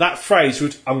 However, that phrase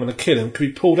would "I'm going to kill him" could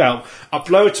be pulled out,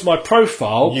 uploaded to my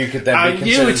profile. You could then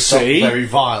be considered very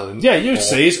violent. Yeah, you would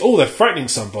see is they're threatening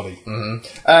somebody.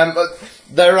 But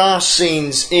there are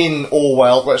scenes in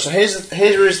Orwell. So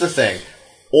here is the thing: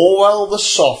 Orwell, the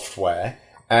software,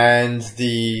 and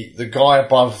the guy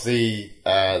above the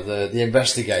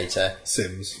investigator,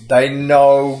 Sims. They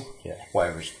know,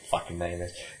 whatever his fucking name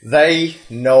is. They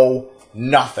know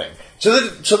nothing to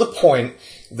the point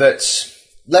that,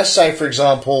 let's say for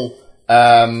example,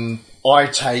 I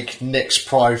take Nick's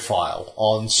profile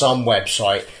on some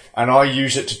website and I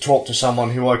use it to talk to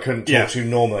someone who I couldn't talk to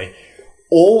normally.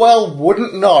 Orwell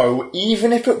wouldn't know,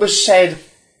 even if it was said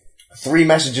 3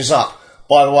 messages up.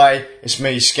 By the way, it's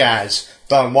me, Skaz.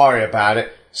 Don't worry about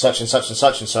it. Such and such and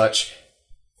such and such.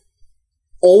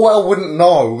 Orwell wouldn't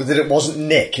know that it wasn't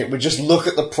Nick. It would just look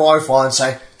at the profile and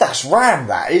say, that's Ram,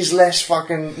 that is. Let's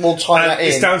fucking... We'll tie that in.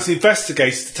 It's down to the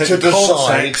investigators to take the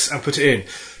context and put it in.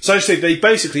 So actually,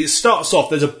 it starts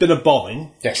off, there's been a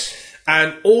bombing. Yes.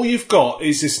 And all you've got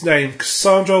is this name,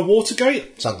 Cassandra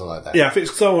Watergate? Something like that. Yeah, I think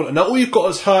it's Cassandra. And all you've got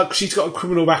is her, because she's got a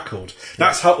criminal record.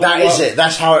 That's how... That is it.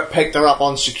 That's how it picked her up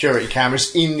on security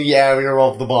cameras in the area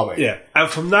of the bombing. Yeah. And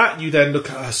from that, you then look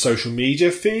at her social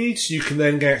media feeds. You can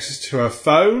then get access to her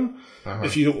phone.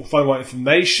 If you don't find the right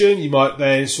information, you might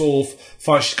then sort of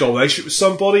find she's got a relationship with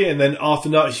somebody. And then after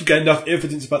that, if you get enough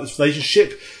evidence about this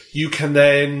relationship, you can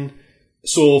then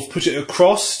sort of put it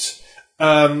across...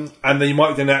 and then you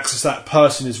might then access that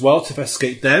person as well to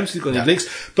investigate them, so you've got any links.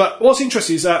 But what's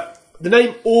interesting is that the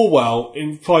name Orwell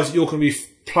implies that you're going to be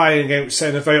playing against, say,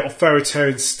 in a very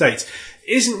authoritarian state.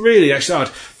 It isn't really actually hard.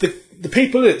 The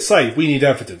people that say, we need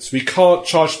evidence, we can't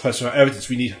charge the person with evidence,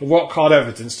 we need rock hard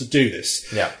evidence to do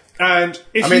this. Yeah. And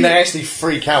they actually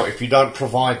freak out if you don't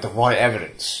provide the right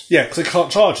evidence. Yeah, because they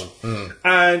can't charge them.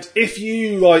 And if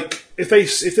you, if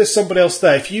there's somebody else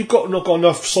there, if you've not got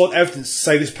enough solid evidence to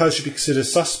say this person should be considered a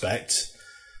suspect,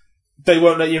 they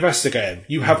won't let you investigate him.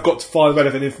 You have got to find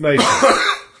relevant information.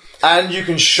 And you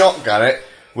can shotgun it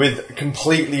with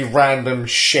completely random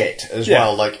shit as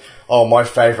well. Like, oh, my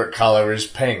favourite colour is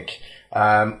pink.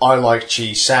 I like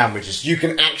cheese sandwiches. You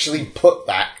can actually put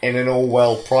that in an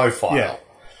Orwell profile. Yeah.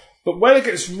 But where it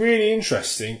gets really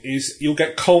interesting is you'll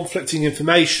get conflicting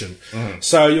information.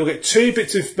 So you'll get 2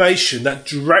 bits of information that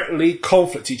directly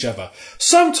conflict each other.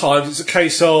 Sometimes it's a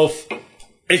case of,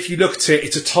 if you look at it,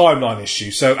 it's a timeline issue.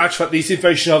 So actually, these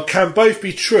information can both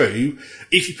be true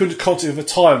if you put into context of a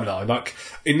timeline. Like,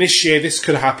 in this year, this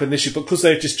could happen this year, but because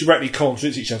they just directly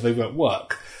contradict each other, they won't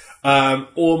work.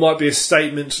 Or it might be a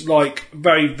statement,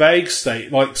 very vague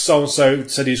state, like so-and-so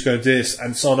said he was going to do this,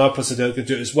 and someone else said they were going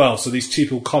to do it as well, so these 2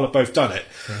 people kind of both done it.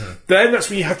 Then that's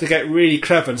when you have to get really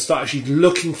clever and start actually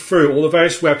looking through all the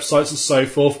various websites and so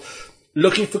forth,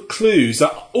 looking for clues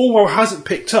that Orwell hasn't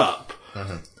picked up,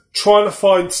 trying to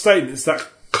find statements that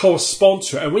correspond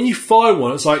to it. And when you find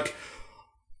one, it's like,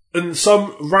 and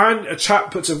a chap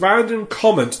puts a random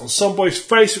comment on somebody's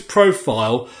Facebook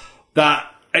profile that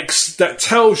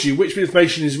tells you which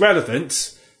information is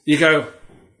relevant, you go,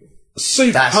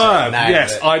 superb.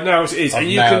 Yes, I know it is.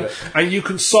 And you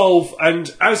can solve,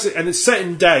 and it's set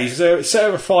in days, so it's set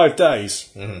over 5 days.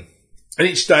 And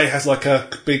each day has a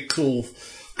big cool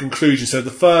conclusion. So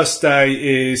the first day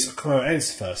is, I can't remember how it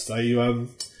ends the first day.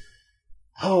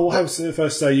 What happens to the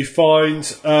first day? You find,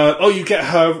 you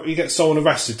get someone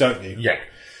arrested, don't you? Yeah.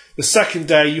 The second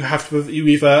day, you can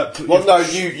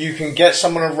get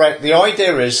someone arrested. The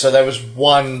idea is, so there was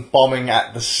one bombing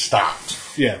at the start.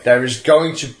 Yeah. There is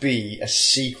going to be a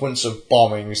sequence of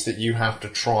bombings that you have to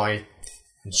try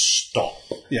and stop.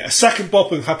 Yeah, a second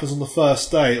bombing happens on the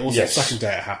first day. Also, the second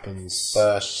day it happens.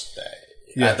 First day.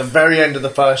 Yeah. At the very end of the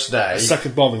first day. A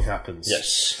second bombing happens.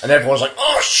 Yes. And everyone's like,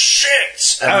 oh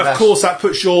shit! And of course that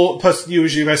puts your person you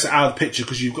usually arrested out of the picture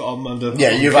because you've got them under...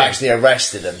 Yeah, you've actually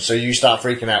arrested them, so you start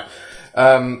freaking out.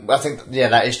 I think,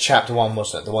 that is chapter 1,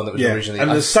 wasn't it? The one that was originally...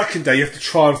 And the second day you have to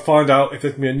try and find out if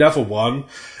there can be another one.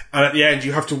 and at the end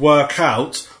you have to work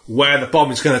out where the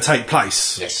bomb is going to take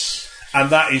place. Yes. And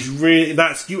that is really,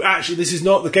 this is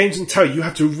not, the game doesn't tell you, you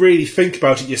have to really think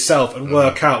about it yourself and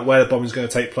work out where the bomb is going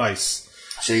to take place.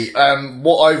 See,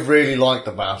 what I really liked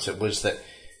about it was that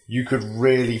you could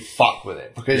really fuck with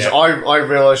it. Because I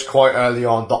realised quite early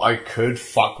on that I could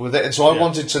fuck with it. And so I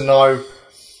wanted to know,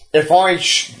 if I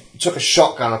took a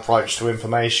shotgun approach to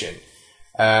information,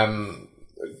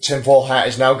 tinfoil hat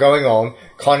is now going on,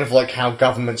 kind of like how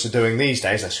governments are doing these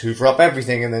days. Let's hoover up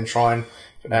everything and then try and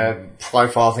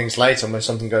profile things later when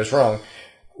something goes wrong.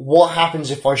 What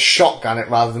happens if I shotgun it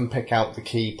rather than pick out the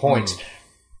key points?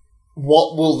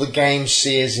 What will the game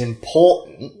see as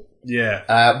important?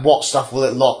 What stuff will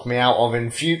it lock me out of in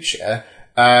future?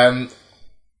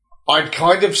 I'd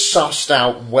kind of sussed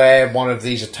out where one of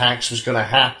these attacks was going to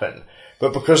happen,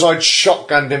 but because I'd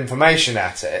shotgunned information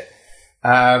at it,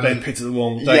 they picked the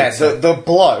wrong data. The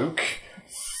bloke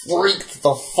freaked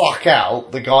the fuck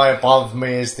out. The guy above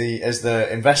me as the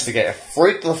investigator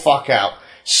freaked the fuck out,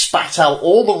 spat out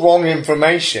all the wrong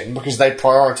information because they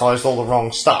prioritised all the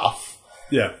wrong stuff.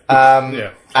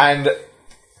 And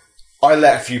I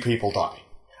let a few people die.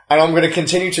 And I'm going to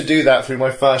continue to do that through my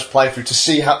first playthrough to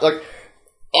see how, like,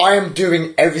 I am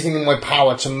doing everything in my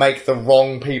power to make the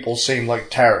wrong people seem like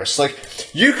terrorists.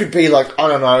 Like, you could be like, I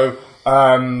don't know,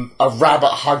 a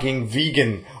rabbit-hugging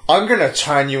vegan. I'm going to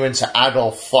turn you into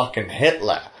Adolf fucking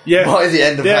Hitler by the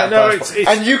end of that.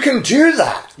 And you can do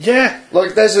that. Yeah.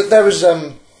 Like, there was,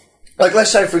 like,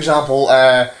 let's say, for example,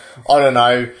 I don't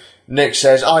know, Nick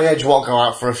says, oh yeah, do you want to go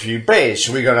out for a few beers?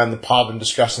 Should we go down the pub and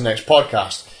discuss the next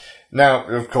podcast? Now,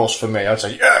 of course, for me, I'd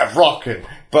say, yeah, rocking.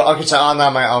 But I could say, oh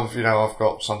no, mate, I've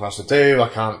got something else to do. I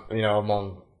can't, I'm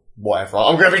on whatever.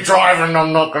 I'm going to be driving.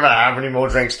 I'm not going to have any more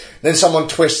drinks. Then someone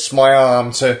twists my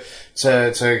arm to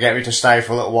get me to stay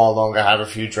for a little while longer, have a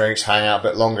few drinks, hang out a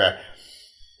bit longer.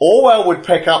 Orwell would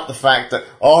pick up the fact that,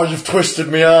 oh, you've twisted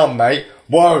my arm, mate.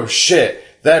 Whoa, shit.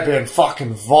 They're being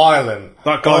fucking violent.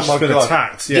 That guy's just been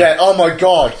attacked. Yeah, oh my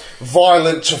god.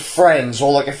 Violent to friends.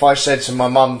 Or like if I said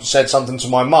something to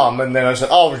my mum, and then I said,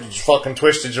 oh, you fucking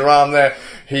twisted your arm there.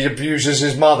 He abuses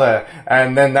his mother.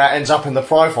 And then that ends up in the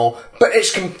profile. But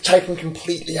it's taken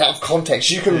completely out of context.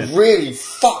 You can really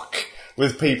fuck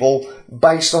with people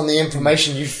based on the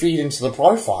information you feed into the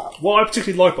profile. What I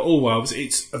particularly like about Orwell is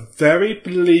it's a very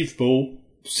believable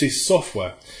piece of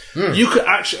software. You could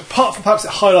actually, apart from perhaps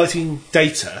highlighting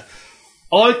data,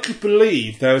 I could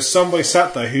believe there was somebody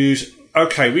sat there who's,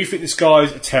 okay, we think this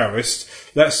guy's a terrorist.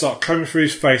 Let's start coming through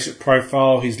his Facebook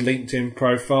profile, his LinkedIn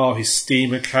profile, his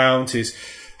Steam account, has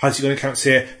he got accounts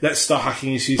here? Let's start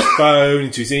hacking into his phone,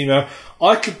 into his email.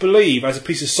 I could believe, as a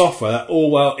piece of software,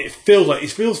 that it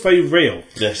feels very real.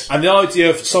 Yes. And the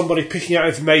idea of somebody picking out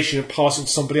information and passing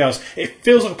to somebody else, it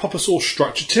feels like a proper sort of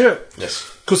structure to it.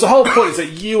 Yes. Because the whole point is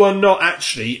that you are not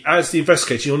actually, as the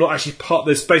investigator, you're not actually part of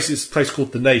this place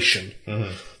called The Nation.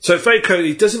 Mm-hmm. So very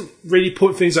clearly, it doesn't really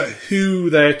point things at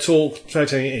who they're telling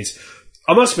it is.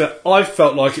 I must admit, I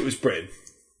felt like it was Britain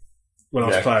when I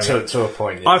was playing to a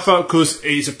point, yes. I felt because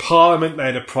it's a parliament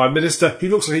and a prime minister who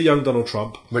looks like a young Donald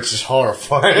Trump. Which is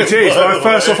horrifying. It is. When I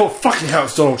first thought, fucking hell,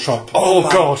 it's Donald Trump. Oh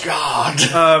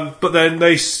God. But then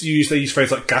they use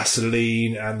phrases like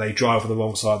gasoline, and they drive on the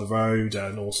wrong side of the road,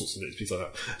 and all sorts of things like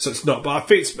that. So it's not, but I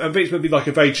think it's going to be like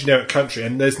a very generic country,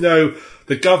 and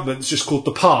the government's just called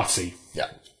the party. Yeah.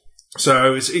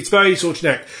 So it's very sort of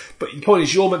generic. But the point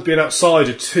is, you're meant to be an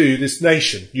outsider to this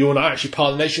nation. You're not actually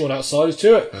part of the nation, you're an outsider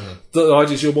to it. Mm-hmm. The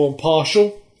idea is you're more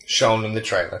impartial. Shown in the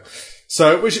trailer.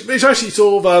 So, which actually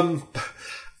sort of,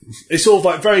 it's sort of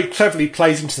like very cleverly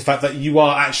plays into the fact that you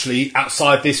are actually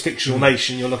outside this fictional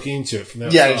nation. You're looking into it from the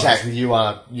outside. Yeah, exactly.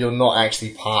 You're not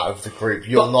actually part of the group.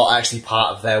 You're not actually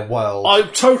part of their world. I'm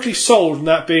totally sold on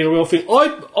that being a real thing.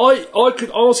 I could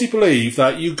honestly believe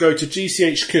that you go to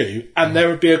GCHQ and there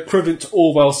would be a equivalent to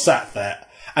Orwell sat there.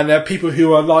 And there are people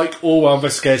who are like Orwell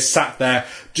investigators sat there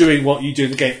doing what you do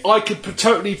in the game. I could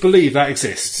totally believe that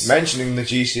exists. Mentioning the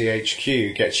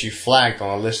GCHQ gets you flagged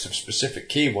on a list of specific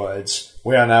keywords.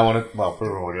 We are now on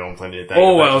we're already on plenty of data.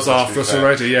 Orwell's after us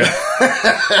already, yeah.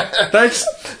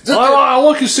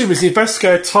 I can assume it's the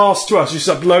investigator tasked to us just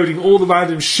uploading all the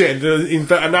random shit and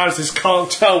the analysis can't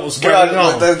tell what's going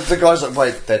on. The guys that,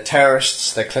 wait, they're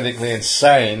terrorists, they're clinically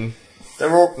insane.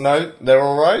 They're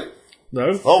alright?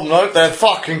 No. Oh no, they're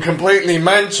fucking completely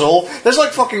mental. There's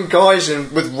like fucking guys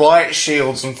with riot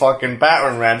shields and fucking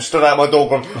battering rams stood out my door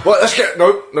going, right, let's get,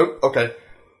 nope, okay.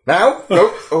 Now?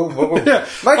 Go. Yeah.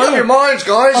 Make up your minds,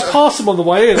 guys. I pass them on the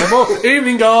way in.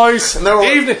 Evening, guys.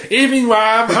 Evening,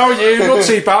 Ram. How are you? Not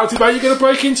too bad. Too bad. You're going to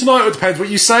break in tonight? It depends what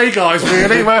you say, guys,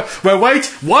 really. We're wait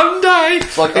one day.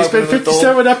 It's been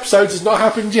 57 episodes. It's not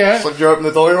happened yet. It's like you open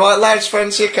the door. Right, lads,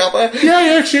 fancy a cuppa?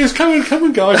 Yeah, cheers. Come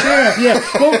on, guys. Yeah.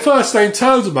 One first name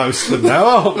terms of most of them now,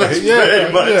 aren't we?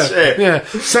 That's pretty much it. Yeah.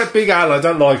 Except Big Al, I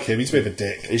don't like him. He's a bit of a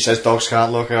dick. He says dogs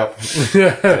can't look up.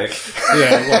 Dick.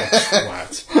 Yeah,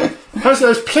 what? How's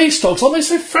those police dogs? Aren't they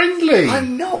so friendly? I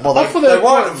know. Well, they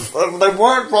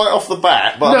weren't right off the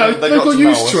bat, but no, they got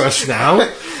used to us now.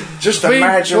 Just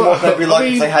imagine what they'd be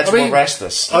like if they had to arrest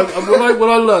us. When I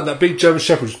learned that big German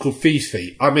Shepherd was called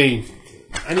Fifi, and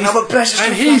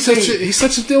he's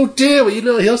such a little dear.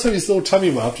 He also has his little tummy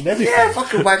rubbed and everything. Yeah,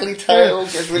 fucking waggly tail.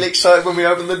 Gets really excited when we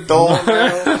open the door.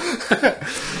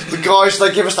 The guys,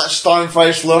 they give us that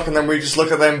stone-faced look, and then we just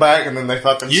look at them back, and then they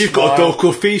fucking You've got a dog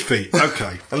called Fifi.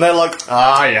 Okay. And they're like,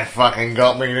 you fucking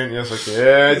got me, didn't you? It's like,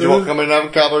 yeah, do you want to come in and have a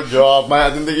cup of job, mate? I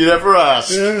didn't think you'd ever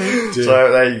ask. Yeah,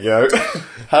 so, there you go.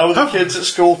 How are the kids at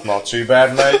school? Not too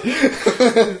bad, mate.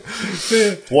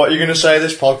 What are you going to say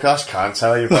this podcast? Can't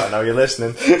tell you, but I know you're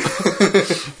listening.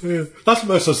 Yeah. That's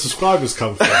where most of our subscribers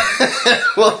come from.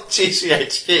 Well,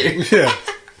 GCHQ. Yeah.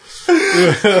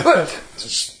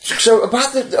 So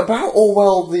about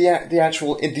Orwell, the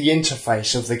actual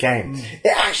interface of the game,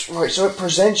 it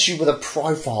presents you with a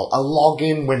profile, a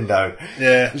login window.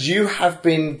 Yeah. You have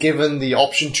been given the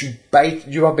option to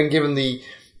you have been given the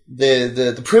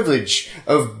privilege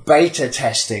of beta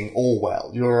testing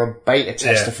Orwell. You're a beta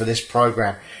tester for this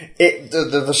program.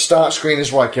 The start screen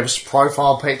is right. Give us a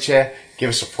profile picture. Give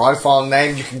us a profile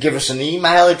name. You can give us an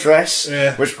email address,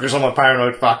 which, because I'm a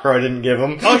paranoid fucker, I didn't give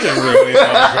them. I didn't really email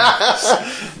address.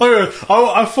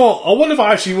 I thought, I wonder if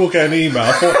I actually will get an email.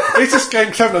 I thought, is this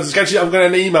game clever enough? I'm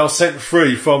getting an email sent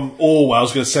through from Orwell. I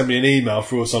was going to send me an email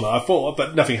through or something. I thought,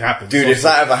 but nothing happened. Dude, if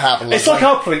that ever happened... It's like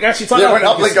Uplink. Actually, it's like Uplink. When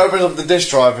Uplink opens up the disk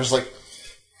drive, it's like...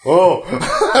 Oh,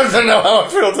 I don't know how I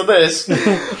feel to this.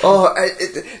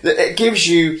 It gives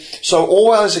you... So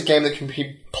Orwell is a game that can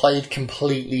be played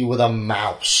completely with a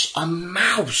mouse. A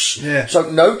mouse! Yeah.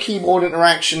 So no keyboard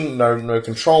interaction, no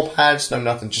control pads, no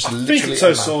nothing, just literally I think it's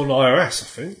also on iOS, I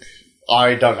think.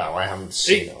 I don't know, I haven't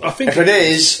seen it. I think if it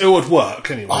is... It would work,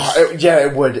 anyway.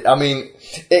 It would. I mean,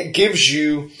 it gives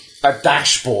you a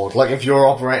dashboard, like if you're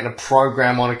operating a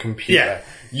program on a computer. Yeah.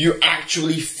 You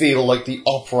actually feel like the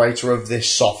operator of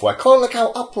this software. Kind of like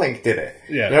how Uplink did it.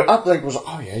 Yeah. Uplink was,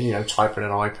 type in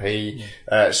an IP,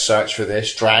 search for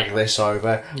this, drag this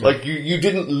over. Yeah. Like, you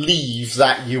didn't leave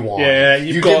that UI. Yeah,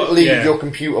 you didn't leave your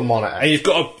computer monitor. And you've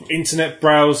got an internet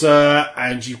browser,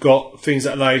 and you've got things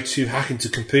that allow you to hack into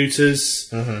computers.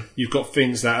 Mm-hmm. You've got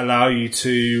things that allow you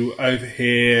to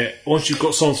overhear. Once you've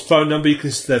got someone's phone number, you can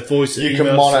listen to their voice. You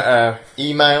can monitor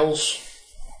emails,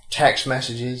 text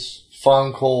messages,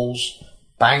 phone calls,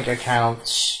 bank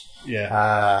accounts,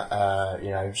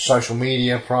 social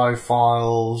media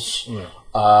profiles.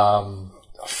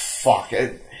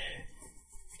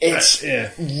 It's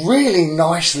really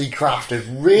nicely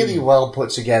crafted, really well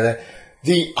put together.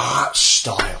 The art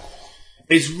style,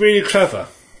 it's really clever.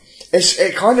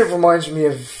 It kind of reminds me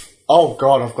of I've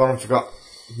gone and forgot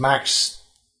Max.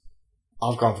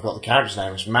 I've gone and forgot the character's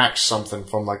name. It's Max something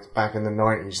from like back in the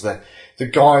 90s. The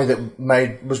guy that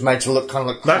was made to look kind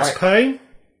of like Max Payne?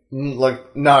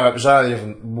 Like, no, it was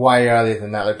way earlier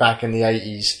than that. Like back in the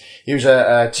 80s, he was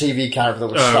a TV character that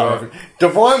would start. Right.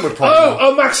 Divine would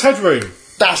probably. Max Headroom.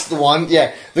 That's the one.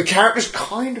 Yeah, the characters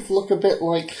kind of look a bit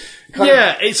like.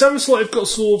 It's almost like they've got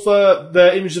sort of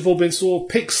the images have all been sort of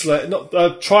pixelated, not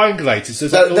triangulated. So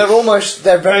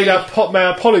they're very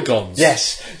polygons.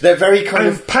 Yes, they're very kind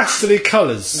of pastel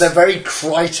colours. They're very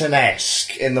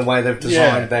Crichton-esque in the way they've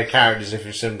designed their characters. If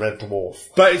you've seen Red Dwarf,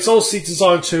 but it's also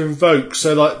designed to invoke.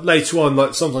 So, like later on,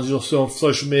 like sometimes you'll see on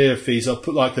social media feeds, I'll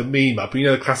put like a meme up. You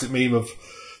know, the classic meme of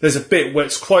there's a bit where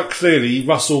it's quite clearly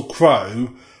Russell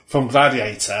Crowe from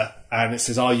Gladiator, and it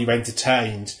says, "Are you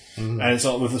entertained?" Mm-hmm. And it's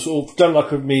like with sort of done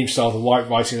like a meme style, the white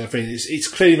writing and everything. It's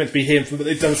clearly meant to be him, but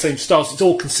they've done the same style. So it's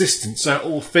all consistent, so it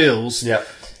all feels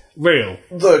real.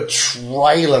 The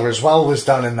trailer as well was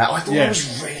done in that. I thought it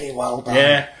was really well done.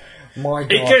 Yeah. My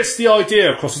God. It gets the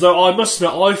idea across, although I must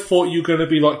admit, I thought you were going to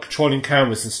be like controlling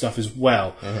cameras and stuff as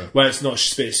well, where it's not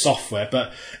just a bit of software,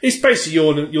 but it's basically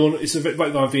it's a bit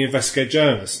like being an investigative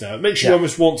journalist now. It makes you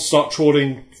almost want to start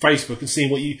trawling Facebook and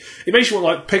seeing it makes you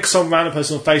want to like pick some random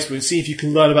person on Facebook and see if you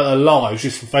can learn about their lives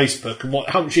just from Facebook and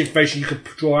how much information you can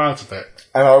draw out of it.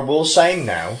 And I will say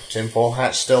now, tinfoil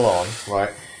hat's still on,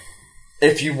 right?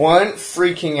 If you weren't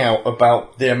freaking out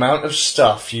about the amount of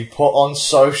stuff you put on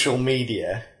social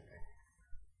media,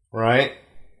 right?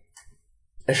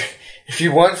 If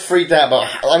you weren't freaked out about...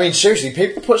 I mean, seriously,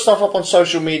 people put stuff up on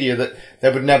social media that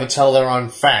they would never tell their own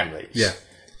families. Yeah.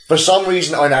 For some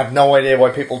reason, I have no idea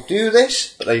why people do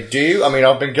this, but they do. I mean,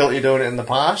 I've been guilty of doing it in the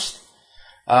past.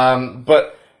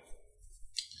 But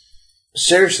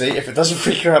seriously, if it doesn't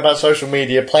freak you out about social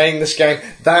media, playing this game,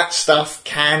 that stuff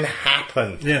can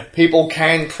happen. Yeah. People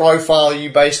can profile you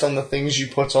based on the things you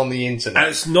put on the internet.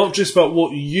 And it's not just about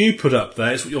what you put up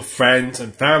there, it's what your friends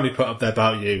and family put up there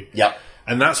about you. Yep.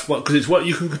 And that's what, because it's what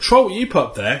you can control what you put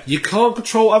up there. You can't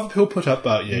control what other people put up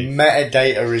about you.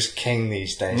 Metadata is king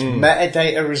these days.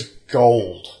 Metadata is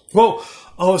gold. Well,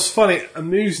 it's funny,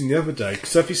 amusing the other day,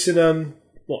 because have you seen,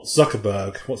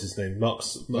 Zuckerberg, what's his name? Mark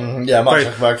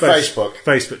Zuckerberg,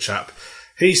 Facebook chap.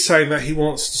 He's saying that he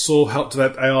wants to sort of help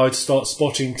develop AI to start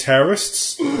spotting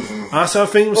terrorists. And that's how I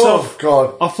think to myself, oh,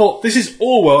 God. I thought, this is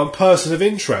Orwell and Person of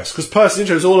Interest, because Person of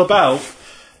Interest is all about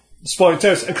spotting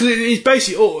terrorists. Because it's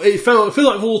basically, it feels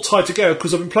like it's all tied together,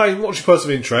 because I've been watching Person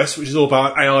of Interest, which is all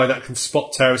about AI that can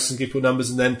spot terrorists and give people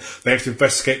numbers, and then they have to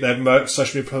investigate their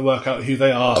social media to work out who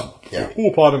they are. Yeah.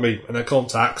 Oh, pardon me, and their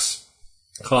contacts.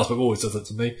 Classbook always does that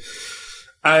to me.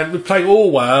 And we're playing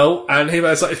Orwell, and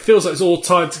it feels like it's all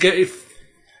tied together.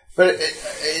 But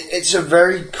it's a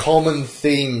very common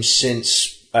theme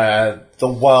since the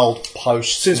world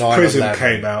post since 9/11. Prism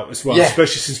came out as well,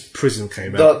 especially since Prism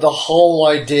came out. The whole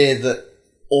idea that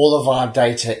all of our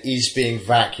data is being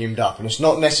vacuumed up, and it's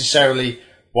not necessarily,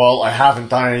 well, I haven't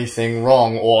done anything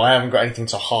wrong or I haven't got anything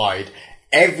to hide.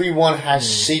 Everyone has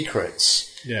secrets,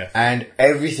 and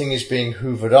everything is being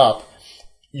hoovered up.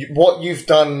 What you've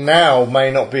done now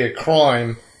may not be a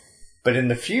crime, but in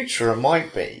the future it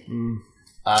might be.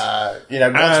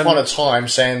 Once upon a time,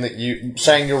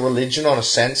 saying your religion on a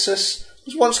census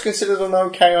was once considered an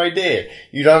okay idea.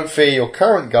 You don't fear your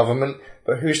current government,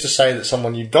 but who's to say that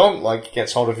someone you don't like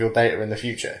gets hold of your data in the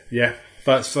future? Yeah,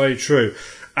 that's very true.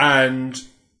 And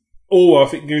I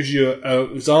think gives you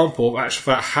an example of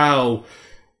actually about how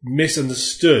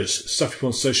misunderstood stuff people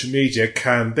on social media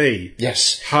can be.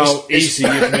 Yes. How easy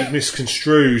it can be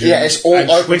misconstrued. It's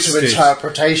all open to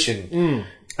interpretation.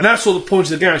 And that's all the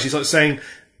point of the game, actually. It's like saying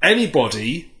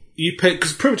anybody you pick,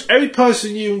 because pretty much every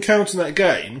person you encounter in that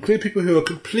game, including people who are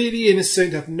completely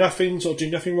innocent, have nothing, sort of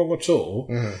do nothing wrong at all,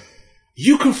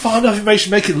 you can find enough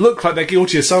information, make it look like they're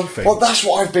guilty of something. Well, that's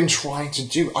what I've been trying to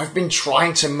do. I've been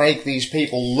trying to make these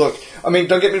people look... I mean,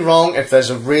 don't get me wrong, if there's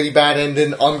a really bad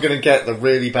ending, I'm going to get the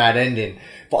really bad ending.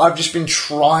 But I've just been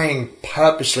trying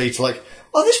purposely to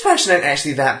this person ain't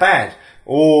actually that bad.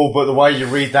 Oh, but the way you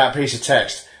read that piece of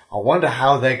text... I wonder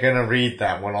how they're going to read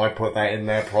that when I put that in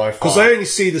their profile. Because they only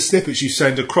see the snippets you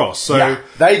send across, so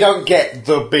they don't get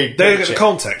the big. They don't get the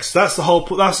context. That's the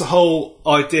whole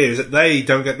idea. Is that they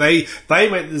don't get they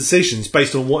make the decisions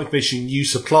based on what information you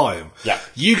supply them. Yeah,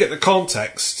 you get the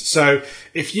context. So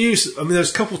if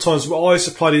there's a couple of times where I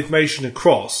supplied information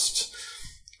across,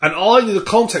 and I knew the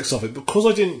context of it because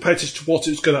I didn't pay attention to what it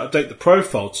was going to update the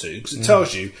profile to, because it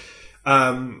tells you.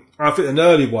 I think an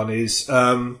early one is.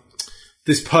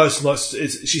 This person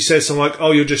she says something like,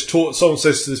 "Oh, you're just someone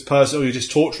says to this person, "Oh, you're just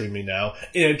torturing me now,"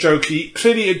 in a jokey,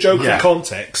 clearly a jokey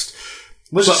context.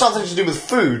 Was it something to do with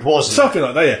food, wasn't it? Something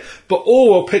like that, yeah. But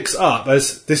Orwell picks up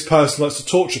as this person likes to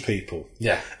torture people.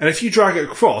 Yeah. And if you drag it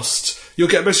across, you'll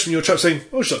get a message from your chap saying,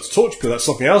 "Oh, she likes to torture people. That's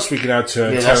something else we can add to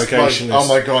her interrogation list." Oh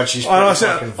my god, she's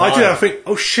fucking violent. I think,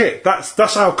 oh shit,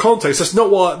 that's our context. That's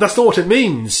not what it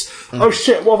means. Oh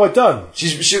shit, what have I done?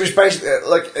 She was basically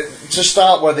to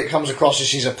start with, it comes across as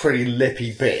she's a pretty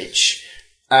lippy bitch.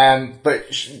 But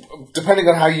depending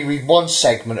on how you read one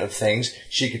segment of things,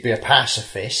 she could be a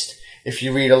pacifist. If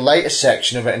you read a later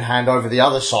section of it and hand over the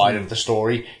other side of the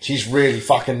story, she's really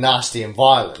fucking nasty and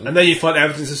violent. And then you find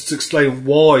evidence to explain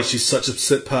why she's such a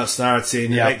split personality,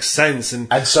 and it makes sense. And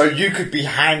so you could be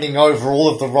handing over all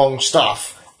of the wrong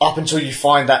stuff up until you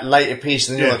find that later piece,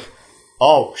 and then you're like,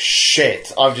 oh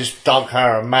shit, I've just dug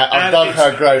her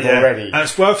her grave already. And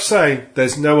it's worth saying,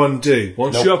 there's no undo.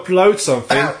 Once you upload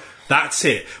something... That's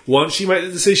it. Once you make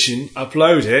the decision,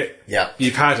 upload it,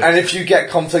 you've had it. And if you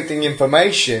get conflicting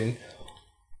information...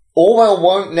 Orwell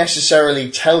won't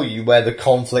necessarily tell you where the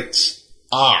conflicts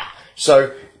are.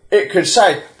 So it could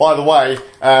say, by the way,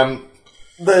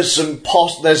 there's a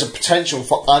potential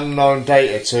for unknown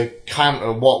data to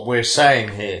counter what we're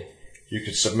saying here. You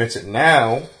could submit it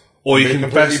now, or you can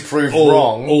completely prove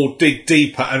wrong, or dig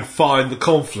deeper and find the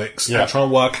conflicts and try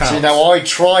and work out. See, now I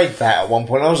tried that at one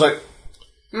point. I was like,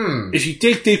 If you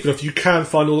dig deep enough, you can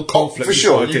find all the conflicts. For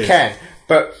sure, you can.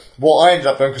 But what I ended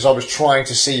up doing, because I was trying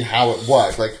to see how it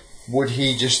worked, would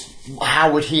he just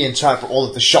how would he interpret all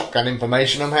of the shotgun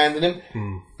information I'm handing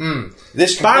him?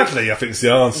 This badly, I think is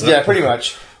the answer. Yeah, pretty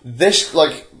much. This,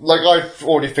 like I've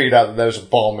already figured out that there was a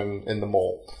bomb in the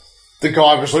mall. The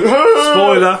guy was like,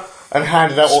 spoiler, and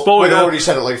handed out. Spoiler. We'd already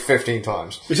said it like 15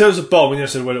 times. We said it was a bomb, and you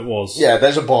said when it was. Yeah,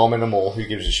 there's a bomb in the mall. Who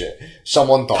gives a shit?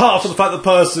 Someone died. Apart from the fact the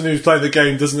person who's playing the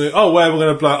game doesn't know, oh, where we're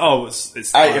going to blow. Oh,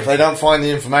 it's. Hey, if they don't find the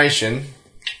information,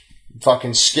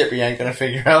 fucking Skippy ain't going to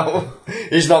figure out.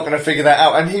 He's not going to figure that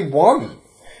out, and he won't.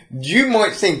 You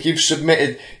might think you've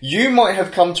submitted. You might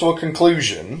have come to a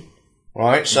conclusion,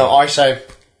 right? So I say,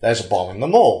 there's a bomb in the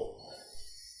mall.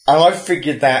 And I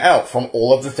figured that out from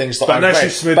all of the things that I've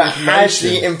read. But has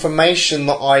the information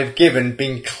that I've given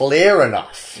been clear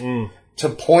enough to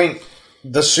point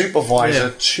the supervisor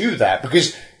to that?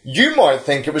 Because you might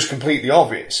think it was completely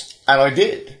obvious, and I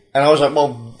did. And I was like,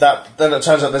 well, then it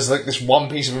turns out there's like this one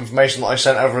piece of information that I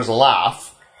sent over as a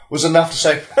laugh was enough to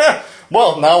say,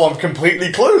 well, now I'm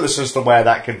completely clueless as to where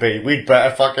that could be. We'd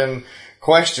better fucking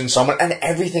question someone. And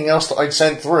everything else that I'd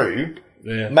sent through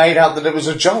made out that it was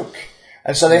a joke.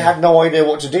 And so they had no idea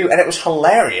what to do, and it was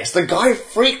hilarious. The guy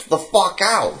freaked the fuck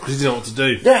out. Because he didn't know what to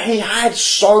do. Yeah, he had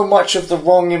so much of the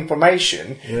wrong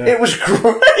information. Yeah. It was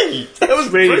great. It was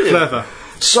really clever.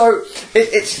 So,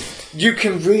 it's... You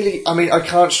can really... I mean, I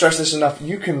can't stress this enough.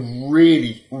 You can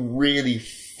really, really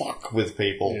fuck with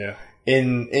people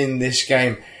in this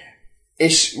game.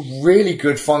 It's really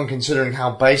good fun considering how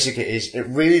basic it is. It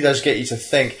really does get you to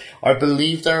think. I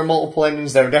believe there are multiple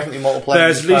endings. There are definitely multiple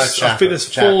endings. There's at least, I think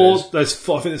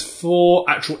there's four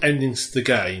actual endings to the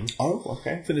game. Oh,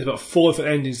 okay. I think there's about 4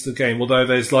 different endings to the game. Although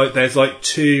there's like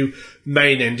 2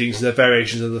 main endings and they're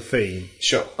variations of the theme.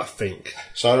 Sure, I think.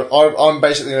 So I'm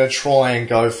basically going to try and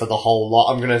go for the whole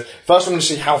lot. I'm going to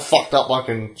see how fucked up I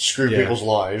can screw people's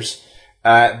lives.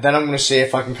 Then I'm going to see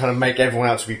if I can kind of make everyone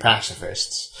out to be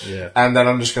pacifists. Yeah. And then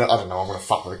I'm just going to, I'm going to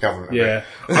fuck with the government. Yeah.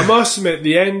 I must admit,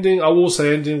 the ending, I will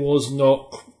say,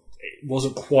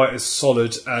 wasn't quite as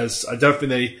solid as, I don't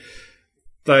think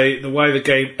the way the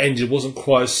game ended wasn't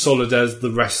quite as solid as the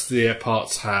rest of the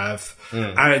parts have.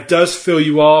 And it does feel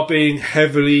you are being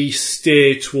heavily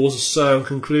steered towards a certain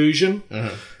conclusion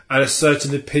and a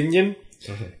certain opinion,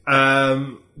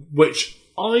 which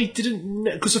I didn't...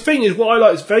 Because the thing is, what I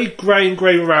like is very grey and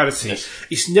grey morality. Yes.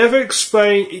 It's never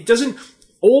explained... It doesn't...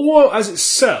 All as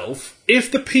itself,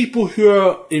 if the people who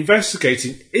are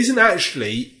investigating isn't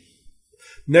actually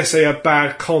necessarily a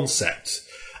bad concept,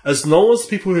 as long as the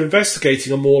people who are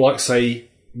investigating are more like, say,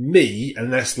 me,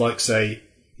 and less like, say,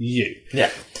 you.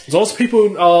 Yeah. As long as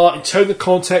people are in the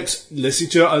context, listening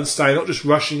to it, understanding, not just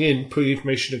rushing in, putting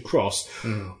information across,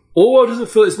 Orwell doesn't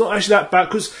feel it's not actually that bad,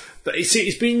 because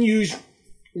it's being used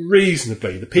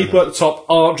reasonably. The people at the top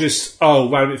aren't just,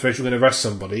 random information, we're going to arrest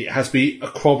somebody. It has to be a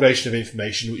corroboration of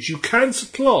information, which you can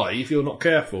supply if you're not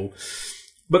careful.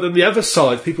 But then the other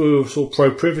side, people who are sort of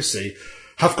pro-privacy,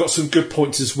 have got some good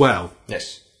points as well.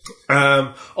 Yes.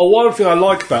 One thing I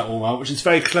like about Orwell, which is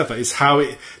very clever, is how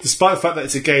it, despite the fact that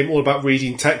it's a game all about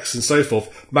reading text and so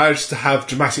forth, manages to have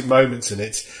dramatic moments in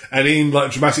it, and even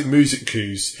like dramatic music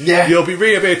cues. Yeah. You'll be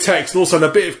reading a bit of text, and all of a sudden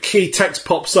a bit of key text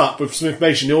pops up with some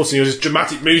information, and also there's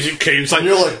dramatic music cues. Like,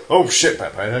 you're like, oh shit,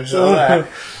 Pepe.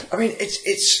 I mean,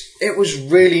 it was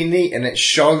really neat, and it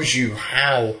shows you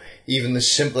how even the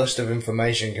simplest of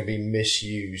information can be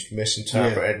misused,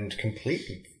 misinterpreted, and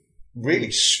completely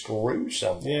really screw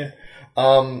someone. Yeah.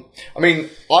 I mean,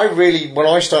 when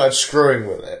I started screwing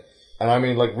with it, and I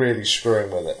mean like really screwing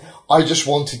with it, I just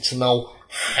wanted to know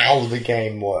how the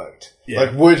game worked. Yeah.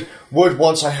 Like, would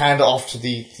once I hand it off to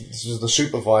the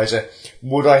supervisor,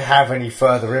 would I have any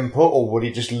further input, or would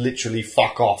he just literally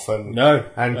fuck off and go?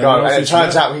 And it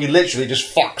turns out he literally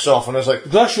just fucks off, and I was like,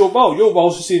 that's your role. Your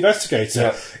role's just the investigator.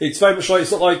 Yeah. It's very much like,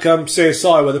 it's not like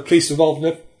CSI where the police are involved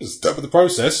in a step of the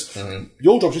process.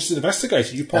 Your job's just an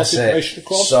investigator. You pass information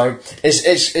across. So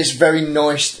it's very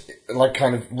nice, like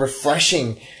kind of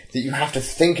refreshing that you have to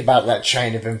think about that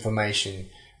chain of information.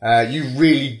 You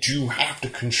really do have to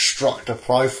construct a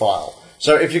profile.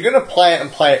 So if you're going to play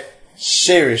it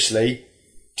seriously,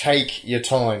 take your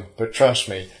time. But trust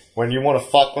me, when you want to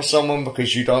fuck with someone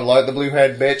because you don't like the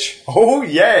blue-haired bitch, oh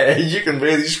yeah, you can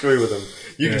really screw with them.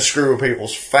 You can screw with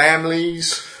people's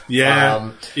families.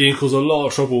 Yeah, you can cause a lot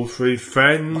of trouble through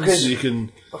friends.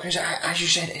 Because, as you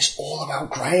said, it's all about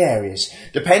grey areas.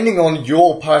 Depending on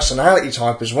your personality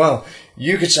type as well,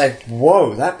 you could say,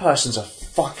 whoa, that person's a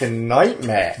fucking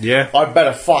nightmare. Yeah. I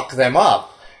better fuck them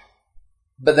up.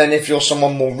 But then if you're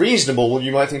someone more reasonable,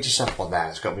 you might think to yourself, well,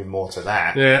 there's got to be more to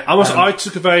that. Yeah, I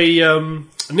took a very,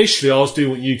 initially I was doing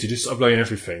what you did, just uploading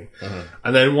everything.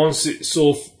 And then once I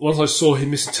saw him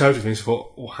misinterpreting things, I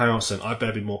thought, oh, hang on a second, I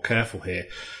better be more careful here.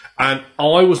 And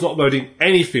I was not uploading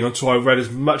anything until I read as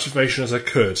much information as I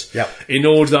could. Yep. In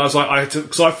order that I was like,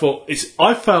 because I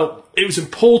felt it was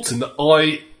important that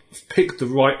I picked the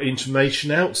right information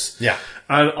out. Yeah.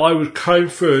 And I would comb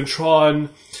through and try and,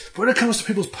 when it comes to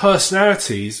people's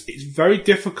personalities, it's very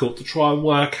difficult to try and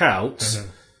work out.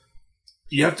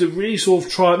 You have to really sort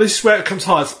of try. This is where it comes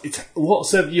hard.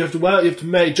 You have to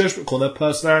make a judgment call on their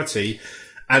personality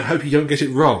and hope you don't get it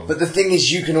wrong. But the thing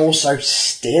is, you can also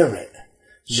steer it.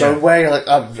 So where you're like,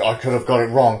 I could have got it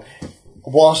wrong.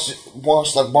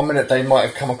 Whilst like 1 minute they might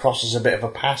have come across as a bit of a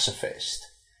pacifist,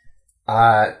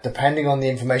 depending on the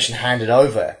information handed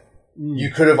over,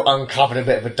 you could have uncovered a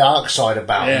bit of a dark side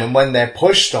about them, and when they're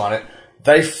pushed on it,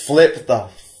 they flip the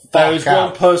fuck There is out.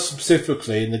 one person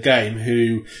specifically in the game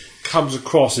who comes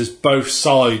across as both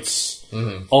sides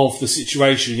of the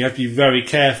situation. You have to be very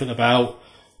careful about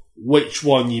which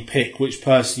one you pick, which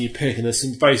person you pick, and there's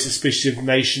some very suspicious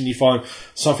information. You find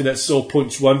something that sort of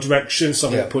points one direction,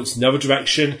 something that points another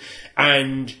direction,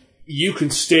 and you can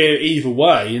steer either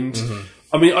way. And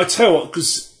I mean, I tell you what,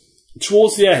 because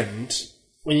towards the end,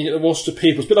 when you get the roster of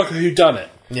people, it's a bit like a whodunit.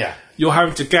 Yeah. You're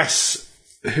having to guess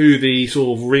who the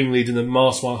sort of ringleader and the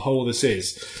mastermind whole this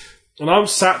is. And I'm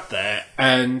sat there,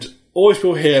 and all these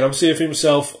people here, and I'm seeing for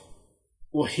myself,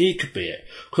 well, he could be it.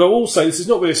 Because I will say, this is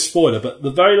not really a spoiler, but the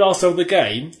very last level of the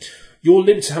game, you're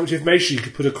limited to how much information you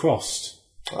can put across.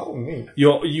 Oh, neat.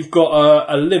 You've got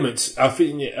a limit. I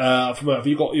think you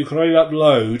can only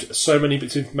upload so many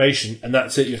bits of information, and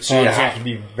that's it. Your time's So you have to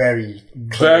be very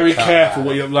careful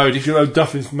what you upload. If you upload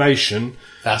duff information,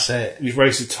 that's it. You've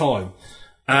wasted time.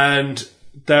 And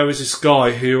there was this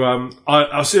guy who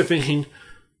I was sort of thinking,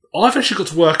 I've actually got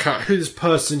to work out who this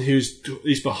person who's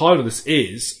behind all this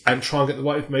is, and try and get the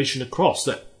right information across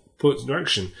that points in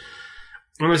direction.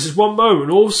 And there's this one moment,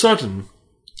 and all of a sudden,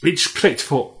 it just clicked.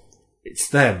 For it's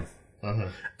them.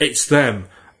 It's them.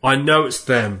 I know it's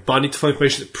them, but I need to find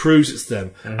information that proves it's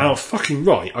them. And I'm fucking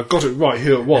right. I got it right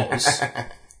who it was.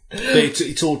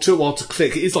 It took a while to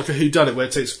click. It is like a whodunit where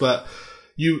it takes, but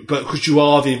because you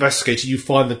are the investigator, you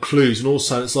find the clues, and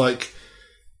also it's like,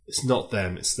 it's not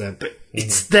them, it's them. But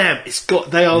it's them.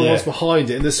 They are the ones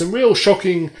behind it. And there's some real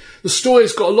shocking, the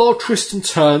story's got a lot of twists and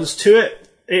turns to it.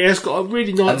 It has got a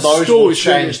really nice story. And those will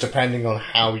change depending on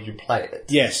how you play it.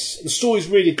 Yes. The story's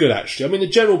really good, actually. I mean, the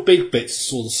general big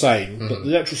bits are all the same, but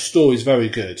the actual story is very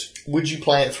good. Would you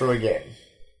play it through again?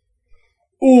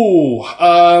 Ooh,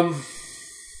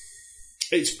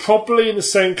 it's probably in the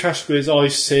same category as I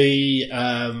see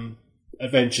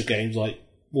adventure games like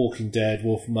Walking Dead,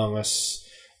 Wolf Among Us,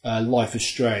 Life is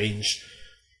Strange.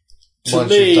 To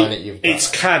me, it's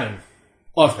canon.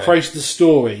 I've created the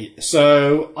story,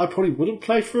 so I probably wouldn't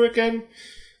play through again.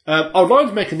 I'd like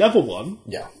to make another one.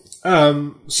 Yeah.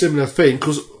 Similar thing,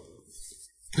 because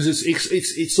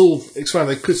it's all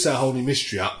expanded. They could set a whole new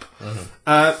mystery up.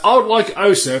 I would like it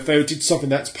also if they did something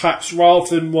that's perhaps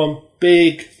rather than one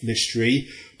big mystery,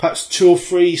 perhaps 2 or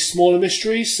 3 smaller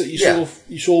mysteries that you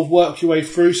sort of work your way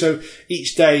through. So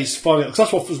each day is finding out, because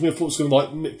that's what I thought it was going to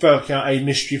like work out a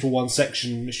mystery for one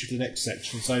section, mystery for the next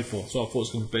section, and so forth. So I thought it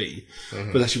was going to be,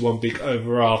 but actually one big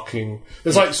overarching.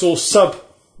 There's like sort of sub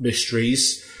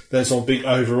mysteries. There's one big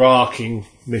overarching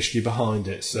mystery behind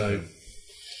it. So.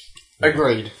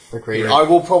 Agreed. I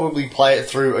will probably play it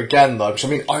through again though, because I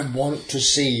mean, I want to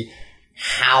see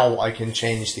how I can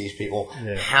change these people,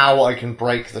 how I can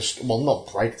break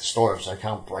not break the story, because I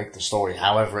can't break the story.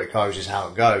 However it goes is how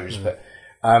it goes, but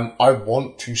I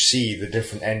want to see the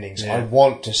different endings. I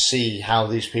want to see how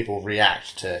these people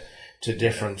react to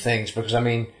different things, because I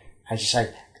mean, as you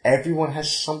say, everyone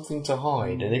has something to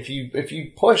hide, and if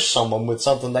you push someone with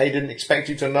something they didn't expect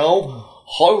you to know,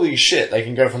 holy shit, they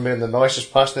can go from being the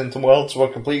nicest person in the world to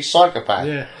a complete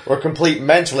psychopath, or a complete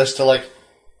mentalist to like,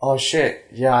 oh shit,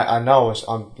 I know,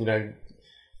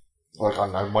 like I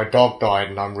know my dog died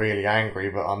and I'm really angry,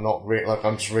 but I'm not really, like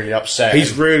I'm just really upset.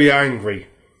 He's really angry.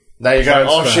 There you go.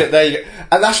 Oh shit, there you go.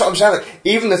 And that's what I'm saying. Like,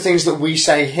 even the things that we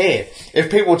say here, if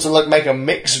people were to like make a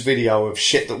mix video of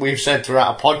shit that we've said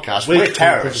throughout a podcast, we're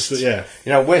terrorists. Yeah.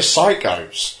 We're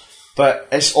psychos. But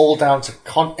it's all down to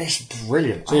it's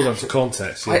brilliant. It's all down to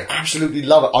context. Yeah. I absolutely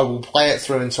love it. I will play it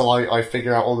through until I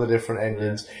figure out all the different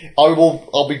endings.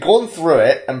 I'll be going through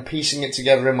it and piecing it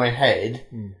together in my head,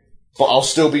 but I'll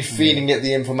still be feeding it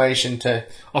the information to.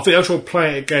 I think I'll try to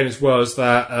play it again as well as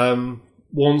that.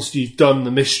 Once you've done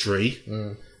the mystery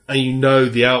and you know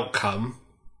the outcome,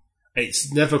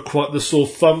 it's never quite the sort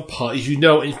of fun part. Is you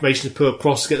know what information to put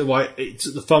across to get the right.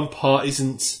 The fun part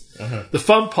isn't. The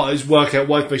fun part is working out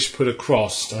what information to put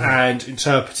across and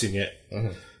interpreting it.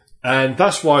 And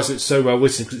that's why it's so well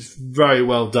written, because it's very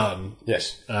well done.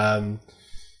 Yes.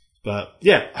 But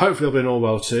yeah, hopefully I'll be in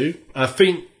Orwell too. I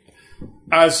think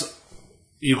as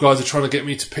you guys are trying to get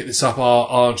me to pick this up,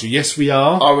 aren't you? Yes, we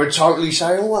are. I would totally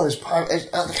say Orwell is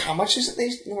how much is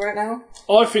it right now?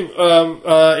 I think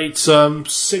it's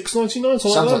 $6.99,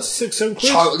 something like that. 6-7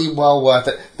 quid. Totally well worth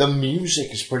it. The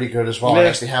music is pretty good as well. I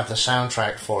actually have the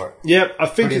soundtrack for it. Yeah, I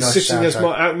think pretty it's nice sitting as at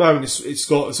the moment. It's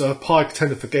a high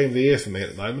contender for Game of the Year for me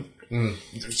at the moment.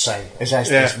 Same. It's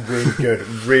actually it's really good.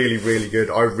 Really, really good.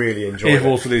 I really enjoyed it. It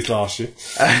was released last year.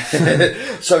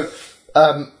 So,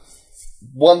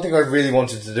 one thing I really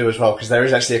wanted to do as well, because there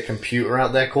is actually a computer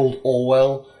out there called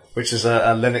Orwell, which is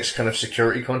a Linux kind of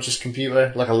security conscious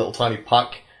computer, like a little tiny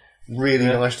puck. Really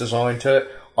nice design to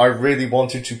it. I really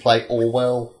wanted to play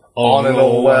Orwell on an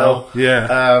Orwell.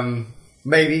 Yeah.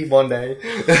 Maybe one day.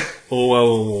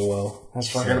 Orwell. That's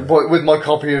fucking... But with my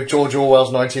copy of George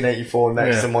Orwell's 1984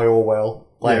 next to my Orwell,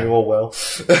 playing Orwell.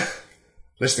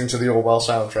 Listening to the Orwell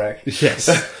soundtrack.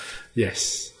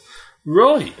 Yes.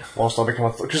 Right. Whilst I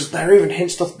become because there are even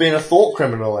hints of being a thought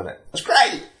criminal in it. That's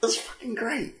great. That's fucking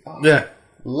great. Oh. Yeah.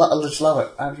 I just love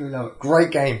it. Absolutely love it.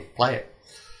 Great game. Play it.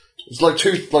 It's like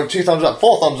two thumbs up,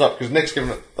 4 thumbs up, because Nick's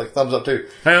giving it like thumbs up too.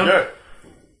 Hang on. Yeah.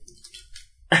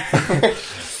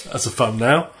 That's a fun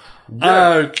now.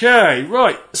 Yeah. Okay,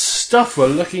 right. Stuff we're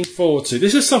looking forward to.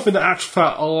 This is something that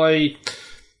actually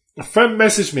a friend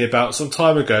messaged me about some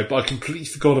time ago, but I completely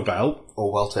forgot about.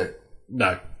 Orwell 2.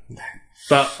 No.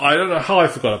 But I don't know how I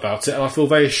forgot about it, and I feel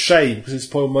very ashamed because it's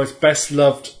probably my best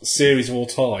loved series of all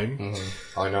time.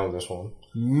 I know this one.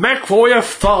 MechWarrior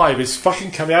 5 is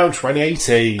fucking coming out in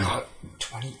 2018. God,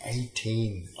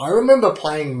 2018. I remember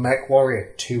playing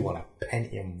MechWarrior 2 on a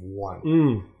Pentium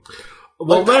 1.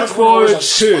 Well, MechWarrior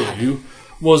 2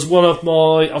 was one of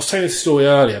my... I was telling this story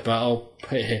earlier, but I'll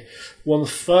put it here. One of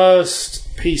the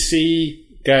first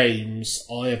PC games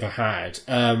I ever had.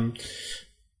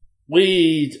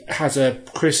 We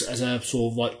had Chris as a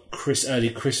sort of like early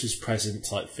Christmas present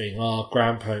type thing. Our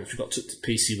grandparents, we got took to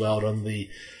PC World on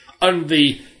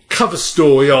the cover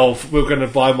story of we're going to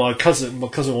buy my cousin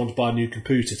wanted to buy a new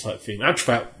computer type thing. In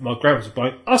actual fact, my grandparents were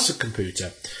buying us a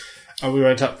computer. And we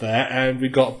went up there and we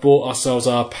bought ourselves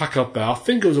our Packard Bell. I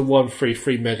think it was a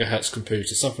 133 megahertz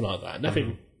computer, something like that.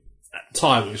 Nothing at the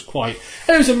time, it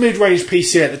was a mid-range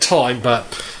PC at the time, but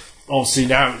obviously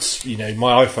now it's,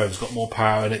 my iPhone's got more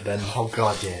power in it than... Oh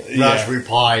god, yeah. Raspberry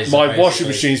Pis. My washing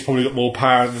machine's probably got more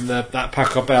power than that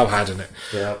Packard Bell had in it.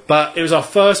 Yeah. But it was our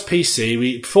first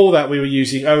PC. Before that we were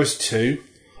using OS2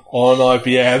 on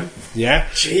IBM. Yeah.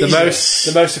 Jesus.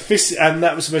 The most sophisticated, and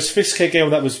that was the most sophisticated game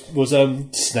that was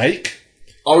Snake.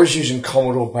 I was using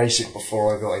Commodore Basic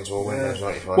before I got into a Windows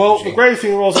 95 Well, machine. the great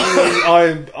thing was on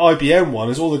the IBM one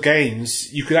is all the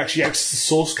games, you could actually access the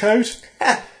source code.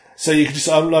 So you could just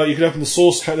unload, you could open the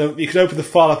source code, you could open the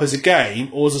file up as a game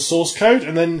or as a source code,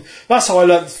 and then that's how I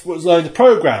learned the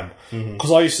program.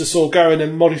 Because I used to sort of go in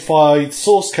and modify the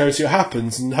source code, see what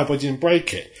happens, and hope I didn't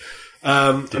break it.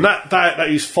 And that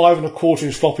used 5.25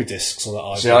 inch floppy disks on that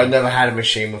IBM. See, I never had a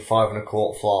machine with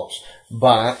 5.25 flops,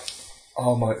 but,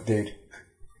 oh my, dude.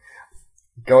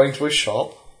 Going to a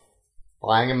shop,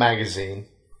 buying a magazine,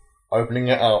 opening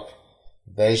it up,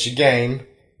 there's your game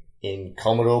in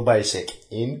Commodore Basic,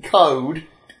 in code.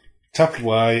 Tap it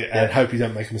away and hope you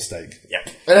don't make a mistake. Yep.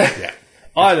 Yeah.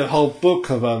 I had a whole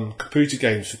book of computer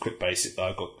games for Quick Basic that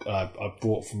I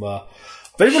bought from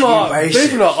believe it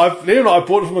or not, I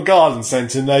bought it from a garden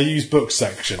centre in their used book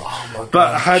section. Oh my god!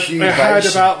 But it had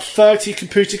about 30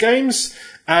 computer games.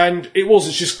 And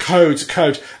it's just code to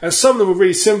code. And some of them were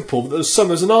really simple, but there's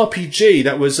an RPG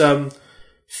that was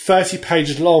 30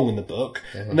 pages long in the book.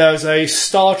 And there was a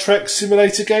Star Trek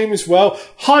simulator game as well.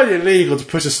 Highly illegal to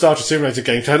put a Star Trek simulator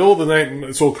game. It had all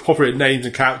the sort of appropriate names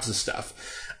and characters and stuff.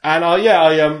 And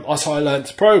that's how I learned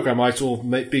to program. I sort of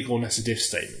make big or nested if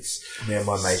statements. Me and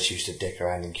my mates used to dick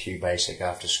around in QBasic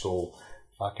after school.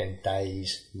 Fucking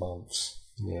days, months.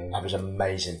 Yeah. That was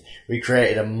amazing. We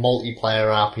created a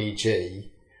multiplayer RPG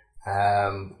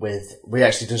we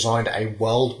actually designed a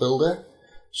world builder.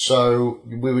 So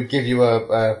we would give you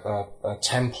a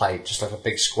template, just like a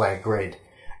big square grid,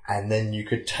 and then you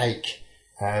could take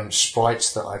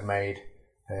sprites that I'd made,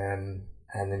 and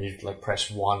then you'd press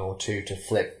 1 or 2 to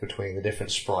flip between the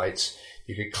different sprites.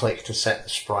 You could click to set the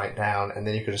sprite down, and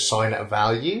then you could assign it a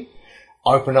value.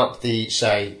 Open up the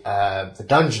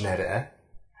dungeon editor,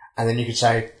 and then you could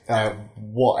say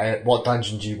what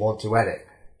dungeon do you want to edit.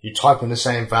 you type in the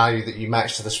same value that you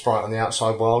match to the sprite on the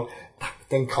outside world,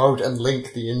 then code and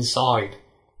link the inside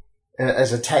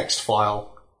as a text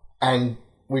file. And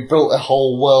we built a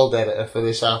whole world editor for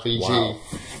this RPG. Wow.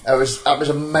 That was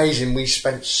amazing. We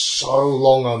spent so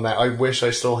long on that. I wish I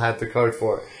still had the code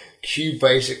for it.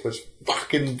 QBasic was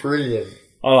fucking brilliant.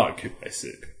 I like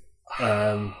QBasic.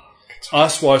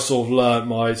 That's why I sort of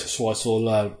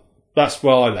learned that's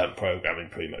where I learned programming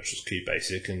pretty much, was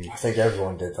QBasic. And I think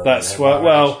everyone did that. That's where,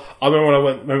 well, I remember when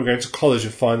I remember going to college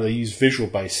and finally used Visual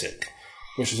Basic,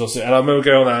 which was also, and I remember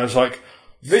going on there and I was like,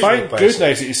 thank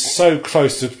goodness it is so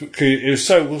close to, it was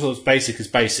so, as basic as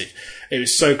basic. It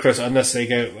was so close, unless they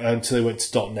go, until they went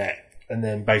to .NET. And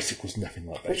then Basic was nothing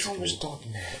like Basic. Which one was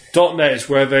 .NET? .NET is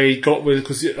where they got with,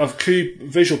 because of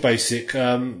Visual Basic.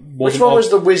 Which one was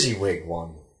the WYSIWYG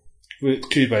one?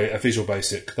 Visual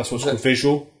Basic. That's what's called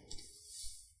Visual.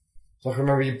 So I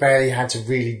remember you barely had to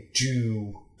really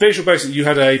do... Visual Basic, you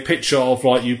had a picture of,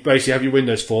 like, you basically have your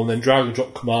Windows form, then drag and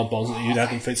drop command bombs that you'd have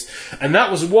them fixed. And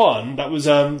that was one, that was,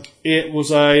 it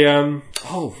was a,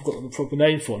 I've forgotten the proper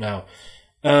name for it now.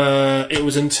 It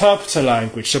was interpreter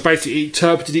language, so basically it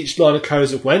interpreted each line of code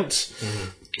as it went. Mm-hmm.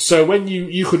 So when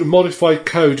you could modify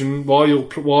code and while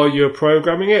you're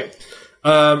programming it,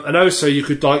 and also you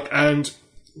could and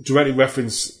directly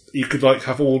reference. You could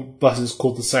have all buttons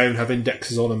called the same, have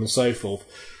indexes on them, and so forth.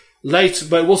 Later,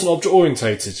 but it wasn't object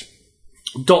orientated.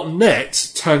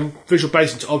 .NET turned Visual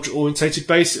Basic into object orientated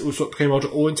base. It was what became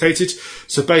object orientated.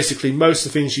 So basically, most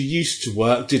of the things you used to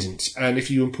work didn't. And if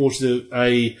you imported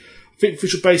I think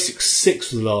Visual Basic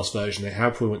 6 was the last version they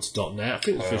had before we went to .NET. I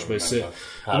think it was Visual Basic 6.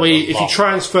 And if you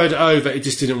transferred it over, it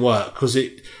just didn't work because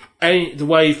the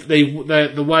way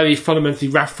they fundamentally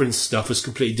reference stuff was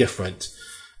completely different.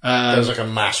 There was like a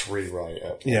mass rewrite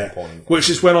at one point.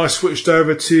 Which is when I switched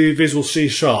over to Visual C#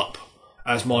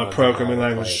 as my programming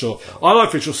language. I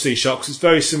like Visual C# because it's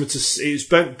very similar to,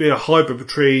 it's meant to be a hybrid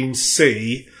between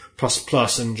C++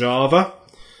 and Java.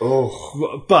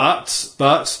 Oh.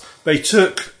 But they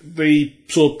took the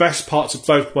sort of best parts of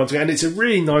both ones, and it's a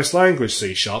really nice language,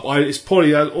 C#. It's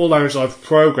probably all languages I've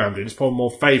programmed in. It's probably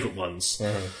my favourite ones.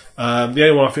 Mm-hmm. The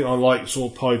only one I think I like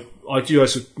I do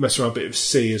also mess around a bit with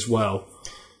C as well.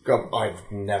 I've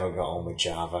never got on with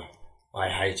Java. I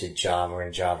hated Java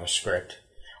and JavaScript.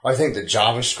 I think that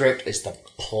JavaScript is the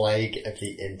plague of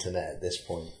the internet at this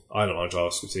point. I don't like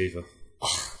JavaScript either.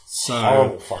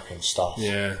 Horrible fucking stuff.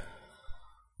 Yeah.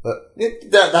 But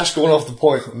that's going off the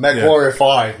point. MechWarrior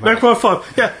 5. Man. MechWarrior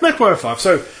 5. Yeah, MechWarrior 5.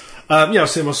 So, I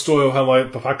was saying my story of how my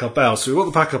backup bell. So we got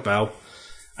the backup bell,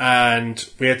 and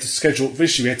we had to schedule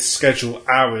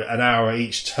an hour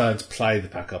each turn to play the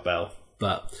backup bell.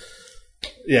 But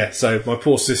yeah, so my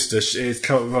poor sister, she's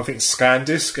come up with, I think,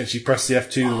 ScanDisk, and she pressed the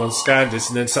F2 to run ScanDisk,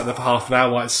 and then sat there for half an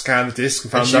hour while it scanned the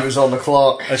disk. And she was on the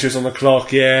clock. And she was on the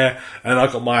clock, yeah. And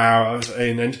I got my hour I was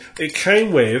in, and it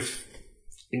came with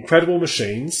Incredible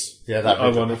Machines. Yeah, that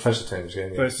was Professor Tim's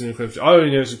game. I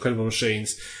only know it was Incredible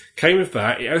Machines. Came with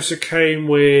that. It also came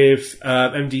with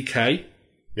MDK.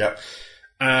 Yep.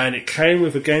 And it came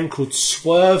with a game called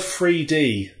Swerve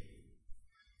 3D,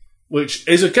 which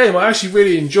is a game I actually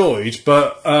really enjoyed,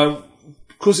 but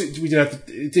because it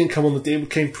didn't come on it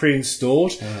came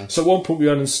pre-installed. So at one point we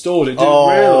uninstalled it. Didn't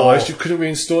realise you couldn't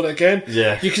reinstall it again.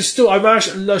 Yeah, you can still. I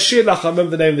managed. Sheer luck, I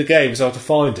remember the name of the game, so I had to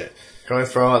find it. Can I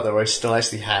throw out that I still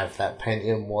actually have that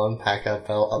Pentium 1 pack-up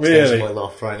belt upstairs in my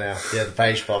loft right now? Yeah, the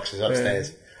beige box is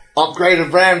upstairs. Yeah.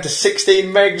 Upgraded RAM to 16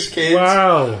 megs, kids.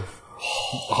 Wow,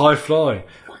 high flying.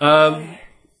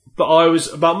 But I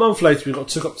was about a month later. We got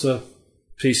took up to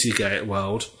PC Gate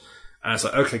World, and it's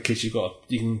like, okay, kids, you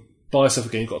can buy yourself a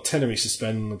game. You've got 10 each to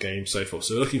spend on the game, so forth.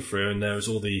 So we're looking through, and there was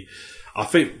all the. I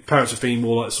think parents were thinking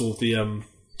more like sort of the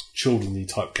childrenly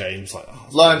type games, like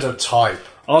learn to type.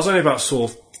 I was only about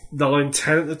sort of 9,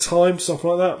 10 at the time, something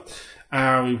like that.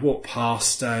 And we walked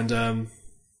past, and I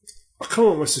can't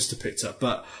remember what my sister picked up,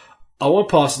 but I went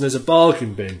past, and there's a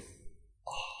bargain bin.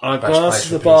 I glanced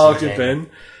at the bargain bin,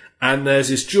 and there's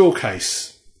this jewel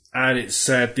case, and it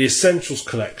said the Essentials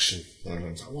Collection. And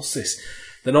I was like, what's this?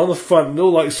 Then on the front, they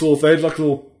had like a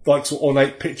little sort of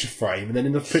ornate picture frame, and then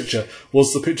in the picture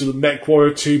was the picture of the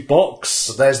MechWarrior 2 box.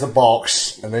 So there's the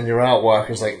box, and then your artwork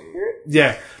is like,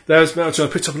 yeah, there's Metal 2. I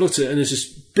picked up and looked at it, and there's this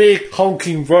big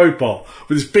honking robot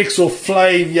with this big sort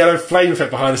of yellow flame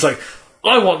effect behind it. It's like,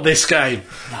 I want this game.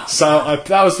 So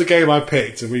that was the game I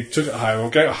picked, and we took it home. I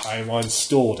got home, I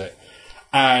installed it,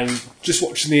 and just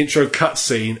watching the intro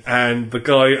cutscene, and the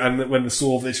guy, and when the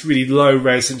sort of this really low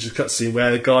res intro cutscene where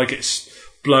the guy gets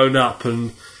blown up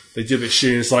and they do a bit of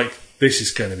shooting, it's like this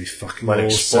is going to be fucking when awesome.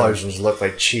 Explosions look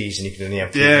like cheese and you can only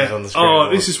have TVs on the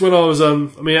screen. This is when I was,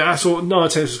 I saw No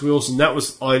Attention to Awesome. That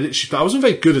was, I wasn't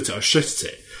very good at it. I shit at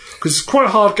it. Because it's quite a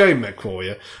hard game,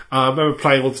 MechWarrior. I remember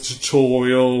playing all the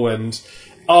tutorial and,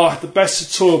 the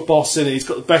best tutorial boss in it. He's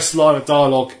got the best line of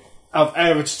dialogue of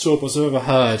every tutorial boss I've ever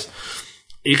heard.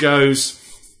 He goes,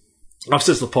 I've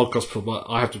said to the podcast before, but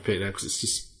I have to repeat it now because it's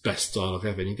just best dialogue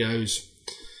ever. And he goes,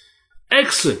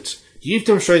 "Excellent. You've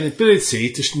demonstrated the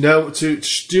ability to know to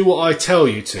do what I tell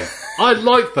you to. I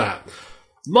like that.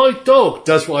 My dog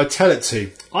does what I tell it to.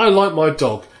 I like my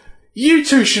dog. You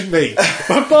two should meet.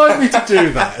 Remind me to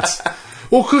do that."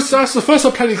 Well, because that's the first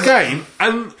time I played a game,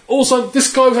 and also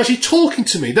this guy was actually talking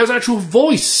to me. There was an actual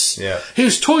voice. Yeah. He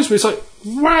was talking to me. It's like,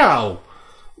 wow.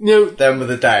 Them were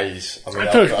the days.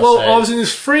 I was in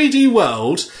this 3D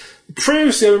world.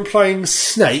 Previously, I've been playing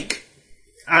Snake.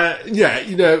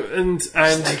 And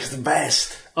Snake's the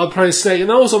best. I'm playing Snake,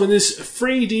 and also I'm in this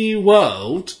 3D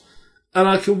world, and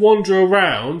I can wander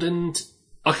around, and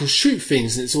I can shoot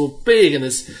things, and it's all big,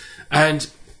 so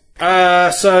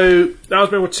that was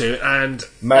MechWarrior 2, and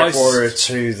MechWarrior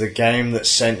 2, the game that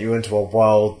sent you into a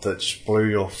world that just blew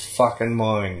your fucking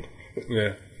mind.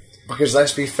 Yeah. Because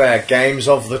let's be fair, games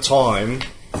of the time.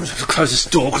 I'm going to have to close this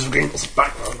door because we're getting lots of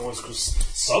background noise because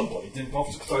somebody didn't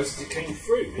bother to close as it came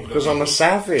through. Because I'm a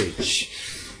savage.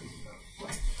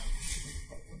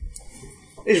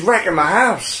 He's wrecking my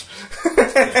house.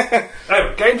 Anyway,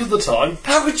 games of the time.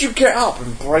 How could you get up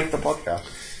and break the podcast?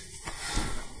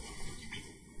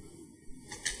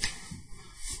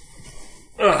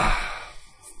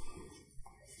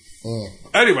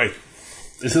 Anyway,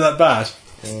 is it that bad?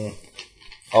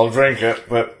 I'll drink it,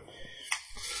 but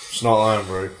it's not Iron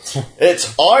Brew.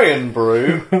 It's Iron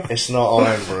Brew. It's not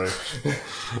Iron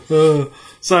Brew.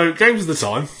 So, games of the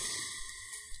time.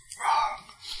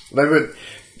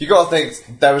 You got to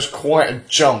think there was quite a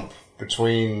jump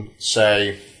between,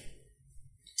 say,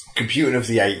 computing of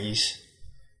the 80s,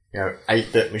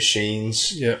 8-bit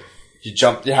machines. Yeah. You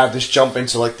had this jump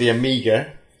into like the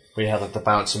Amiga, where you had like the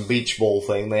bouncing beach ball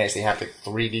thing. They actually had like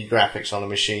 3D graphics on a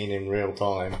machine in real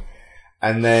time.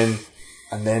 And then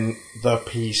the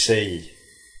PC,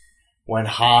 when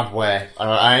hardware,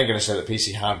 I ain't going to say that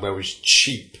PC hardware was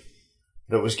cheap,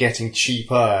 but it was getting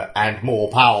cheaper and more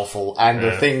powerful, and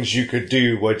the things you could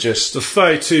do were just... The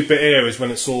 32-bit era is when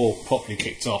it's all properly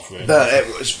kicked off, really.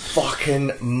 It was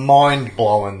fucking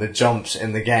mind-blowing, the jumps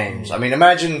in the games. I mean,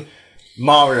 imagine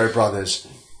Mario Brothers,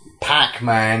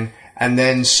 Pac-Man, and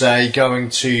then, say,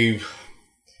 going to...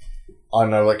 I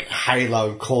don't know, like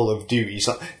Halo, Call of Duty.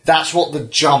 So that's what the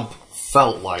jump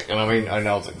felt like. And I mean, I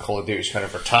know that Call of Duty is kind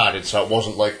of retarded, so it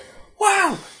wasn't like,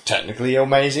 wow, technically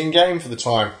amazing game for the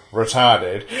time.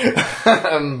 Retarded.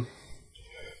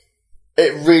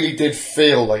 It really did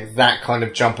feel like that kind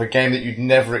of jump, a game that you'd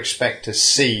never expect to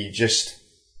see, just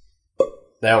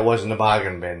there it was in the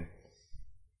bargain bin.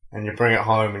 And you bring it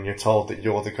home and you're told that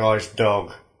you're the guy's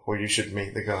dog, or you should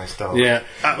meet the guy's dog. Yeah,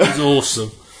 that was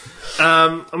awesome.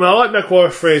 I like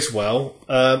MechWarrior 3 as well.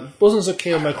 Wasn't so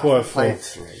keen on MechWarrior 4.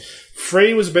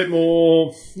 3 was a bit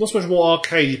more, not so much more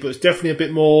arcadey, but it's definitely a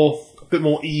bit more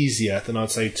easier than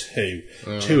I'd say 2.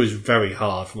 2 is very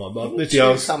hard for my. But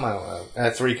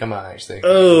 3 come out actually.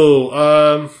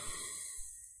 Oh,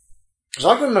 because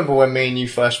I can remember when me and you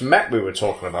first met, we were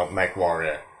talking about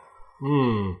MechWarrior.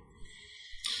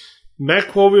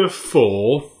 MechWarrior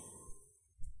 4.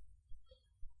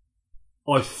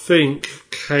 I think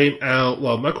came out.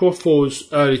 Well, MechWarrior 4 was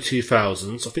early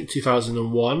 2000s. I think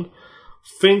 2001. I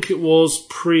think it was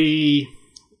pre-college.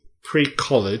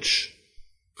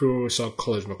 When we started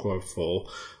college, MechWarrior 4.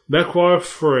 MechWarrior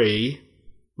 3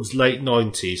 was late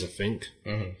 90s, I think.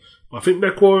 Mm-hmm. I think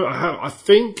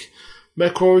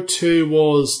MechWarrior 2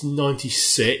 was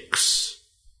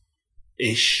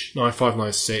 96-ish, 95,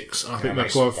 96. I think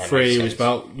MechWarrior 3 was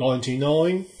about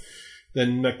 99.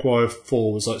 Then MechWarrior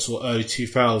 4 was like sort of early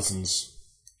 2000s.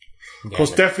 Of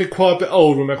course, definitely quite a bit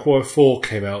old when MechWarrior 4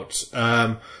 came out.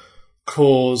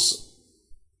 Because,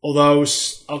 although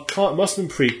it must have been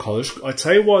pre-college. I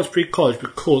tell you why it was pre-college,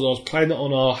 because I was playing it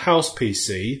on our house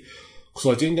PC, because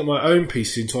I didn't get my own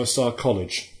PC until I started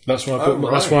college. That's when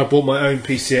I bought my own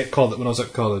PC at college, when I was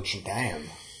at college. Damn.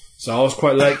 So I was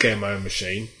quite late getting my own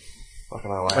machine.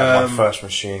 Fucking hell, I had my first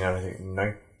machine, I think,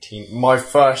 my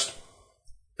first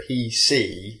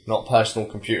PC, not personal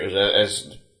computers,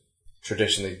 as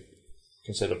traditionally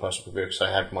considered personal computers,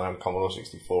 because I had my own Commodore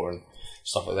 64 and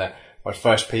stuff like that. My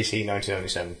first PC,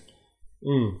 1997.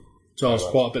 So I was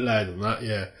quite a bit later than that,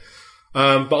 yeah.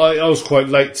 But I was quite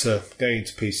late to getting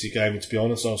into PC gaming, to be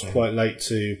honest. I was quite late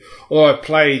to... Or I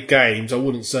played games, I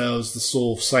wouldn't say I was the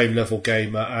sort of same level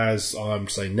gamer as I'm,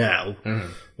 say, now.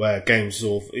 Where games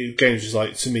was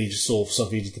like, to me, just sort of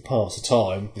something you did to pass the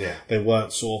time. Yeah. They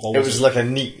weren't sort of... It was like a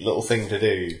neat little thing to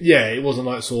do. Yeah, it wasn't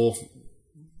like sort of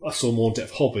a sort of more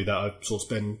in-depth hobby that I sort of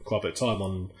spend quite a bit of time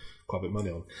on, quite a bit of money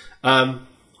on. I'm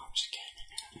just kidding.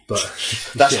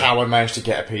 But that's how I managed to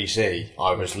get a PC.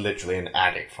 I was literally an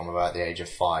addict from about the age of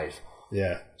 5.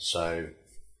 Yeah. So,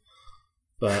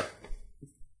 but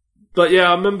yeah,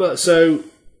 I remember. So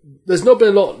there's not been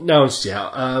a lot announced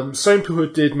yet. Same people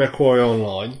who did MechWarrior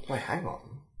Online. Wait, hang on.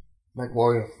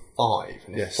 MechWarrior 5,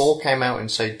 and yes. 4 came out in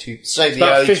say the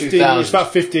early 2000s. It's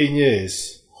about 15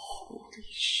 years. Holy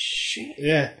shit!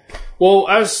 Yeah. Well,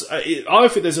 I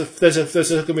think there's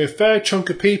going to be a fair chunk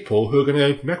of people who are going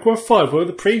to go, MechWarrior 5, what were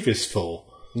the previous 4?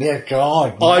 Yeah,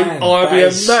 God, man, I'll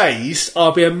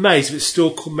be amazed if it's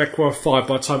still called MechWarrior 5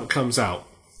 by the time it comes out.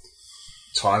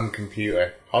 Time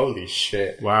computer. Holy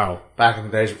shit. Wow. Back in the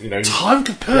days, time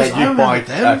computers, I remember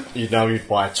them. You'd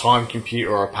buy a time computer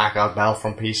or a Packard Bell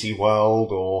from PC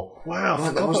World or... Wow.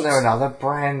 Wasn't there another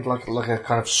brand, like a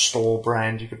kind of store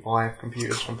brand you could buy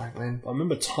computers from back then? I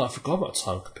remember I forgot about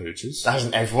time computers.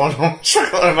 Hasn't everyone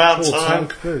forgotten about time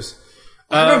computers?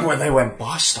 I remember when they went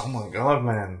bust. Oh my God,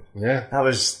 man. Yeah. That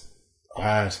was...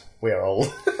 bad. We're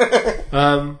old.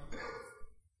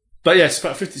 But yes,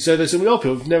 about 50. So there's some people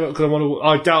who've never going to want to.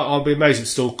 I doubt I'll be amazed if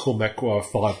it's still called MechWarrior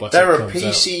 5. But there are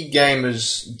PC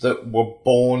gamers that were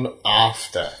born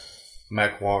after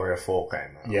MechWarrior 4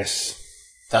 came out. Yes,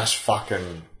 that's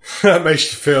fucking. That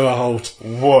makes you feel old.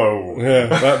 Whoa. Yeah,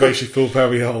 that makes you feel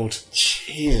very old.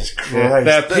 Jesus Christ! Yeah.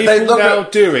 There are people now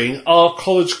doing our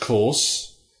college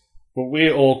course,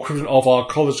 or equivalent of our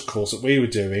college course that we were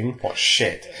doing. What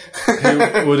shit? Who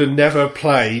would have never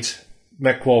played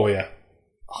MechWarrior.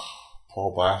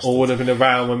 Poor bastard. Or would have been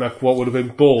around when MechWarrior would have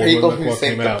been born people when MechWarrior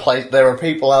came out. There are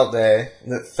people out there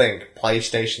that think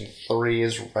PlayStation 3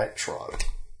 is retro.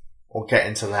 We'll get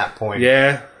into that point.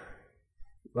 Yeah.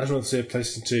 Imagine what to see a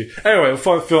PlayStation 2. Anyway,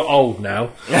 we'll feel old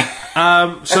now.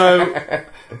 So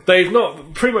they've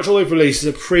not pretty much all they've released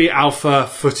is a pre-alpha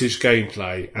footage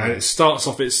gameplay, and it starts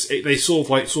off. They sort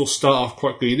of start off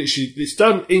quite good. It's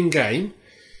done in game.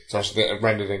 It's actually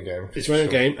rendered in game. It's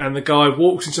rendered in game, and the guy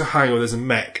walks into a hangar where there's a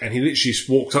mech, and he literally just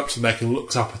walks up to the mech and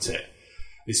looks up at it.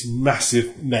 This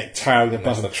massive mech towering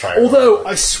above him. Although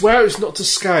I swear it's not to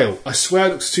scale. I swear it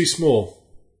looks too small.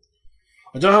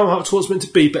 I don't know how tall it's meant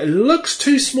to be, but it looks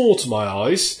too small to my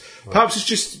eyes. Perhaps it's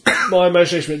just my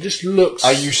imagination, but it just looks...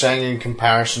 Are you saying in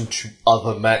comparison to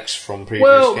other mechs from previous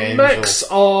games? Well, mechs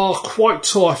are quite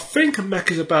tall. I think a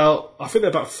mech is they're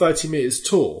about 30 metres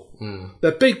tall.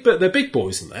 They're big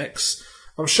boys, the mechs.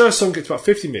 I'm sure some get to about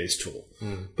 50 metres tall.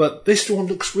 But this one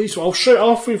looks really small. I'll show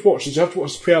you after we've watched it. You have to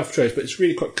watch the pre-alpha trailers, but it's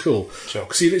really quite cool. Sure.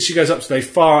 Because he literally goes up to, they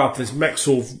fire up, this mech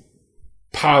sort of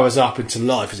powers up into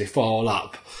life as they fire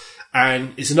up.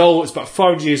 And it's about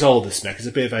 500 years old, this mech. It's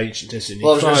a bit of ancient history.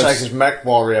 Well, I was going to say, because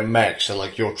MechWarrior mechs are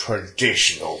like your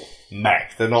traditional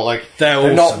mech. They're not like...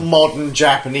 They're not modern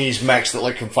Japanese mechs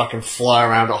that can fucking fly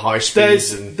around at high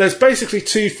speeds. There's basically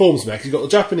two forms of mech. You've got the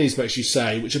Japanese mechs, you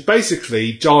say, which are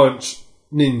basically giant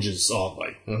ninjas, aren't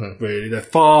they? Mm-hmm. Really. They're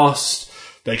fast.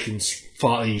 They can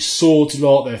use swords a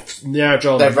lot. They're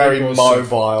agile. They're very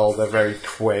mobile. They're very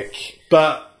quick.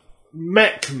 But...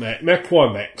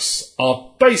 MechWarrior mechs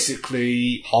are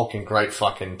basically hulking great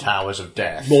fucking towers of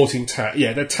death.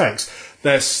 Yeah, they're tanks.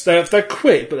 They're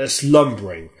quick, but they're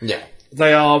slumbering. Yeah,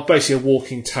 they are basically a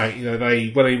walking tank.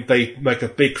 When they make a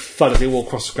big thud as they walk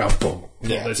across the ground, boom.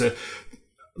 Yeah,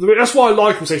 that's why I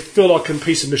like them. They feel like a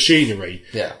piece of machinery.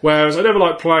 Yeah. Whereas I never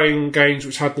liked playing games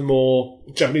which had the more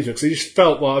Japanese mechs. They just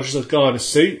felt like I was just a guy in a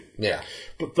suit. Yeah.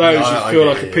 But those you feel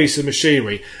like a piece of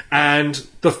machinery. And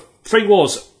the thing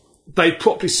was, they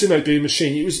properly simulated being a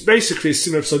machine. It was basically a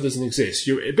similar episode doesn't exist.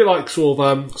 You're a bit like sort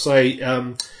of,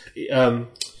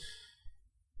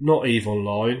 not EVE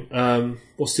Online.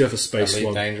 What's the other space Elite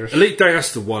one? Dangerous. Elite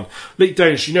Dangerous, that's the one. Elite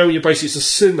Dangerous, you're basically, it's a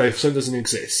simulator for something that doesn't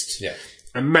exist. Yeah.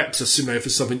 And mechs are simulator for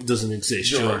something that doesn't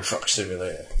exist. Euro Truck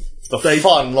Simulator.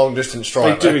 Fun long distance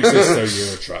drive. They do exist though,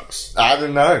 Euro Trucks. I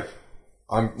don't know.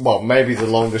 Maybe the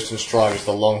long distance drivers,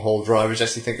 the long haul drivers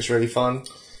actually think it's really fun.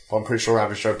 I'm pretty sure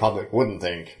average Joe public wouldn't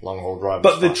think long haul drivers.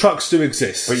 But the trucks do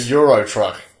exist. But Euro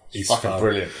Truck is fucking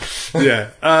brilliant.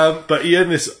 Yeah. But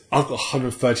I've got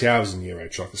 130 hours in Euro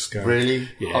Truck. Really?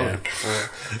 Yeah.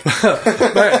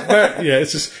 Yeah,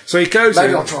 it's just, so he goes in.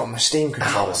 Maybe I'll try on my Steam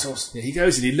controller. Yeah, he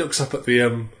goes in, he looks up at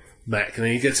the mech, and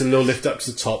then he gets a little lift up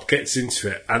to the top, gets into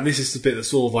it, and this is the bit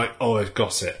that's all like, oh, I've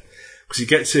got it. Because he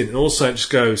gets in, and all of a sudden it just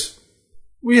goes,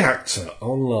 reactor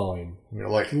online,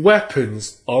 like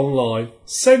weapons online,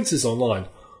 sensors online,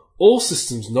 all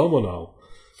systems nominal.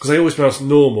 Because they always pronounce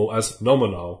normal as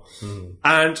nominal.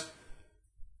 And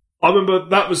I remember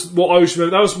that was what I always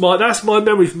remember. That's my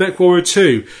memory from MechWarrior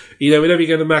 2. Whenever you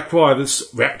go to MechWarrior, there's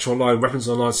reactor online, weapons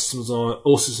online, systems online,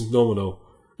 all systems nominal.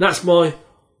 That's my,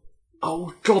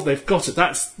 oh god, they've got it.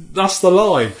 That's the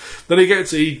line. Then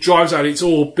he drives out, it's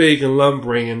all big and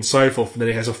lumbering and so forth, and then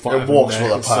he has a fight. It walks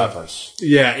with a purpose.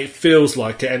 Yeah, it feels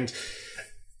like it. And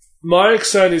my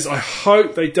concern is I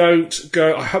hope they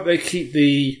keep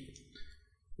the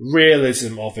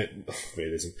realism of it, but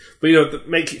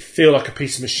make it feel like a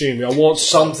piece of machinery. I want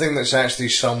something that's actually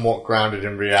somewhat grounded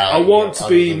in reality. I want to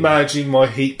be managing my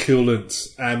heat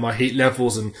coolants and my heat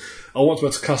levels, and I want to be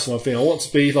able to customize my thing. I want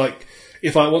to be like,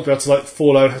 if I want to be able to like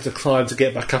fall over, have to climb to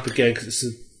get back up again because it's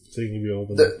a thing you all.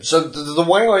 So the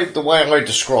way I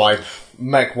describe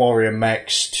MechWarrior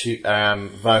mechs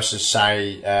versus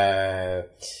say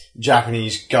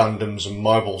Japanese Gundams and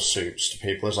mobile suits to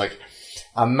people is like,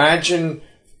 imagine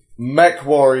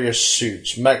MechWarrior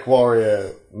suits,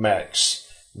 MechWarrior mechs,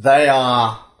 they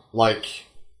are like,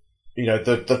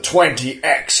 the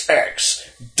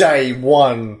 20XX day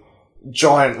one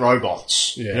giant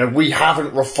robots. Yeah. We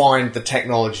haven't refined the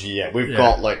technology yet. We've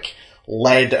got like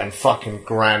lead and fucking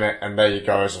granite, and there you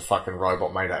go as a fucking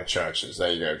robot made out of churches.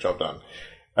 There you go, job done.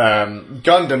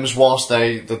 Gundams, whilst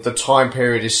the time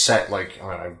period is set like,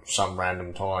 I don't know, some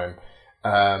random time,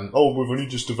 we've only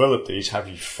just developed these, have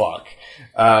you fuck.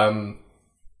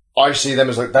 I see them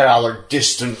as like, they are like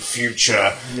distant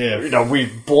future. Yeah.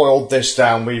 We've boiled this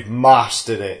down, we've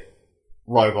mastered it.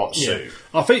 Robot suit.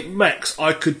 Yeah. I think mechs,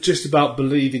 I could just about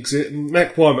believe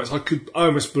MechWarrior mechs, I could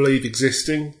almost believe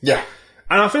existing. Yeah.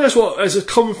 And I think that's what, as a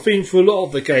common theme for a lot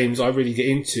of the games I really get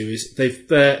into, is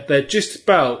they're just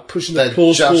about pushing the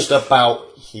plausible. Just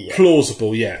about here.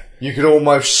 Plausible, yeah. You could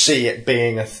almost see it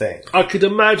being a thing. I could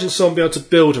imagine someone being able to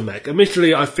build a mech.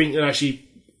 Admittedly, I think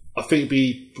it'd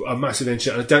be a massive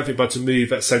engine, and I don't think they'll be able to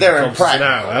move at 70 kilometers an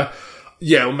hour.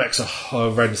 Yeah, well, mechs are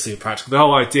horrendously impractical. The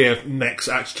whole idea of mechs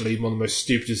actually one of the most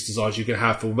stupidest designs you can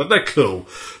have for them, but they're cool.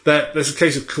 There's a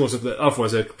case of course that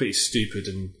otherwise they're completely stupid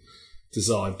in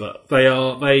design, but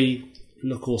they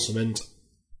look awesome. And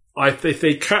if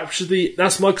they capture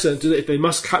that's my concern. If they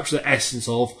must capture the essence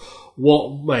of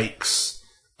what makes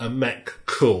a mech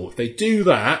cool. If they do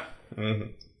that,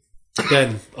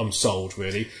 then I'm sold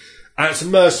really. And it's a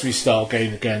mercenary style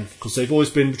game again, because they've always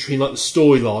been between like the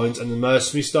storylines and the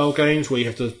mercenary style games where you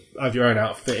have to have your own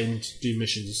outfit and do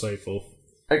missions and so forth.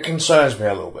 It concerns me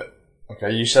a little bit.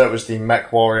 Okay, you said it was the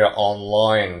MechWarrior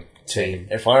Online team.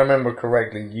 If I remember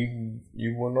correctly,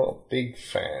 you were not a big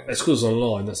fan. It's because it's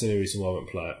online, that's the only reason why I won't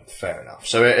play it. Fair enough.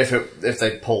 So if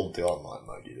they pulled the online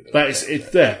mode, you'd have it's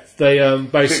there. They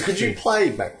basically. Could you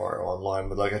play MechWarrior Online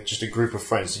with like just a group of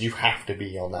friends? Did you have to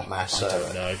be on that mass server? I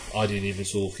don't know. I didn't even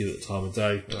saw it at the time of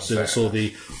day. So I saw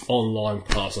the online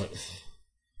parts.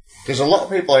 Because a lot of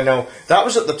people I know, that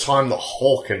was at the time that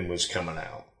Hawken was coming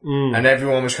out, and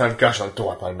everyone was kind of gushing like, "Do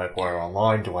I play MechWarrior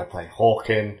Online? Do I play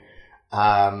Hawken?"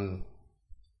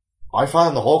 I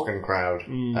found the Hawken crowd.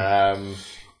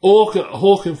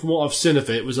 Hawken, from what I've seen of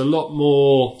it, was a lot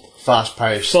more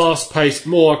fast-paced,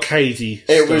 more arcadey.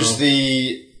 It was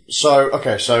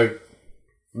so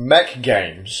mech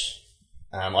games.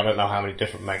 I don't know how many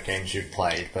different mech games you've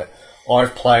played, but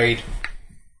I've played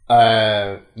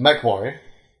MechWarrior,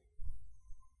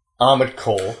 Armored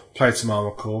Core, played some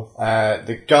Armored Core,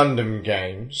 the Gundam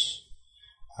games.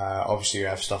 Obviously, you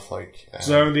have stuff like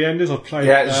Zone of the Enders. I played.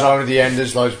 Yeah, Zone of the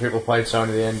Enders. Loads of people played Zone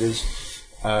of the Enders.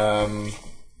 Obviously,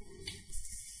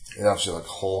 like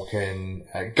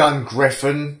Hawken, Gun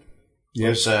Griffin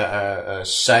was a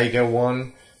Sega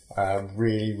one.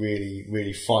 Really, really,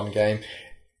 really fun game.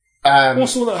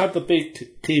 What's the one that had the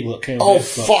big keyboard that came? Oh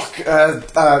fuck!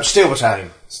 Steel Battalion.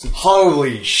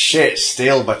 Holy shit!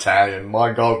 Steel Battalion.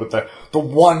 My god, with the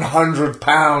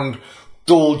 100-pound.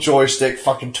 Dual joystick,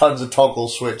 fucking tons of toggle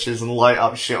switches and light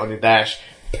up shit on your dash.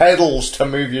 Pedals to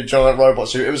move your giant robot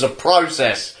suit. It was a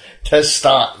process to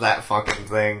start that fucking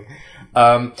thing.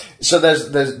 So there's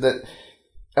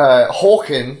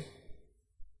Hawken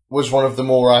was one of the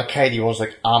more arcadey ones,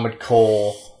 like Armored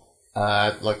Core,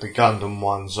 like the Gundam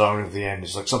one, Zone of the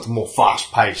Enders, like something more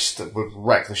fast paced that would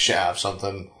wreck the shit out of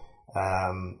something.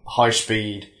 High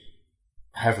speed,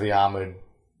 heavily armoured,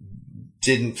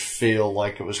 didn't feel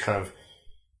like it was kind of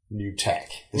new tech.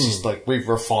 This is like, we've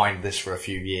refined this for a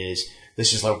few years.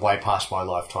 This is like way past my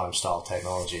lifetime style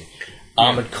technology.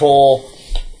 Armored Core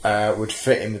would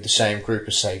fit in with the same group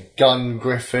as, say, Gun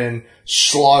Griffin,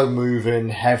 slow moving,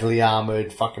 heavily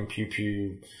armoured, fucking pew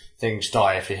pew things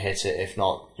die if you hit it. If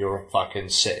not, you're a fucking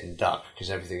sitting duck, because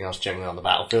everything else generally on the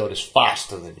battlefield is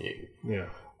faster than you. Yeah.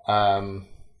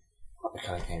 What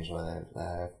kind of games were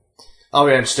there? Oh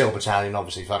yeah, and Steel Battalion,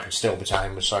 obviously. Fucking Steel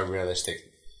Battalion was so realistic.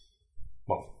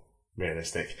 Well,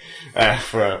 realistic.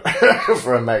 For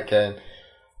a mech game.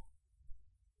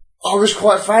 I was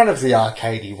quite a fan of the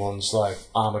arcadey ones, like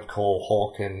Armored Core,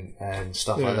 Hawk, and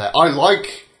stuff like that. I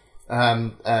like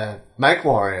Mech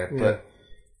Warrior, but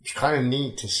it's kind of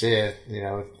neat to see it, you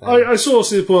know. I sort of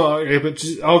see the point, but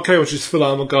okay, I'll just feel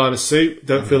like I'm a guy in a suit,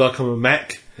 don't feel like I'm a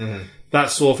mech. Mm-hmm. That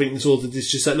sort of thing,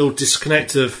 it's just that little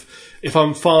disconnect of, if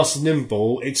I'm fast and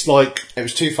nimble, it's like... It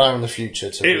was too far in the future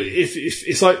to be... If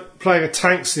it's like playing a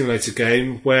tank simulator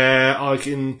game where I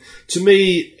can... To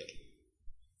me,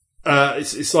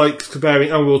 it's like comparing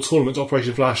Unreal Tournament to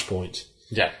Operation Flashpoint.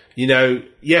 Yeah. You know,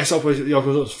 yes, Operation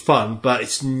Flashpoint's fun, but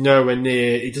it's nowhere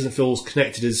near... It doesn't feel as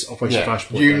connected as Operation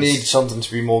Flashpoint You need something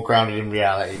to be more grounded in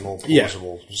reality, more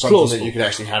plausible. Something that you could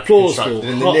actually have constructed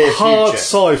in the near future. Hard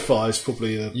sci-fi is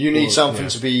probably... You need something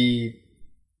to be...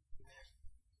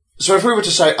 So if we were to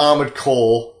say Armoured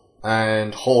Core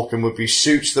and Hawken would be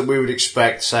suits that we would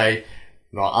expect, say,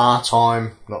 not our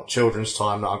time, not children's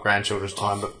time, not our grandchildren's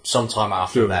time, but sometime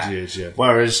after that. Years, yeah.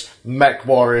 Whereas Mech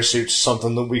Warrior suits are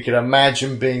something that we could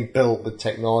imagine being built with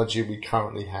technology we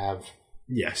currently have.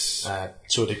 Yes.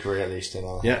 To a degree, at least, in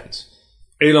our hands.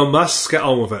 Elon Musk, get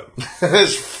on with it.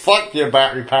 Fuck your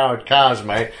battery-powered cars,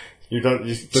 mate. You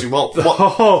see what?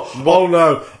 Oh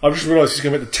no! I've just realised he's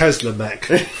going to make the Tesla mech.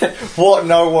 What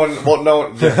no one.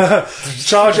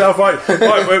 Charge it up, right,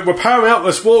 we're powering up,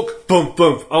 let's walk. Boom,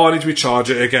 boom. Oh, I need to recharge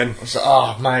it again.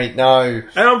 Oh, mate, no. And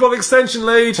I've got the extension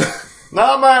lead.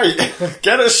 No, mate.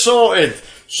 Get it sorted.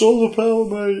 Solar power,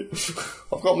 mate.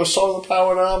 I've got my solar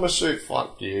powered armour suit.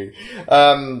 Fuck you.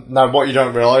 No, what you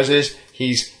don't realise is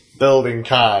he's building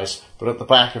cars, but at the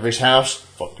back of his house,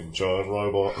 fucking giant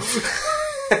robot.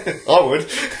 I would.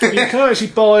 You can actually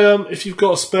buy, if you've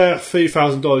got a spare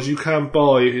 $3,000, you can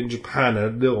buy in Japan a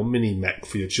little mini mech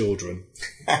for your children.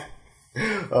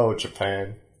 Oh,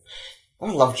 Japan.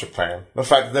 I love Japan. The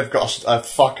fact that they've got a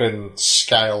fucking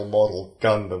scale model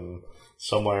Gundam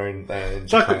somewhere in Japan.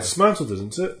 That got dismantled,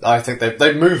 isn't it? I think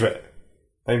they move it.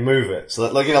 They move it. So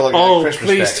that, like, Christmas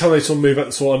please Day. tell me to move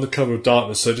out sort of under cover of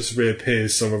darkness so it just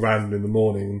reappears somewhere random in the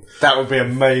morning. That would be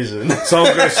amazing. So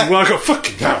I'm going to say, well, I got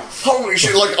fucking hell. Holy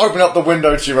shit, like, open up the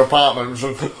window to your apartment and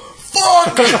sort of,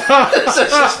 fuck! It's just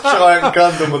this giant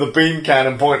Gundam with a beam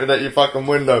cannon pointed at your fucking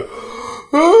window.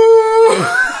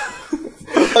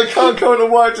 I can't go to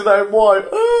work today, I'm white.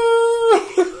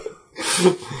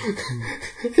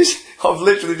 I've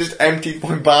literally just emptied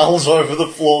my bowels over the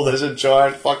floor. There's a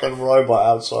giant fucking robot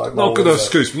outside. Not good enough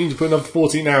excuse. We need to put another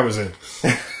 14 hours in.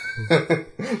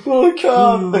 Well, I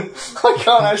can't. I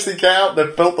can't actually get out.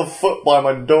 They've built the foot by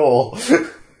my door.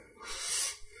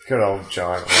 Good old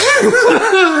giant robot.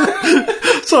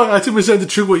 Sorry, I didn't understand the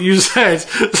truth what you said.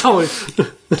 Sorry.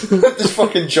 This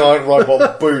fucking giant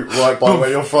robot boot right by where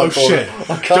your front door. Shit.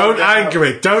 Don't anger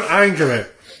it. Don't anger it.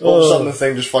 All of a sudden the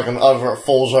thing just fucking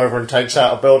falls over and takes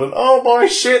out a building. Oh my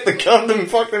shit, the Gundam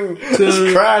fucking just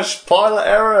crashed. Pilot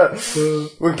error.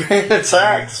 We're being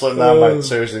attacked. It's like, no mate,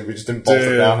 seriously, we just didn't bolt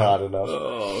it down hard enough.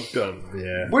 Oh god,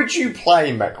 yeah. Would you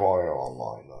play Mech Warrior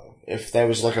online though? If there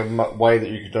was like a way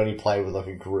that you could only play with like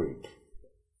a group?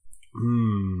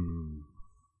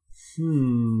 So,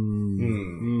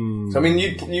 I mean,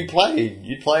 you'd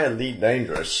play Elite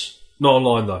Dangerous. Not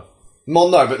online though. Well,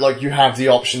 no, but like you have the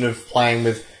option of playing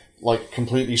with like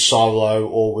completely solo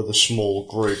or with a small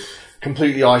group,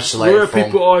 completely isolated. There are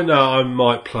people I know. I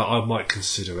might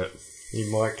consider it.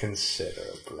 You might consider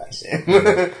it, bless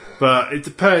him. But it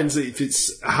depends if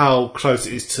it's how close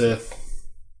it is to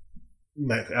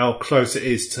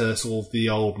sort of the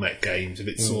old mech games. If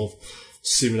it's sort of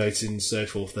simulating and so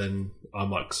forth, then I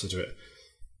might consider it.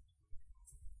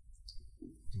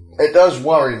 It does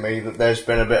worry me that there's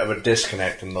been a bit of a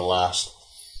disconnect in the last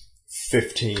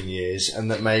 15 years, and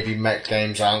that maybe mech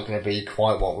games aren't going to be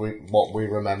quite what we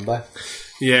remember.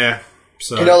 Yeah.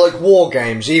 So. You know, like war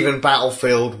games, even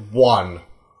Battlefield 1,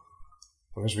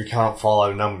 because we can't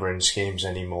follow numbering schemes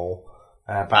anymore.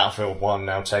 Battlefield 1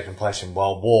 now taking place in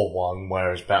World War 1,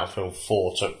 whereas Battlefield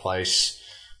 4 took place,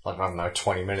 like, I don't know,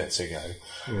 20 minutes ago.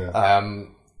 Yeah.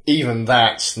 Even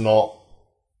that's not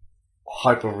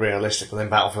hyper realistic, but then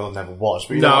Battlefield never was.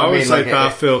 But I would say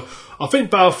Battlefield. I think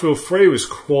Battlefield 3 was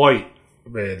quite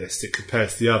realistic compared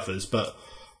to the others, but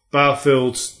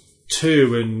Battlefield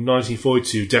 2 and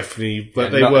 1942 definitely.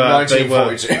 But they were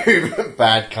 1942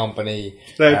 Bad Company.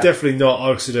 They were definitely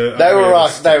not. They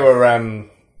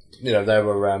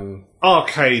were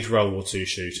arcade World War II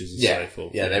shooters and so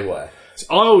forth. Yeah, they were. So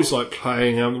I always like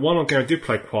playing, the one game I did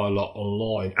play quite a lot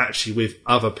online, actually with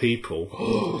other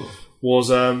people, was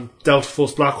Delta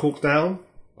Force Black Hawk Down.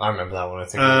 I remember that one, I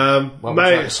think. We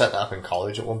tried to set that up in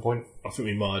college at one point. I think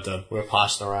we might have done. We were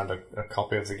passing around a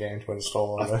copy of the game to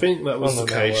install on I think that was the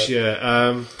case,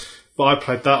 yeah. But I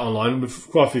played that online with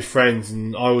quite a few friends,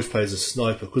 and I always played as a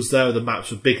sniper, because there the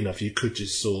maps were big enough, you could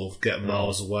just sort of get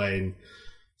miles away and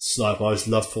snipe. I always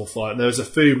loved full fight. And there was a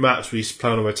few maps we used to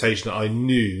play on a rotation that I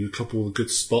knew a couple of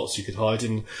good spots you could hide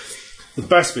in. The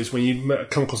best bit is when you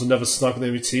come across another sniper in the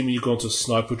enemy team and you go onto a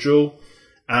sniper drill.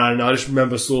 And I just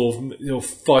remember sort of,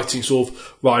 fighting sort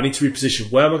of, right, I need to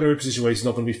reposition. Where am I going to reposition where he's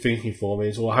not going to be thinking for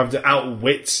me? So having to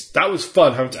outwit. That was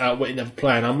fun, having to outwit another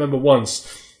player. And I remember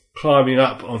once climbing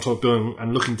up on top of the building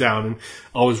and looking down, and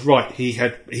I was right. He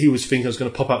was thinking I was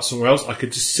going to pop out somewhere else. I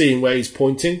could just see him where he's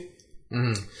pointing.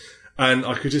 Mm. And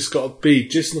I could just got a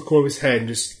bead just in the corner of his head and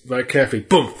just very carefully,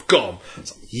 boom, got him. I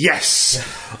was like,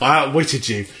 yes! I outwitted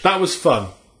you. That was fun.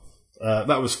 That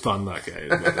game.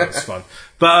 That was fun.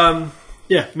 But,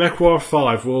 yeah, MechWarrior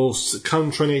 5 will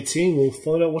come 2018. We'll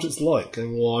find out what it's like,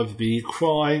 and we'll either be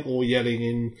crying or yelling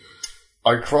in.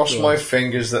 I cross my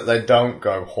fingers that they don't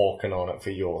go hawking on it for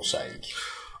your sake.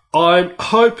 I'm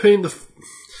hoping it's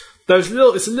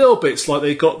a little bits like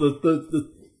they got the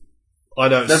I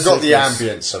know they've got the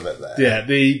ambience of it there. Yeah,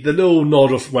 the little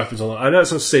nod of weapons on it. I know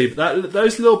it's on C, but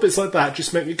those little bits like that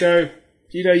just make me go.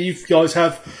 You guys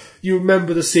you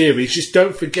remember the series. Just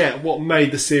don't forget what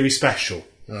made the series special.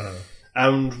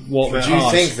 And what do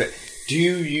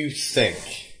you think,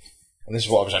 and this is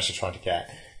what I was actually trying to get,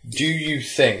 do you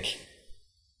think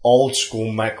old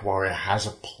school MechWarrior has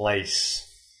a place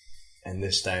in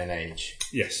this day and age?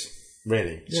 Yes.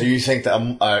 Really? Yeah. So you think that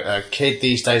a kid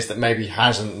these days that maybe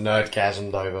hasn't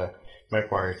nerdgasmed over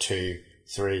MechWarrior 2,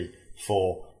 3,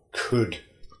 4 could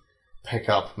pick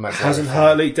up MechWarrior 5? Hasn't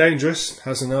hurt Elite Dangerous,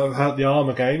 hasn't hurt the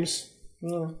Armour games.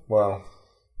 Well,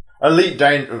 Elite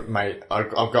Dangerous, mate,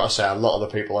 I've got to say, a lot of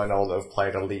the people I know that have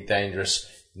played Elite Dangerous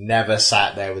never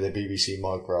sat there with a BBC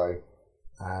Micro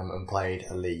and played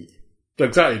Elite.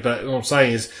 Exactly, but what I'm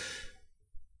saying is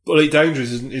Elite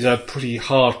Dangerous is a pretty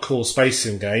hardcore space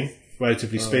sim game,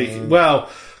 relatively speaking. Well,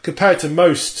 compared to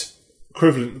most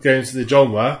equivalent games to the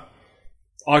genre,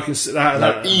 I can see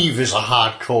that. Eve is a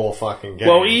hardcore fucking game.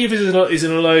 Well, Eve is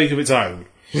in a league of its own.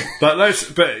 But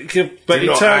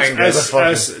in terms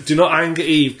as do not anger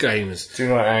Eve gamers. Do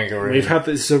not anger Eve. We've had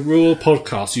this as a rule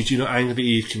podcast. You do not anger the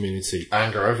Eve community.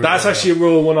 Anger everyone. That's actually a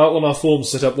rule when our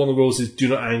forums set up. One of the rules is do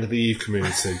not anger the Eve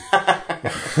community.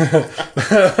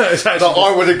 So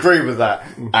I would agree with that.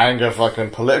 Anger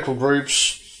fucking political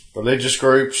groups, religious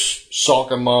groups,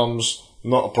 soccer mums,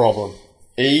 not a problem.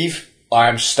 Eve, I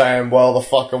am staying well the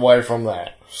fuck away from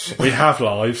that. We have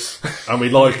lives, and we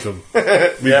like them.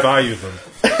 We value them.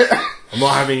 I'm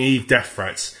not having Eve death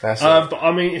threats. But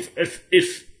I mean,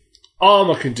 if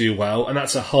Armour can do well, and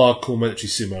that's a hardcore military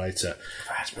simulator.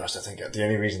 To be honest, I think the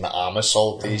only reason that Armour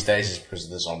sold these days is because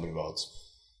of the zombie mods.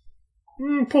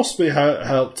 Possibly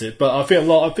helped it, but I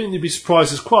think you'd be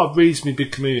surprised. There's quite a reasonably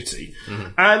big community,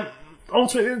 and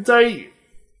ultimately, at the end of the day,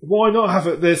 why not have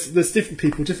it? There's different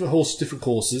people, different horses, different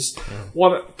courses. Why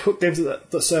not put games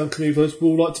that certain communities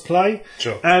will like to play?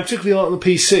 Sure. And particularly on the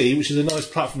PC, which is a nice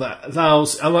platform that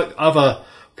allows, unlike other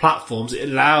platforms, it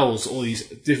allows all these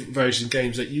different versions of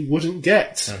games that you wouldn't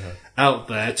get out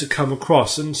there to come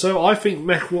across. And so I think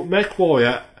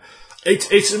MechWarrior,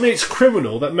 it's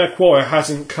criminal that MechWarrior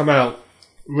hasn't come out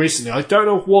recently. I don't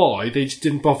know why they just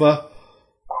didn't bother.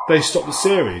 They stopped the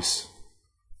series.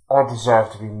 I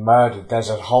deserve to be murdered. There's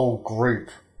a whole group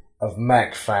of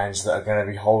mech fans that are going to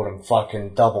be holding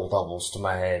fucking doubles to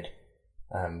my head.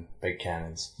 Big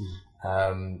cannons.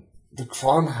 The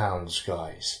Crime Hounds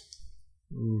guys.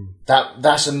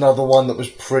 That's another one that was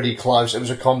pretty close. It was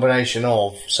a combination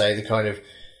of, say, the kind of,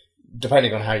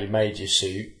 depending on how you made your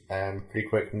suit, pretty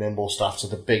quick, nimble stuff, to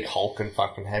the big hulking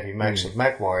fucking heavy mechs of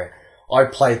MechWarrior. I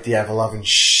played the ever-loving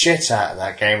shit out of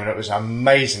that game, and it was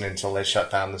amazing until they shut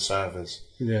down the servers.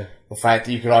 Yeah. The fact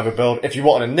that you could either build, if you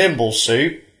wanted a nimble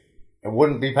suit, it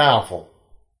wouldn't be powerful.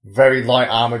 Very light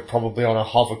armoured, probably on a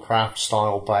hovercraft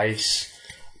style base.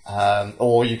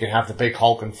 Or you could have the big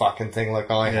hulking fucking thing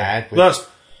like I had. Well, that's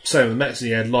same with mechs.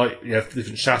 You have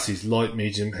different chassis, light,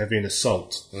 medium, heavy, and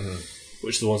assault,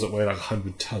 which are the ones that weigh like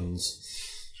 100 tons.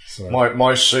 So.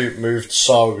 My suit moved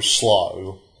so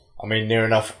slow. I mean, near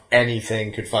enough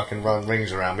anything could fucking run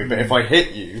rings around me. But if I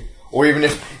hit you, or even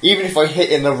if I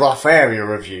hit in the rough area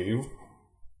of you,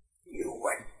 you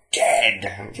were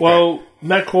dead. Well,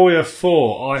 MechWarrior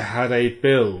 4, I had a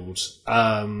build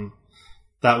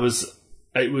that was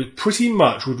it was pretty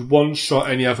much would one-shot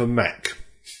any other mech.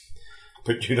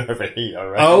 But you'd overheat, I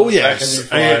reckon. Oh,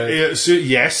 yes.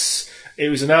 Yes. It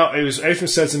was everything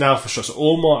says an alpha shot. So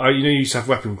all my, you used to have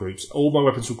weapon groups. All my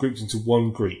weapons were grouped into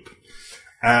one group.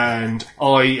 And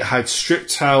I had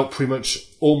stripped out pretty much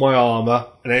all my armour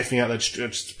and everything out there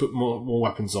just to put more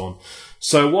weapons on.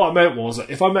 So what I meant was that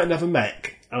if I met another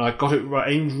mech and I got it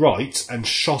aimed right and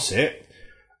shot it,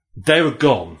 they were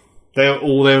gone. They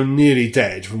were nearly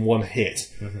dead from one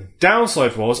hit. Mm-hmm.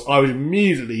 Downside was I would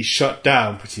immediately shut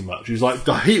down pretty much. It was like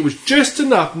the heat was just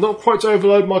enough, not quite to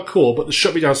overload my core, but to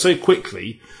shut me down so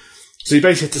quickly. So you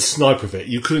basically had to snipe with it.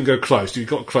 You couldn't go close. If you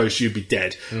got close, you'd be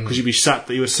dead because you'd be sat.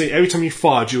 You were seeing every time you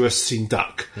fired, you were seeing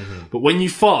duck. Mm-hmm. But when you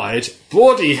fired,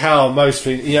 bloody hell, most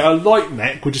things. A light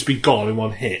mech would just be gone in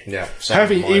one hit. Yeah,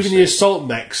 even the assault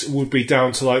mechs would be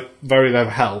down to like very low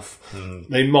health.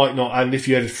 Mm-hmm. They might not, and if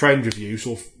you had a friend with you,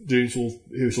 who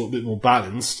was a bit more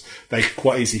balanced, they could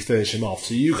quite easily finish him off.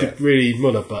 So you could really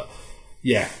muller. But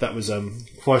yeah, that was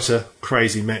quite a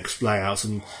crazy mech layout,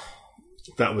 and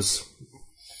that was.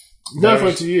 No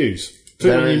fun to use.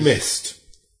 You missed.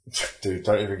 Dude,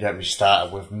 don't even get me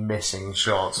started with missing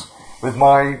shots. With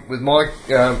my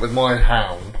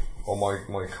hound or my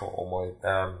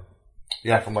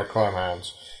for my crime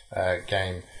hounds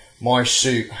game, my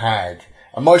suit had,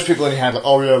 and most people only had like,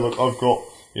 oh yeah, look, I've got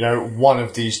one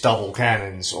of these double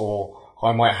cannons, or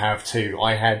I might have two.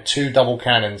 I had 2 double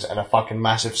cannons and a fucking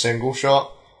massive single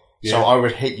shot. Yeah. So I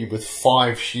would hit you with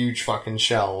 5 huge fucking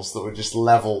shells that would just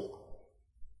level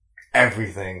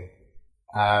everything.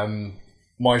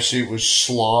 My suit was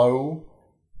slow,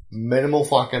 minimal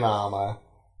fucking armour,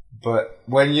 but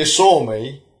when you saw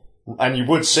me, and you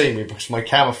would see me because my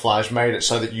camouflage made it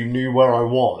so that you knew where I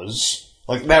was.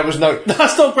 Like, there was no...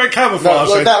 That's not great camouflage.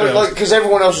 No, like, that was like, because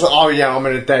everyone else was like, oh yeah, I'm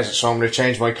in a desert, so I'm going to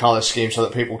change my colour scheme so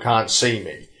that people can't see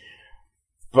me.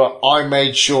 But I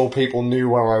made sure people knew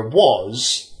where I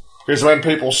was, because when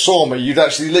people saw me, you'd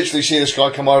actually literally see this guy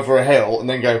come over a hill and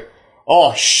then go,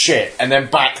 oh shit, and then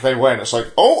back they went. It's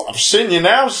like, oh, I've seen you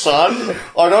now, son.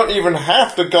 I don't even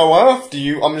have to go after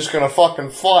you. I'm just going to fucking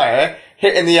fire,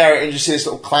 hit in the air, and you see this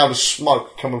little cloud of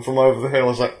smoke coming from over the hill. I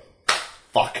was like,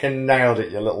 fucking nailed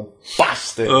it, you little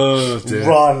bastard. Oh, dear.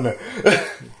 Run.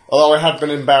 Although I had been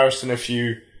embarrassed in a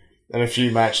few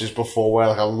matches before where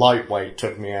like a lightweight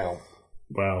took me out.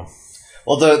 Wow.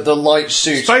 Well, the light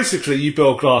suits... So basically, you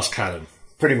built a glass cannon.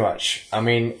 Pretty much. I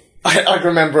mean... I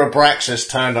remember Abraxas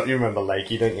turned up. You remember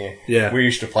Lakey, don't you? Yeah. We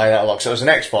used to play that a lot. So it was an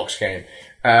Xbox game.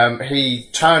 He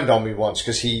turned on me once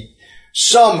because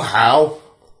somehow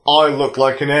I looked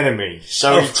like an enemy.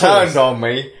 So he turned on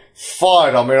me,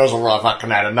 fired on me, and I was like, right, I fucking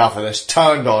had enough of this.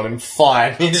 Turned on him,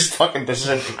 fired, and he just fucking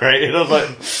disintegrated. I was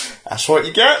like, that's what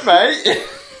you get, mate.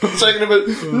 Taking him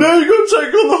no, you gotta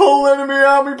take on the whole enemy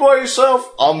army by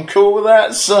yourself. I'm cool with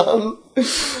that, son.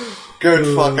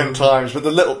 Good fucking times. But the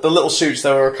little suits,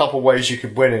 there were a couple of ways you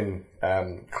could win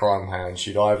in Crime Hounds.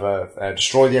 You'd either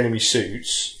destroy the enemy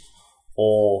suits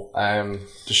or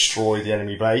destroy the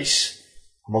enemy base.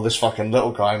 Well, this fucking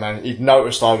little guy, man, he'd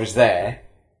noticed I was there.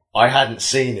 I hadn't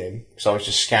seen him, so I was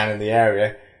just scanning the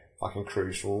area. Fucking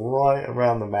cruised right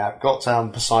around the map, got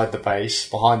down beside the base,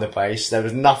 behind the base. There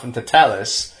was nothing to tell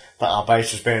us that our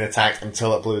base was being attacked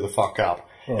until it blew the fuck up.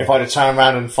 Yeah. If I'd have turned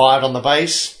around and fired on the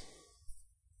base...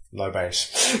 no base.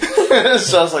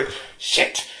 So I was like,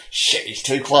 shit, he's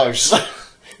too close.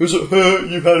 It was like,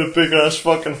 you had a big ass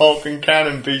fucking hulking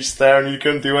cannon beast there and you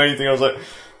couldn't do anything. I was like,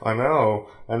 I know.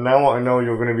 And now I know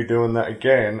you're going to be doing that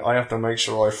again. I have to make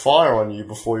sure I fire on you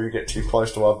before you get too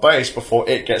close to our base, before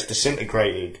it gets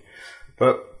disintegrated.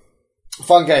 But,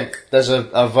 fun game. There's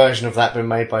a version of that been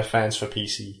made by fans for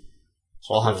PC.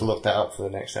 So I'll have to look that up for the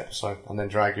next episode and then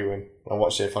drag you in. I'll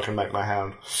watch see if I can make my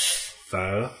hound.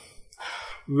 Fair.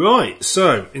 Right,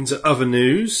 so into other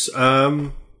news.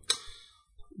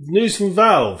 News from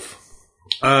Valve.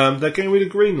 They're getting rid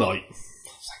of Greenlight.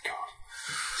 Thank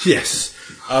God. Yes.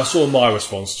 I saw my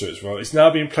response to it as well. It's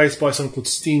now being replaced by something called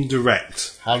Steam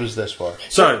Direct. How does this work?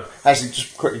 So, actually,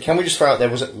 just quickly, can we just throw out there,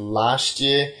 was it last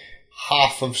year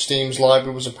half of Steam's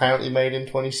library was apparently made in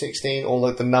 2016? Or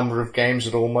like the number of games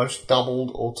had almost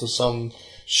doubled, or to some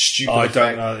stupid I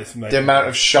don't know if the amount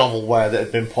of shovelware that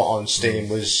had been put on Steam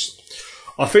was...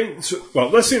 I think, well,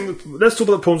 let's talk about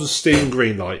the problems with Steam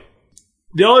Greenlight.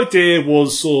 The idea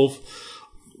was sort of,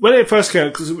 when it first came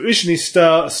out, because originally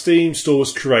Steam store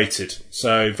was created,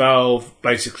 so Valve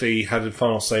basically had a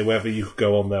final say whether you could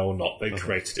go on there or not. They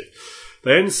created it.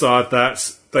 They then decided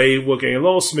that they were getting a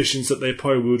lot of submissions that they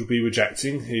probably would be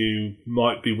rejecting, who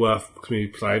might be worth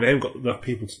community playing. They haven't got enough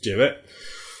people to do it.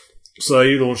 So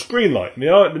you launched Greenlight.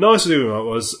 The nice thing about it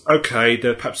was, okay,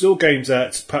 there are perhaps all games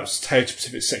that perhaps tailor to a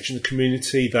specific section of the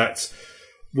community that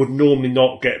would normally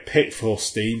not get picked for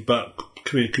Steam, but the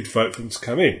community could vote for them to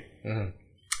come in. Mm-hmm.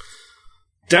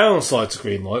 Downside to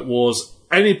Greenlight was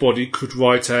anybody could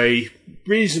write a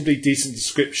reasonably decent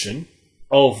description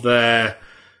of their,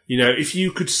 if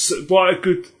you could write a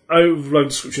good overload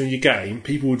description of your game,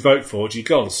 people would vote for it. You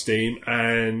go on Steam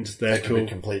and they're could be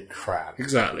complete crap.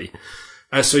 Exactly.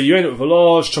 And so you end up with a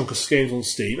large chunk of games on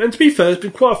Steam. And to be fair, there's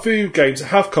been quite a few games that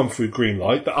have come through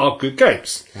Greenlight that are good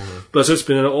games. Mm-hmm. But there's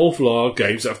been an awful lot of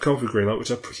games that have come through Greenlight which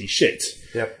are pretty shit.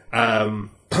 Yep.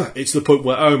 It's the point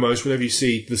where almost whenever you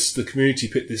see the community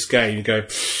pick this game, you go,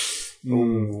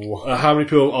 how many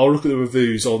people? I'll look at the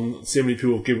reviews see how many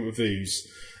people have given reviews.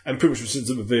 And pretty much since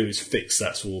the reviews fix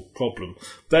that sort of problem.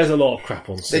 There's a lot of crap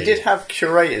on Steam. They did have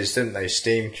curators, didn't they?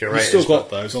 Steam curators. You still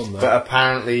got those on there. But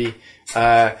apparently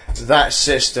that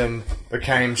system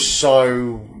became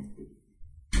so...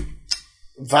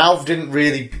 Valve didn't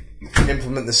really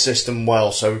implement the system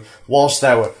well, so whilst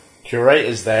there were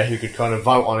curators there who could kind of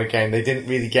vote on a game, they didn't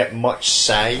really get much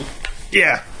say.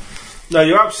 Yeah. No,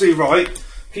 you're absolutely right.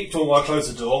 Keep talking while I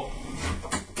close the door.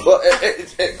 But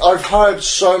I've heard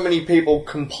so many people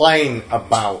complain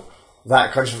about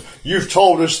that kind of... You've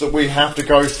told us that we have to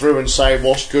go through and say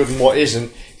what's good and what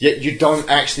isn't, yet you don't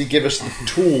actually give us the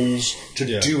tools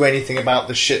to do anything about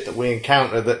the shit that we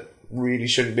encounter that really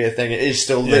shouldn't be a thing. It is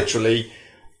still literally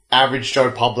average Joe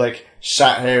public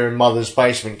sat here in mother's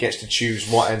basement gets to choose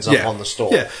what ends up on the store.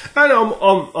 Yeah, and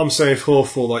I'm saying for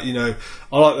like,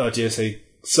 I like the idea, say,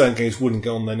 certain games wouldn't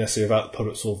get on there necessarily without the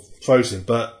public sort of frozen,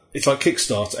 but it's like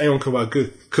Kickstarter. Anyone can write a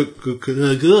good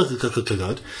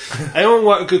anyone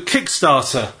write a good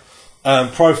Kickstarter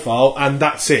profile, and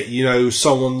that's it.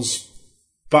 Someone's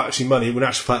actually money when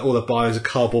actually fact all they buy is a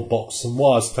cardboard box and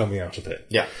wires coming out of it.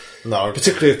 Yeah, no,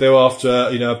 particularly if they were after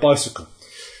a bicycle.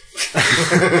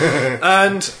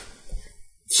 And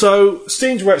so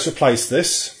Steam Direct's replaced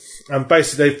this, and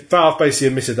Valve basically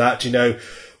admitted that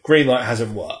Greenlight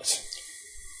hasn't worked.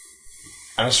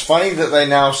 And it's funny that they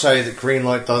now say that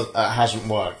Greenlight hasn't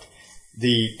worked.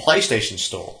 The PlayStation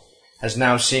Store has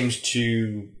now seemed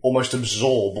to almost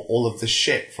absorb all of the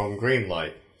shit from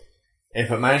Greenlight. If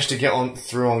it managed to get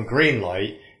through on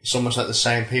Greenlight, it's almost like the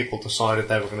same people decided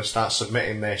they were going to start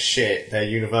submitting their shit, their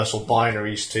universal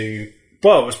binaries to...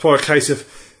 Well, it's probably a case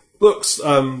of, look,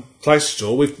 PlayStation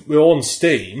Store, we're on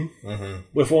Steam. Mm-hmm.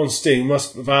 We're on Steam,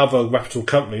 Valve, a reputable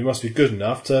company, must be good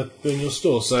enough to be in your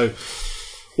store. So...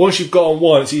 Once you've got on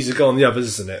one, it's easy to go on the others,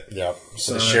 isn't it? Yeah.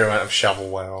 So the sheer amount of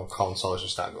shovelware on consoles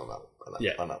just start going up.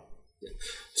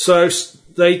 So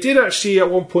they did actually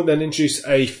at one point then introduce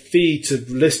a fee to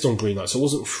list on Greenlight. So it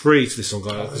wasn't free to list on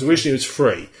Greenlight because originally it was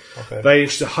free. Okay. They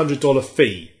introduced a $100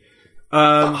 fee.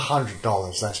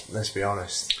 $100. Let's be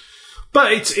honest.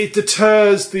 But it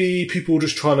deters the people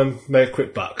just trying to make a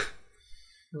quick buck.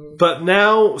 But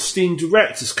now Steam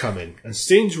Direct has come in, and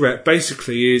Steam Direct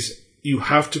basically is. You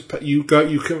have to pay, you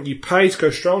pay to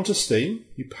go straight onto Steam.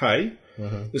 You pay.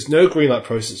 Mm-hmm. There's no Greenlight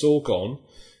process; it's all gone.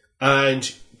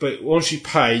 But once you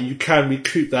pay, you can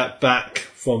recoup that back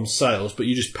from sales, but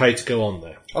you just pay to go on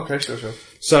there. Okay, sure.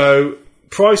 So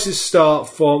prices start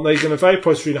from they're going to vary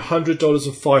price between $100 and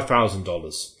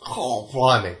 $5,000. Oh,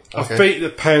 blimey! Okay. I think it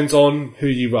depends on who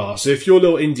you are. So if you're a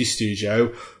little indie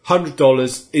studio,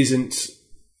 $100 isn't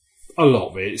a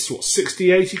lot. Really, it's 60,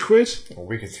 80 quid. Well,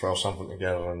 we could throw something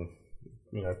together and.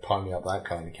 Pony up that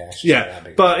kind of cash. Yeah,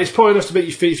 but it's probably enough to make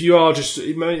you think, if you are just,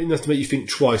 it might enough to make you think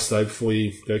twice though before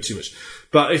you go too much.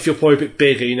 But if you're probably a bit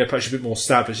bigger, perhaps a bit more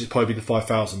established, it's probably the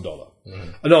 $5,000.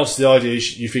 Mm. And obviously the idea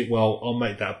is you think, well, I'll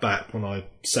make that back when I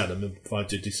sell them if I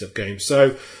do decent games.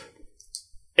 So,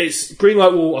 it's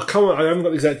Greenlight I haven't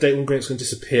got the exact date when Greenlight's going to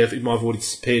disappear, it might have already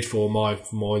disappeared from my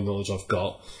knowledge I've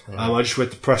got. Mm. I just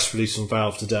read the press release on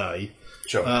Valve today.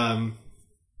 Sure.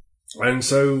 And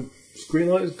so,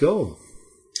 Greenlight is gone.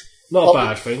 Not a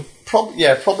bad thing.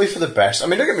 Probably for the best. I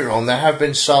mean, don't get me wrong, there have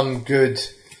been some good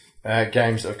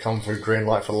games that have come through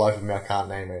Greenlight. For the life of me, I can't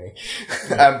name any.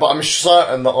 But I'm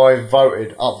certain that I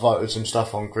upvoted some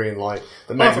stuff on Greenlight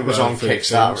that maybe was on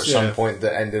Kickstarter at some point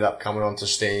that ended up coming onto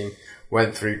Steam,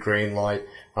 went through Greenlight,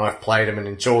 and I've played them and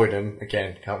enjoyed them.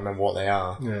 Again, can't remember what they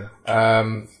are. Yeah.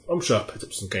 I'm sure I picked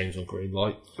up some games on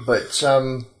Greenlight. But,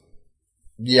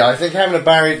 I think having a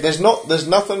barrier, there's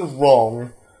nothing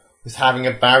wrong with having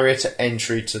a barrier to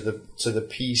entry to the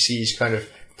PC's kind of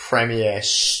premier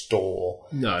store.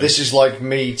 No. This is like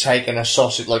me taking a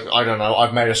sausage, I don't know,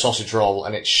 I've made a sausage roll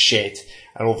and it's shit,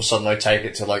 and all of a sudden I take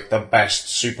it to the best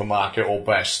supermarket or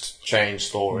best chain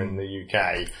store in the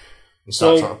UK and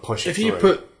start trying to push it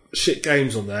through. shit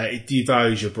games on there, it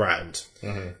devalues your brand.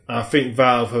 Mm-hmm. I think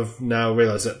Valve have now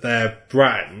realised that their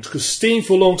brand, because Steam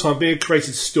for a long time being a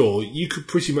created store, you could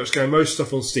pretty much go, most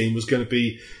stuff on Steam was going to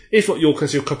be, if not your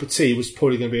cup of tea, was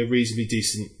probably going to be a reasonably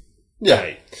decent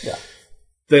day. Yeah.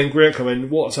 Then Grant come in,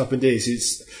 what's happened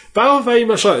is Valve are very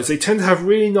much like this. They tend to have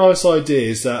really nice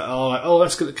ideas that are like, oh,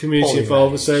 let's get the community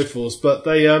involved and so forth, but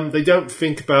they don't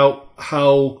think about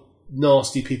how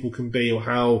nasty people can be or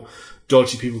how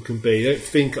dodgy people can be. I don't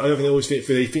think they always think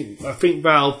through. I think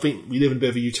Valve think we live in a bit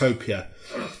of a utopia,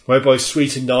 whereby it's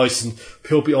sweet and nice, and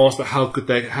people be asked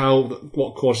about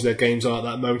what quality their games are at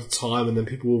that moment of time, and then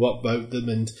people will upvote them.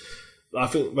 And I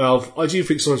do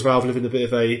think sometimes Valve live in a bit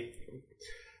of a.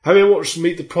 Have you ever watched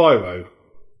Meet the Pyro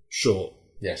short?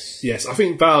 Yes. Yes, I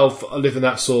think Valve live in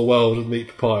that sort of world of Meet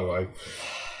the Pyro.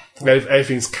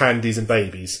 Everything's candies and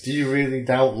babies. Do you really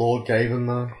doubt Lord Gaben,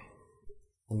 though?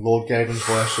 And Lord Gaben's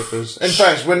worshippers? In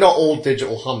fact, we're not all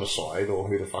Digital Homicide, or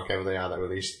who the fuck ever they are that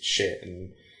release shit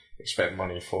and expect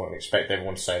money for it and expect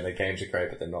everyone to say their games are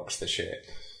great, but they're not because they're shit.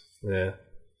 Yeah.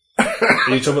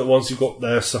 Are you talking about the ones who got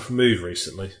their stuff removed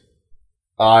recently?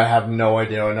 I have no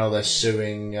idea. I know they're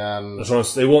suing. That's right.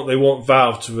 They want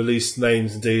Valve to release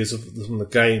names and deals of the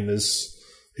gamers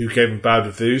who gave them bad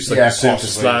reviews, like sued for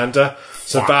slander.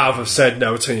 So Valve have said,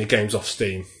 no, we're taking your games off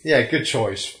Steam. Yeah, good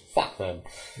choice. Fuck them.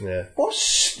 Yeah.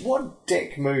 What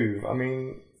dick move? I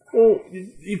mean, well,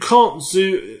 you can't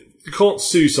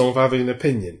sue someone for having an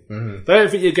opinion. Mm-hmm. They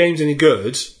don't think your game's any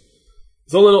good.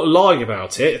 As long as they're not lying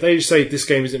about it, if they just say this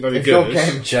game isn't very good. If your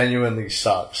game genuinely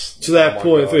sucks, to their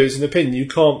point of view, it's an opinion. You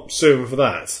can't sue them for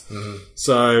that. Mm-hmm.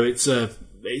 So it's a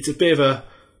bit of a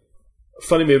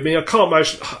funny move. I mean, I can't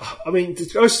imagine. I mean,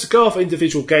 to go off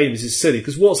individual games is silly,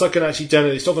 because what's that going to actually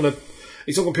generate? It's not going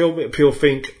to people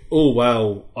think, oh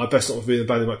well, I best not review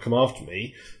them, they might come after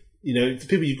me. You know, the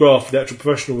people you go after, the actual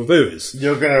professional reviewers.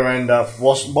 You're going to end up,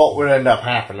 what would end up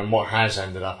happening, and what has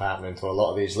ended up happening to a lot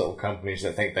of these little companies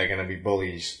that think they're going to be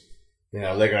bullies. You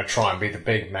know, they're going to try and be the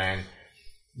big man.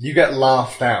 You get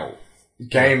laughed out.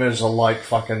 Gamers are like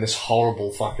fucking this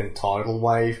horrible fucking tidal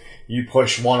wave. You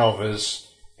push one of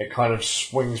us, it kind of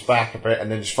swings back a bit,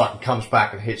 and then just fucking comes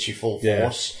back and hits you full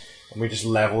force. And we just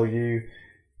level you.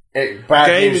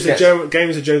 Gamers are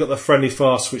generally got the friendly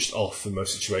fire switched off in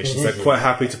most situations. Mm-hmm. They're quite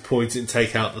happy to point it and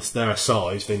take out their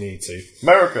side if they need to.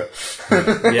 America.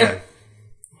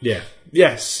 Yeah.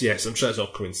 Yes. I'm sure it's not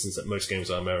a coincidence that most games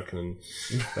are American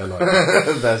and they're like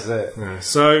that's it. Yeah.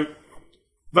 So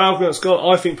Valve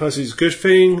Scott, I think personally is a good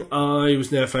thing. I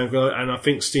was never a fan of it, and I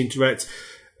think Steam Direct,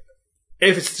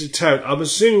 if it's a deterrent, I'm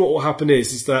assuming what will happen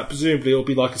is that presumably it'll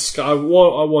be like what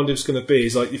I wonder if it's going to be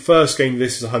is like your first game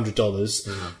this is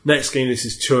 $100, next game this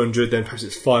is $200, then perhaps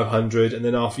it's $500, and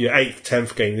then after your 8th,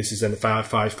 10th game this is then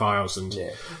 $5,000.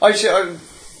 Yeah. Actually,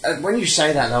 when you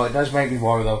say that though, it does make me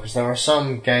worry though, because there are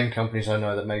some game companies I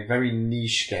know that make very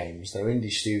niche games. They're indie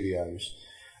studios,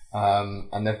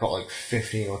 and they've got like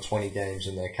 15 or 20 games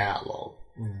in their catalogue.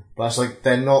 But it's like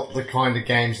they're not the kind of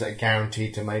games that are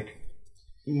guaranteed to make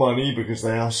money because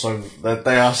they are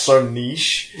so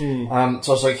niche.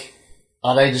 So it's like,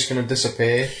 are they just going to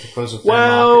disappear because of their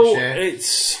market share? Well,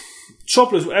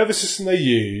 trouble is, whatever system they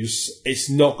use, it's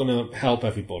not going to help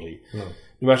everybody. No.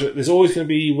 Imagine there's always going to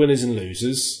be winners and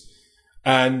losers,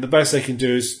 and the best they can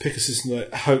do is pick a system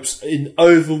that hopes in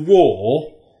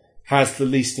overall has the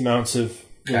least amount of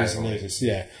winners and losers.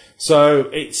 Yeah. So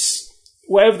it's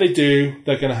whatever they do,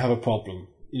 they're going to have a problem.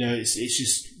 You know, it's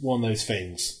just one of those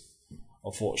things.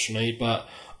 Unfortunately, but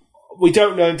we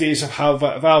don't know indeed how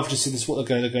Valve just said this is what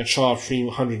they're going to charge between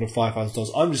 $100,000 and $5,000.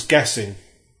 I'm just guessing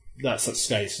that's the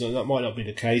case. So that might not be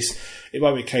the case. It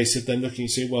might be a case of them looking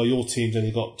and saying, well, your team's only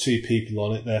got 2 people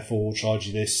on it, therefore we'll charge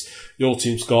you this. Your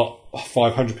team's got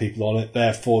 500 people on it,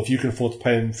 therefore if you can afford to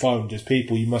pay them 500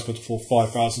 people, you must be able to afford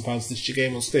 £5,000 to list your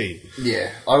game on Steam. Yeah,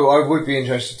 I would be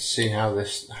interested to see how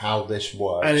this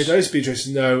works. And it'd also be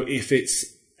interesting to know if it's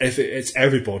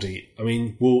everybody. I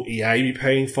mean, will EA be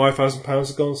paying £5,000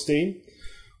 to go on Steam?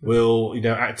 Will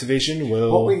Activision?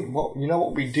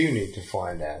 What we do need to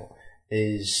find out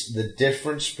is the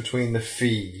difference between the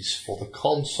fees for the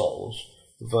consoles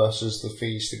versus the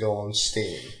fees to go on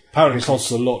Steam. Apparently,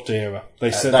 consoles are a lot dearer. They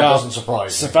said that doesn't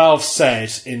surprise me. So Valve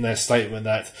said in their statement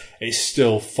that it's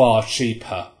still far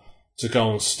cheaper to go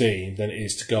on Steam than it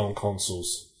is to go on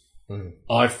consoles.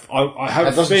 I have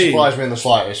that doesn't surprise me in the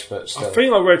slightest, but still. I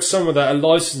think I read somewhere that a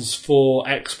license for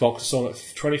Xbox is on like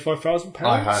 £25,000.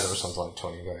 I heard it was something like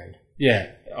 $20,000.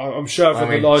 Yeah, I'm sure I've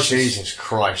read the license. Jesus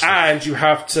Christ! And you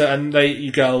have to,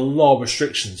 you get a lot of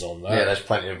restrictions on that. Yeah, there's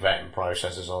plenty of vetting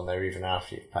processes on there, even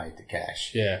after you've paid the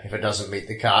cash. Yeah, if it doesn't meet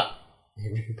the cut,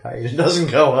 Even if you paid, it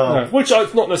doesn't go up. No, which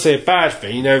is not necessarily a bad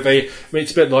thing. You know,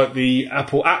 it's a bit like the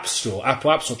Apple App Store.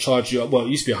 Apple App Store charge you, well, it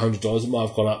used to be $100. It might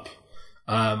have gone up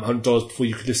 $100 before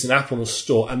you could list an app on the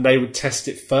store, and they would test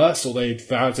it first, or they'd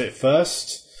validate it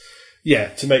first. Yeah,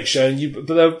 to make sure.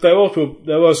 But there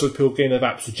were also people getting their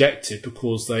apps rejected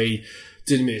because they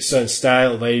didn't meet a certain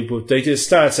standard. They did a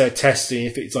standard set of testing.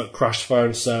 If it's like crashed phone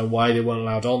a certain way, they weren't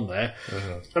allowed on there.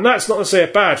 And that's not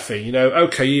necessarily a bad thing. You know,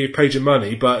 okay, you paid your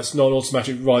money, but it's not an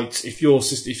automatic right. If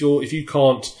you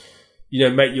can't, you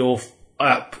know, make your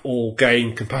app or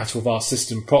game compatible with our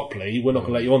system properly, we're not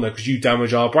going to let you on there because you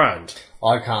damage our brand.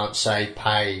 I can't say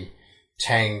pay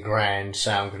 10 grand,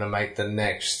 say I'm going to make the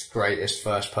next greatest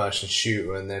first person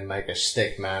shooter and then make a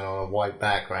stick man on a white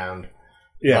background,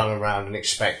 run around and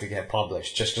expect to get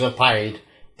published. Just because I paid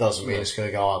doesn't mean it's going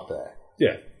to go up there.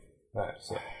 Yeah.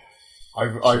 That's it.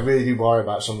 I really do worry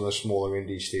about some of the smaller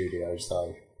indie studios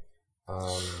though.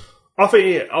 I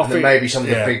think maybe some of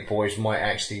the big boys might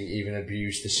actually even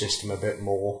abuse the system a bit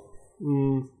more.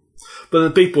 But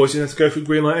the big boys didn't have to go through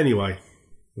Greenlight anyway.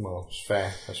 Well, it's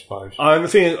fair, I suppose. And the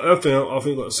thing I think I've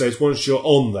got to say is once you're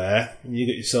on there and you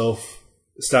get yourself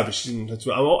established,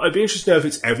 I'd be interested to know if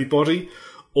it's everybody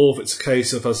or if it's a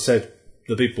case of, as I said,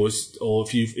 the big boys, or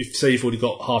if say you've already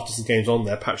got half a dozen games on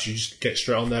there, perhaps you just get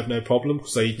straight on there, have no problem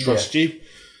because they trust you.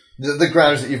 The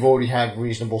grounds that you've already had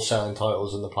reasonable selling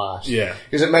titles in the past. Yeah.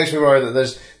 Because it makes me worry that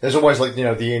there's always like, you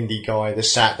know, the indie guy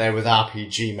that's sat there with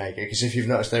RPG Maker. Because if you've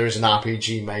noticed, there is an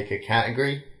RPG Maker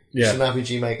category. Yeah. It's an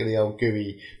RPG Maker, the old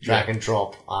GUI drag and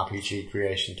drop RPG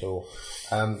creation tool.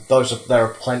 There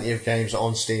are plenty of games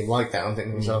on Steam like that. I'm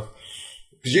thinking to myself,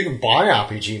 because you can buy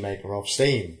RPG Maker off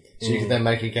Steam. So you can then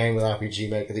make a game with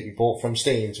RPG Maker that you bought from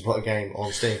Steam to put a game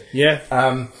on Steam. Yeah.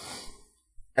 I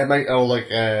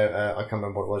can't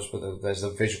remember what it was, but there's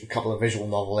a couple of visual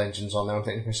novel engines on there. I'm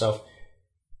thinking to myself,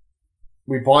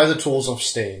 we buy the tools off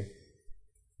Steam,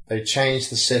 they change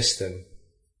the system,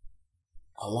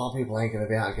 a lot of people ain't going to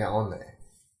be able to get on there.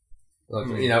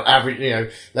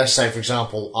 Like, let's say, for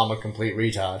example, I'm a complete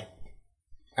retard,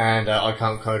 and I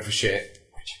can't code for shit.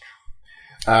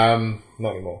 Not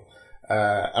anymore.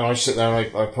 And I sit there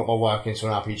and I put my work into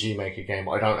an RPG Maker game,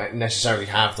 but I don't necessarily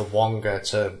have the Wonga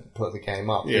to put the game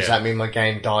up. Does that mean my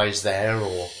game dies there,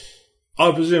 or?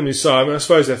 I presume so. I mean, I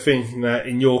suppose they're thinking that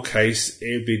in your case,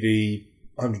 it would be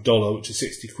the $100, which is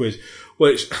 60 quid,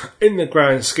 which, in the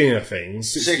grand scheme of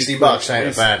things, $60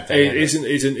 ain't a bad thing. It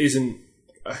isn't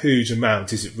a huge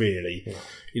amount, is it really? Yeah.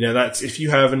 You know, that's, if you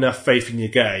have enough faith in your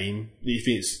game, you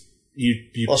think it's,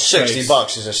 well,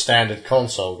 $60 is a standard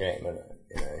console game, isn't it?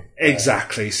 You know,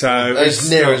 exactly. So as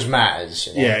near as matters.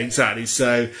 You know? Yeah, exactly.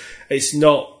 So it's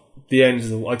not the end of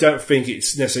the. I don't think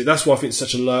it's necessarily. That's why I think it's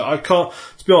such a low. I can't.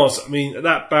 To be honest, I mean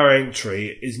that barrier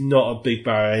entry is not a big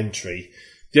barrier entry.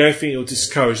 The only thing it will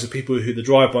discourage the people who the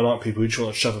drive-by night people who just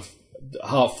want to shove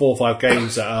 4 or 5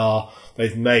 games that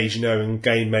they've made, you know, in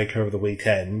Game Maker over the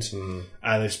weekend, and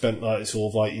they've spent like sort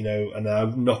of like, you know, and a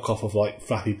knockoff of like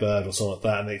Flappy Bird or something like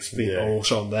that, and they expect all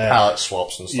shot on there. Palette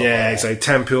swaps and stuff. Yeah, like so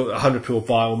 10 people, 100 people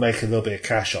buy will make a little bit of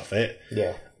cash off it.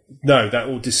 Yeah. No, that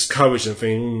will discourage them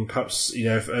thinking, perhaps, you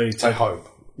know, if only I hope.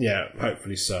 Yeah,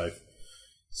 hopefully so.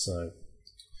 So.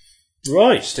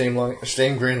 Right. Steam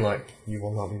Greenlight, you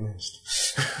will not be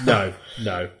missed. No.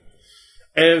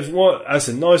 That's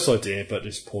a nice idea, but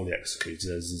it's poorly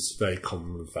executed, as is very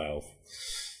common with Valve.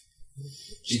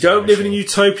 You don't live in a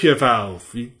utopia, Valve.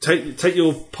 You take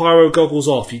your pyro goggles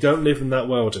off. You don't live in that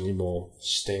world anymore.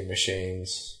 Steam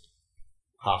machines.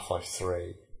 Half-Life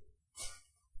 3.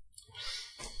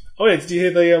 Oh yeah, did you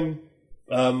hear the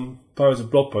Pyro's a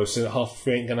blog post saying that Half-Life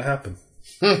 3 ain't going to happen?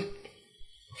 About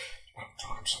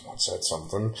time someone said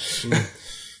something.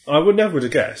 I would never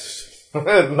have guessed.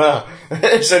 No,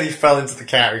 it said he fell into the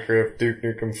category of Duke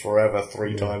Nukem Forever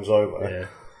 3 times over. Yeah.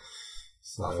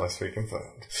 Half-Life 3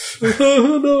 confirmed.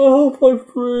 No,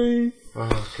 Half-Life 3.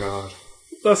 Oh god.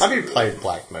 Have you played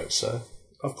Black Mesa?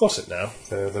 I've got it now.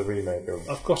 The remake of...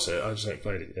 I've got it, I just haven't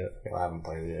played it yet. I haven't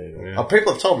played it yet either. Yeah. Oh,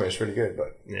 people have told me it's really good,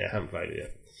 but... Yeah, I haven't played it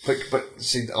yet. But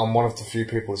see, I'm one of the few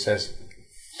people who says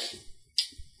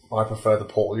I prefer the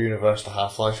Portal universe to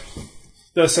Half-Life.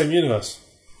 They're the same universe.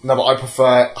 No, but I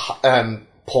prefer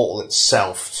Portal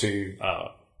itself to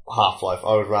Half-Life.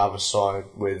 I would rather side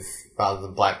with, rather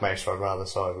than Black Mesa, I'd rather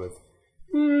side with.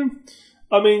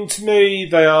 I mean, to me,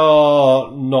 they are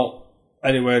not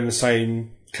anywhere in the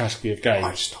same category of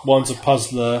games. One's a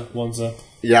puzzler, one's a...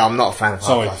 Yeah, I'm not a fan of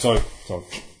Half-Life. Sorry.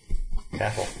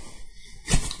 Careful.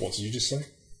 What did you just say?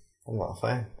 I'm not a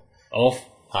fan. Of?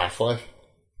 Half-Life.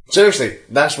 Seriously,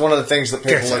 that's one of the things that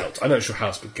people get out. I know it's your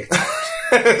house, but get out.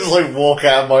 It's like walk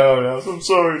out of my own house. I'm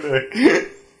sorry, Nick.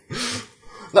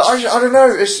 No, I don't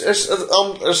know. It's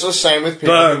the same with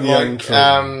people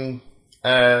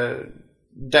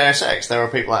Deus Ex. There are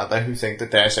people out there who think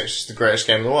that Deus Ex is the greatest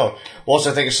game in the world. Whilst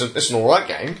I think it's an alright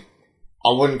game, I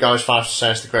wouldn't go as far as to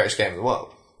say it's the greatest game in the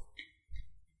world.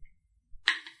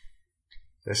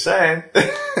 Just saying.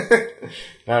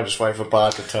 Now I'm just waiting for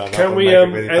Bard to turn up. Can we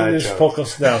end this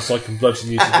podcast now so I can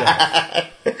bludgeon you to death?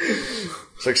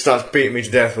 So he starts beating me to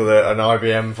death with an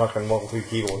IBM fucking Model 2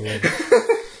 keyboard. Yeah.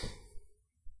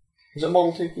 Is it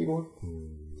Model 2 keyboard?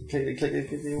 Click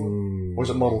keyboard? Or is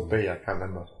it Model B? I can't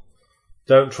remember.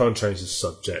 Don't try and change the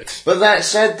subject. But that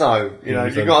said, though,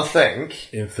 you've got to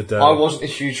think. Infidel. I wasn't a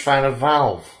huge fan of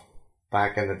Valve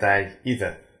back in the day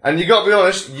either. And you got to be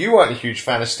honest, you weren't a huge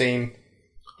fan of Steam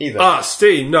either.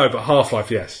 Steam, no, but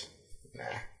Half-Life, yes. Nah.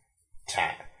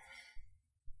 Tat.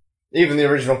 Even the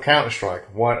original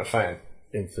Counter-Strike, weren't a fan.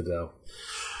 Infidel.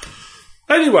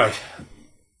 Anyway,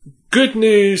 good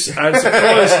news and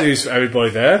surprise news for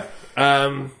everybody there.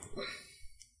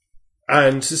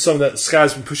 And this is something that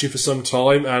Scad's been pushing for some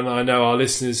time, and I know our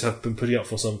listeners have been putting up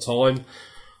for some time.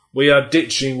 We are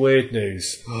ditching weird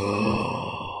news.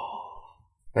 Are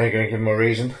you going to give them a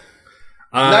reason?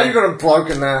 Now you've got them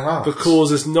broken their hearts. Because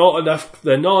there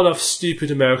are not enough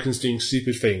stupid Americans doing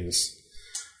stupid things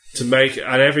to make,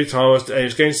 and every time it's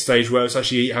getting to a stage where it's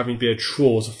actually having to be a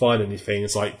chore to find anything.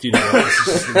 It's like, do you know what, this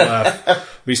is just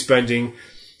worth me spending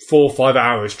 4 or 5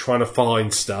 hours trying to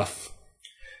find stuff.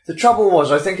 The trouble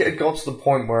was, I think it had got to the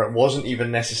point where it wasn't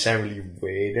even necessarily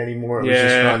weird anymore. It was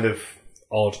just kind of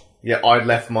odd. Yeah, I'd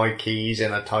left my keys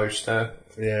in a toaster.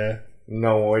 Yeah.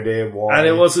 No idea why. And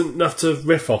it wasn't enough to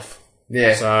riff off.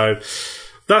 Yeah. So,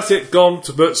 that's it, gone.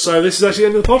 So this is actually the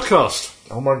end of the podcast.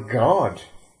 Oh my god.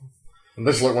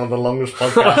 This is like one of the longest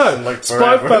podcasts in like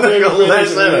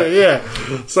forever. Yeah.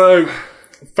 So,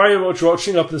 thank you very much for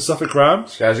watching up in the Suffolk Gram.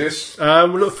 Skazzius.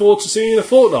 We look forward to seeing you in a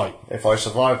fortnight. If I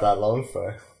survive that long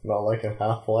for not like a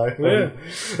halfway. Yeah.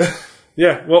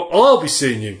 Yeah, well, I'll be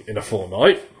seeing you in a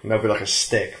fortnight. And there'll be like a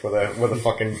stick with a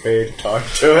fucking beard tied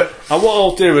to it. And what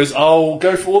I'll do is I'll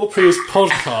go through all the previous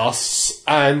podcasts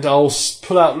and I'll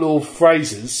pull out little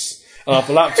phrases. And I have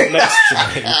the laptop next to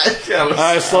me.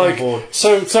 It's like,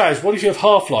 so Taz, what do you think of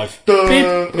Half-Life?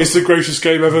 Beep. It's the greatest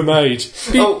game ever made.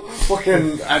 Beep. Oh,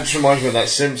 fucking, that just reminds me of that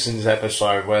Simpsons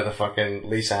episode where the fucking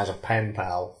Lisa has a pen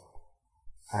pal.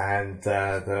 And,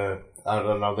 I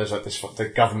don't know, there's like the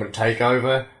government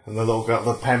takeover, and the little girl,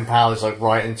 the pen pal is like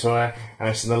right into her, and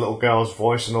it's in the little girl's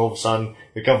voice, and all of a sudden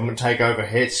the government takeover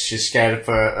hits, she's scared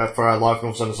for her life, and all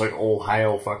of a sudden it's like, all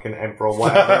hail fucking emperor,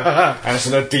 whatever, and it's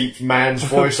in a deep man's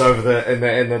voice over in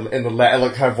the letter,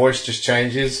 like her voice just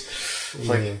changes. It's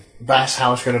like, that's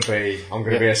how it's gonna be. I'm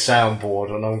gonna be a soundboard,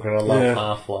 and I'm gonna love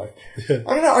Half-Life. I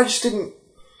don't know,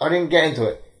 I didn't get into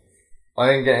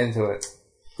it.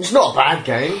 It's not a bad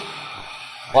game.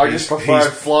 I just prefer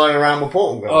flying around with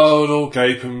portal guns. Oh, Lord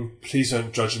Gapem, please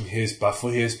don't judge him. He is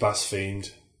Bass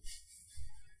Fiend.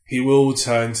 He will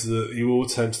turn to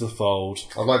the fold.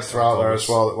 I'd like to throw out there as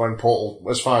well that when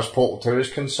as far as Portal 2 is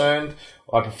concerned,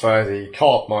 I prefer the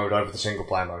co-op mode over the single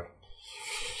player mode.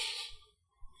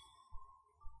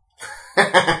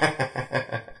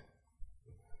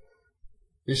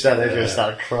 You said they're going to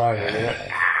start crying,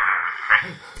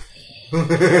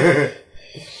 yeah?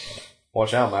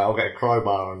 Watch out, mate, I'll get a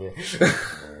crowbar on you.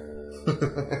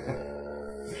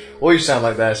 All you sound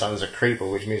like there sounds a creeper,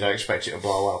 which means I expect you to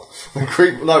blow up.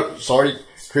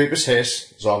 Creepers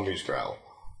hiss, zombies growl.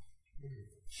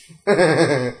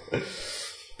 Bless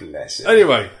it.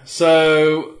 Anyway,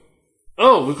 so...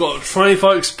 Oh, we've got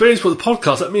 25 experience with the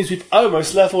podcast. That means we've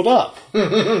almost leveled up.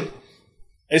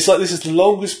 It's like this is the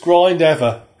longest grind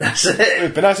ever. That's it.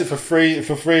 We've been at it for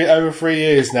over 3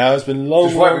 years now. It's been long.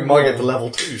 Just wait, we might get to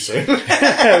level 2 soon.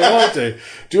 Yeah, we might do.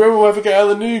 Do you ever get out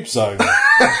of the noob zone?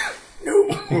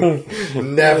 No.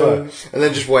 Never. And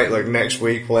then just wait, like next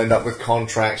week we'll end up with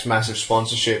contracts, massive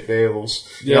sponsorship deals.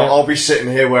 Yeah. You know, I'll be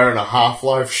sitting here wearing a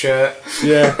Half-Life shirt.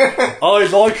 Yeah. I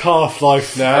like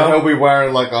Half-Life now. And he'll be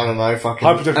wearing like, I don't know, fucking...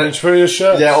 Hyper-Definition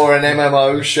shirt. Yeah, or an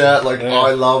MMO shirt, like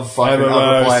I love fucking MMOs,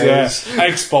 other players. Yeah.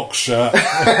 Xbox shirt.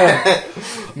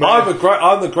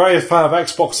 I'm the greatest fan of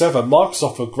Xbox ever.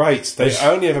 Microsoft are great. They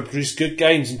only ever produce good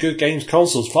games and good games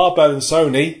consoles, far better than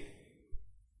Sony.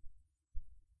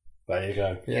 There you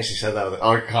go. Yes, you said that.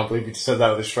 I can't believe you said that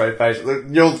with a straight face.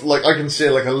 You're like, I can see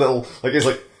like a little, like it's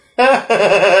like, yeah,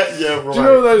 right. Do you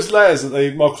know those letters that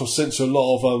Microsoft sent to a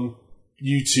lot of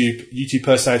YouTube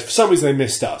personalities? For some reason, they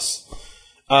missed us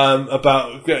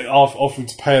about offering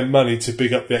to pay them money to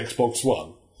big up the Xbox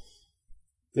One.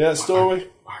 Yeah, that story.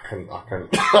 I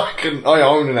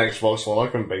own an Xbox One.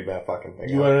 I couldn't beat that fucking thing.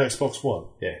 You own an Xbox One?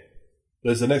 Yeah.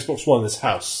 There's an Xbox One in this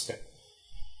house. Yeah.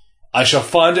 I shall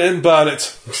find it and burn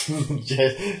it.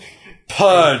 Yeah.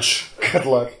 Purge. Good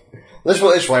luck. Let's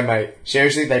put it this way, mate.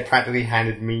 Seriously, they practically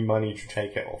handed me money to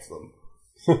take it off them.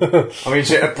 I mean,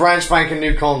 it's a brand spanking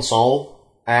new console,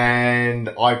 and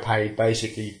I paid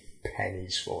basically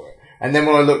pennies for it. And then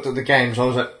when I looked at the games, I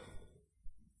was like,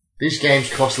 these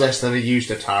games cost less than a used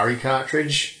Atari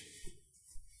cartridge.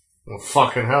 Well,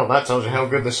 fucking hell, that tells you how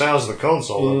good the sales of the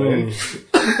console have been.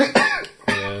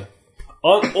 Yeah.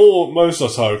 Aren't most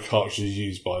Atari cartridges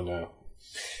used by now?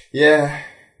 Yeah.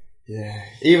 Yeah.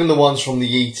 Even the ones from the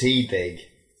E.T. dig.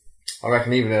 I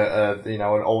reckon even an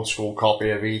old school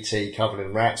copy of E.T. covered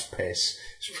in rat's piss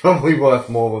is probably worth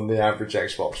more than the average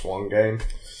Xbox One game.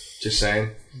 Just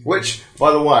saying. Which,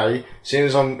 by the way, seeing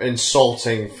as I'm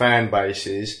insulting fan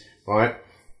bases, right?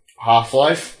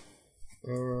 Half-Life?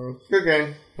 Good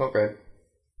game. Not great.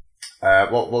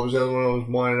 What was the other one I was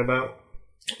whining about?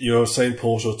 You were saying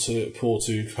Portal 2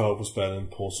 Code was better than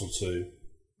Portal 2.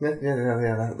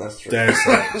 Yeah, that's true. Deus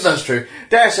Ex. That's true.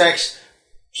 Deus Ex,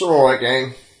 it's an alright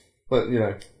game, but,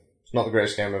 it's not the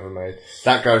greatest game ever made.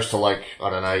 That goes to,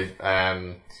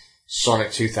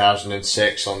 Sonic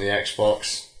 2006 on the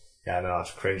Xbox. Yeah, I know,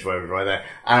 that's cringeworthy right there.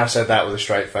 And I said that with a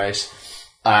straight face.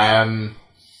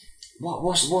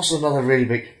 What's another really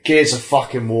big... Gears of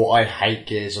fucking War. I hate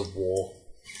Gears of War.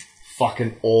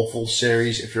 Fucking awful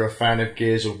series. If you're a fan of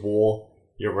Gears of War,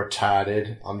 you're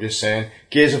retarded. I'm just saying.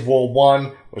 Gears of War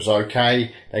 1 was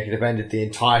okay. They could have ended the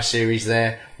entire series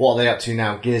there. What are they up to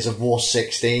now? Gears of War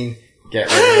 16? Get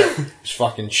rid of it. It's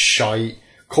fucking shite.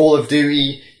 Call of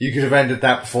Duty, you could have ended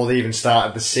that before they even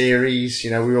started the series.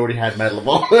 We already had Medal of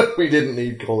Honor. We didn't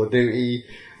need Call of Duty.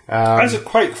 As a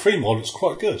Quake 3 mod, it's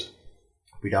quite good.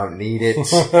 We don't need it.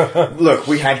 Look,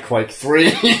 we had Quake 3.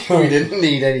 We didn't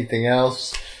need anything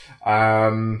else.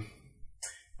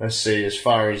 Let's see, as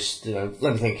far as, let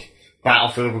me think.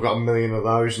 Battlefield, we've got 1 million of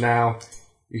those now.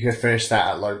 You could have finished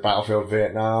that at, Battlefield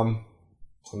Vietnam.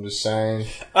 I'm just saying.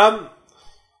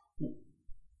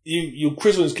 Your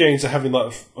Christmas games are having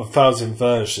 1,000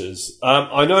 versions.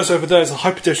 I noticed over there it's a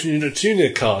Hyper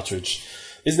Junior cartridge.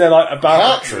 Isn't there a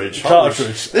cartridge?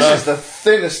 Cartridge. This is the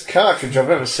thinnest cartridge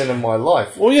I've ever seen in my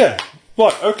life. Well, yeah.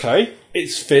 Right, okay.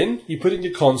 It's thin. You put it in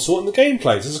your console and the game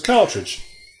plays as a cartridge.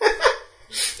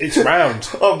 It's round.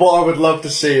 What I would love to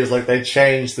see is they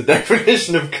change the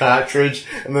definition of cartridge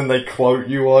and then they quote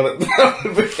you on it. That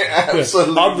would be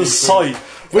absolutely on the site.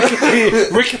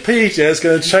 Wikipedia is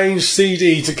going to change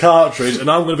CD to cartridge and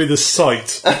I'm going to be the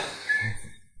site.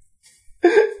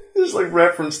 Just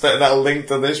reference that link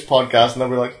to this podcast and they'll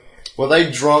be like, were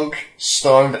they drunk,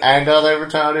 stoned, and are they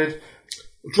retarded?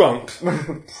 Drunk.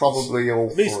 Probably all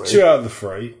three. At least 2 out of the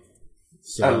 3.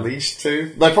 So. At least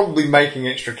 2. They're probably making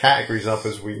extra categories up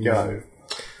as we go.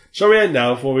 Shall we end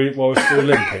now while we're still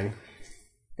limping?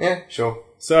 Yeah, sure.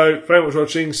 So, very much for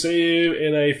watching. See you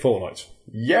in a fortnight.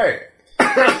 Yeah.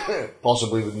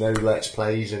 Possibly with no Let's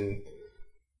Plays and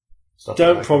stuff.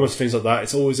 Don't promise things like that.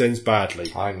 It always ends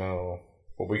badly. I know.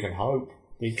 But we can hope.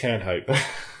 We can hope.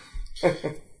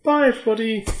 Bye,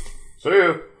 everybody. See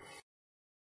you.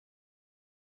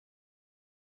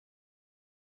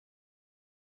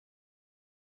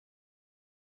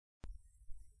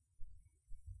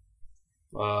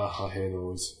 I hear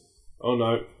noise. Oh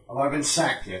no. Have I been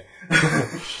sacked yet?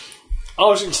 I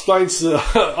was explaining to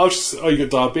you got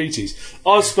diabetes.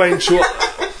 I was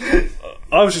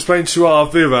explaining to our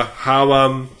viewer how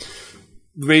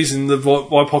the reason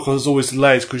why podcast is always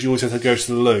delayed is because you always have to go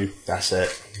to the loo. That's it.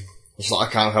 It's I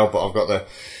can't help it. I've got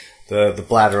the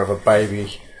bladder of a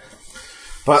baby.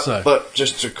 But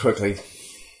just to quickly.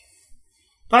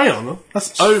 Hang on,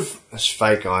 that's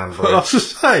fake Iron Brew. I was to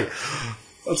say.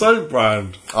 That's own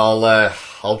brand.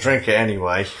 I'll drink it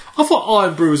anyway. I thought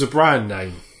Iron Brew was a brand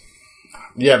name.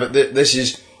 Yeah, but this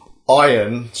is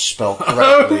iron spelled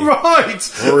correctly. Oh, right.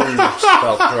 Brew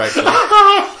spelled correctly.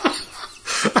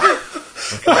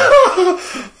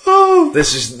 Okay.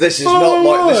 This is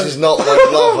not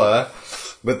like Lover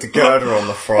with the girder on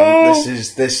the front.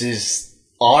 This is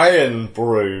Iron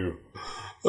Brew.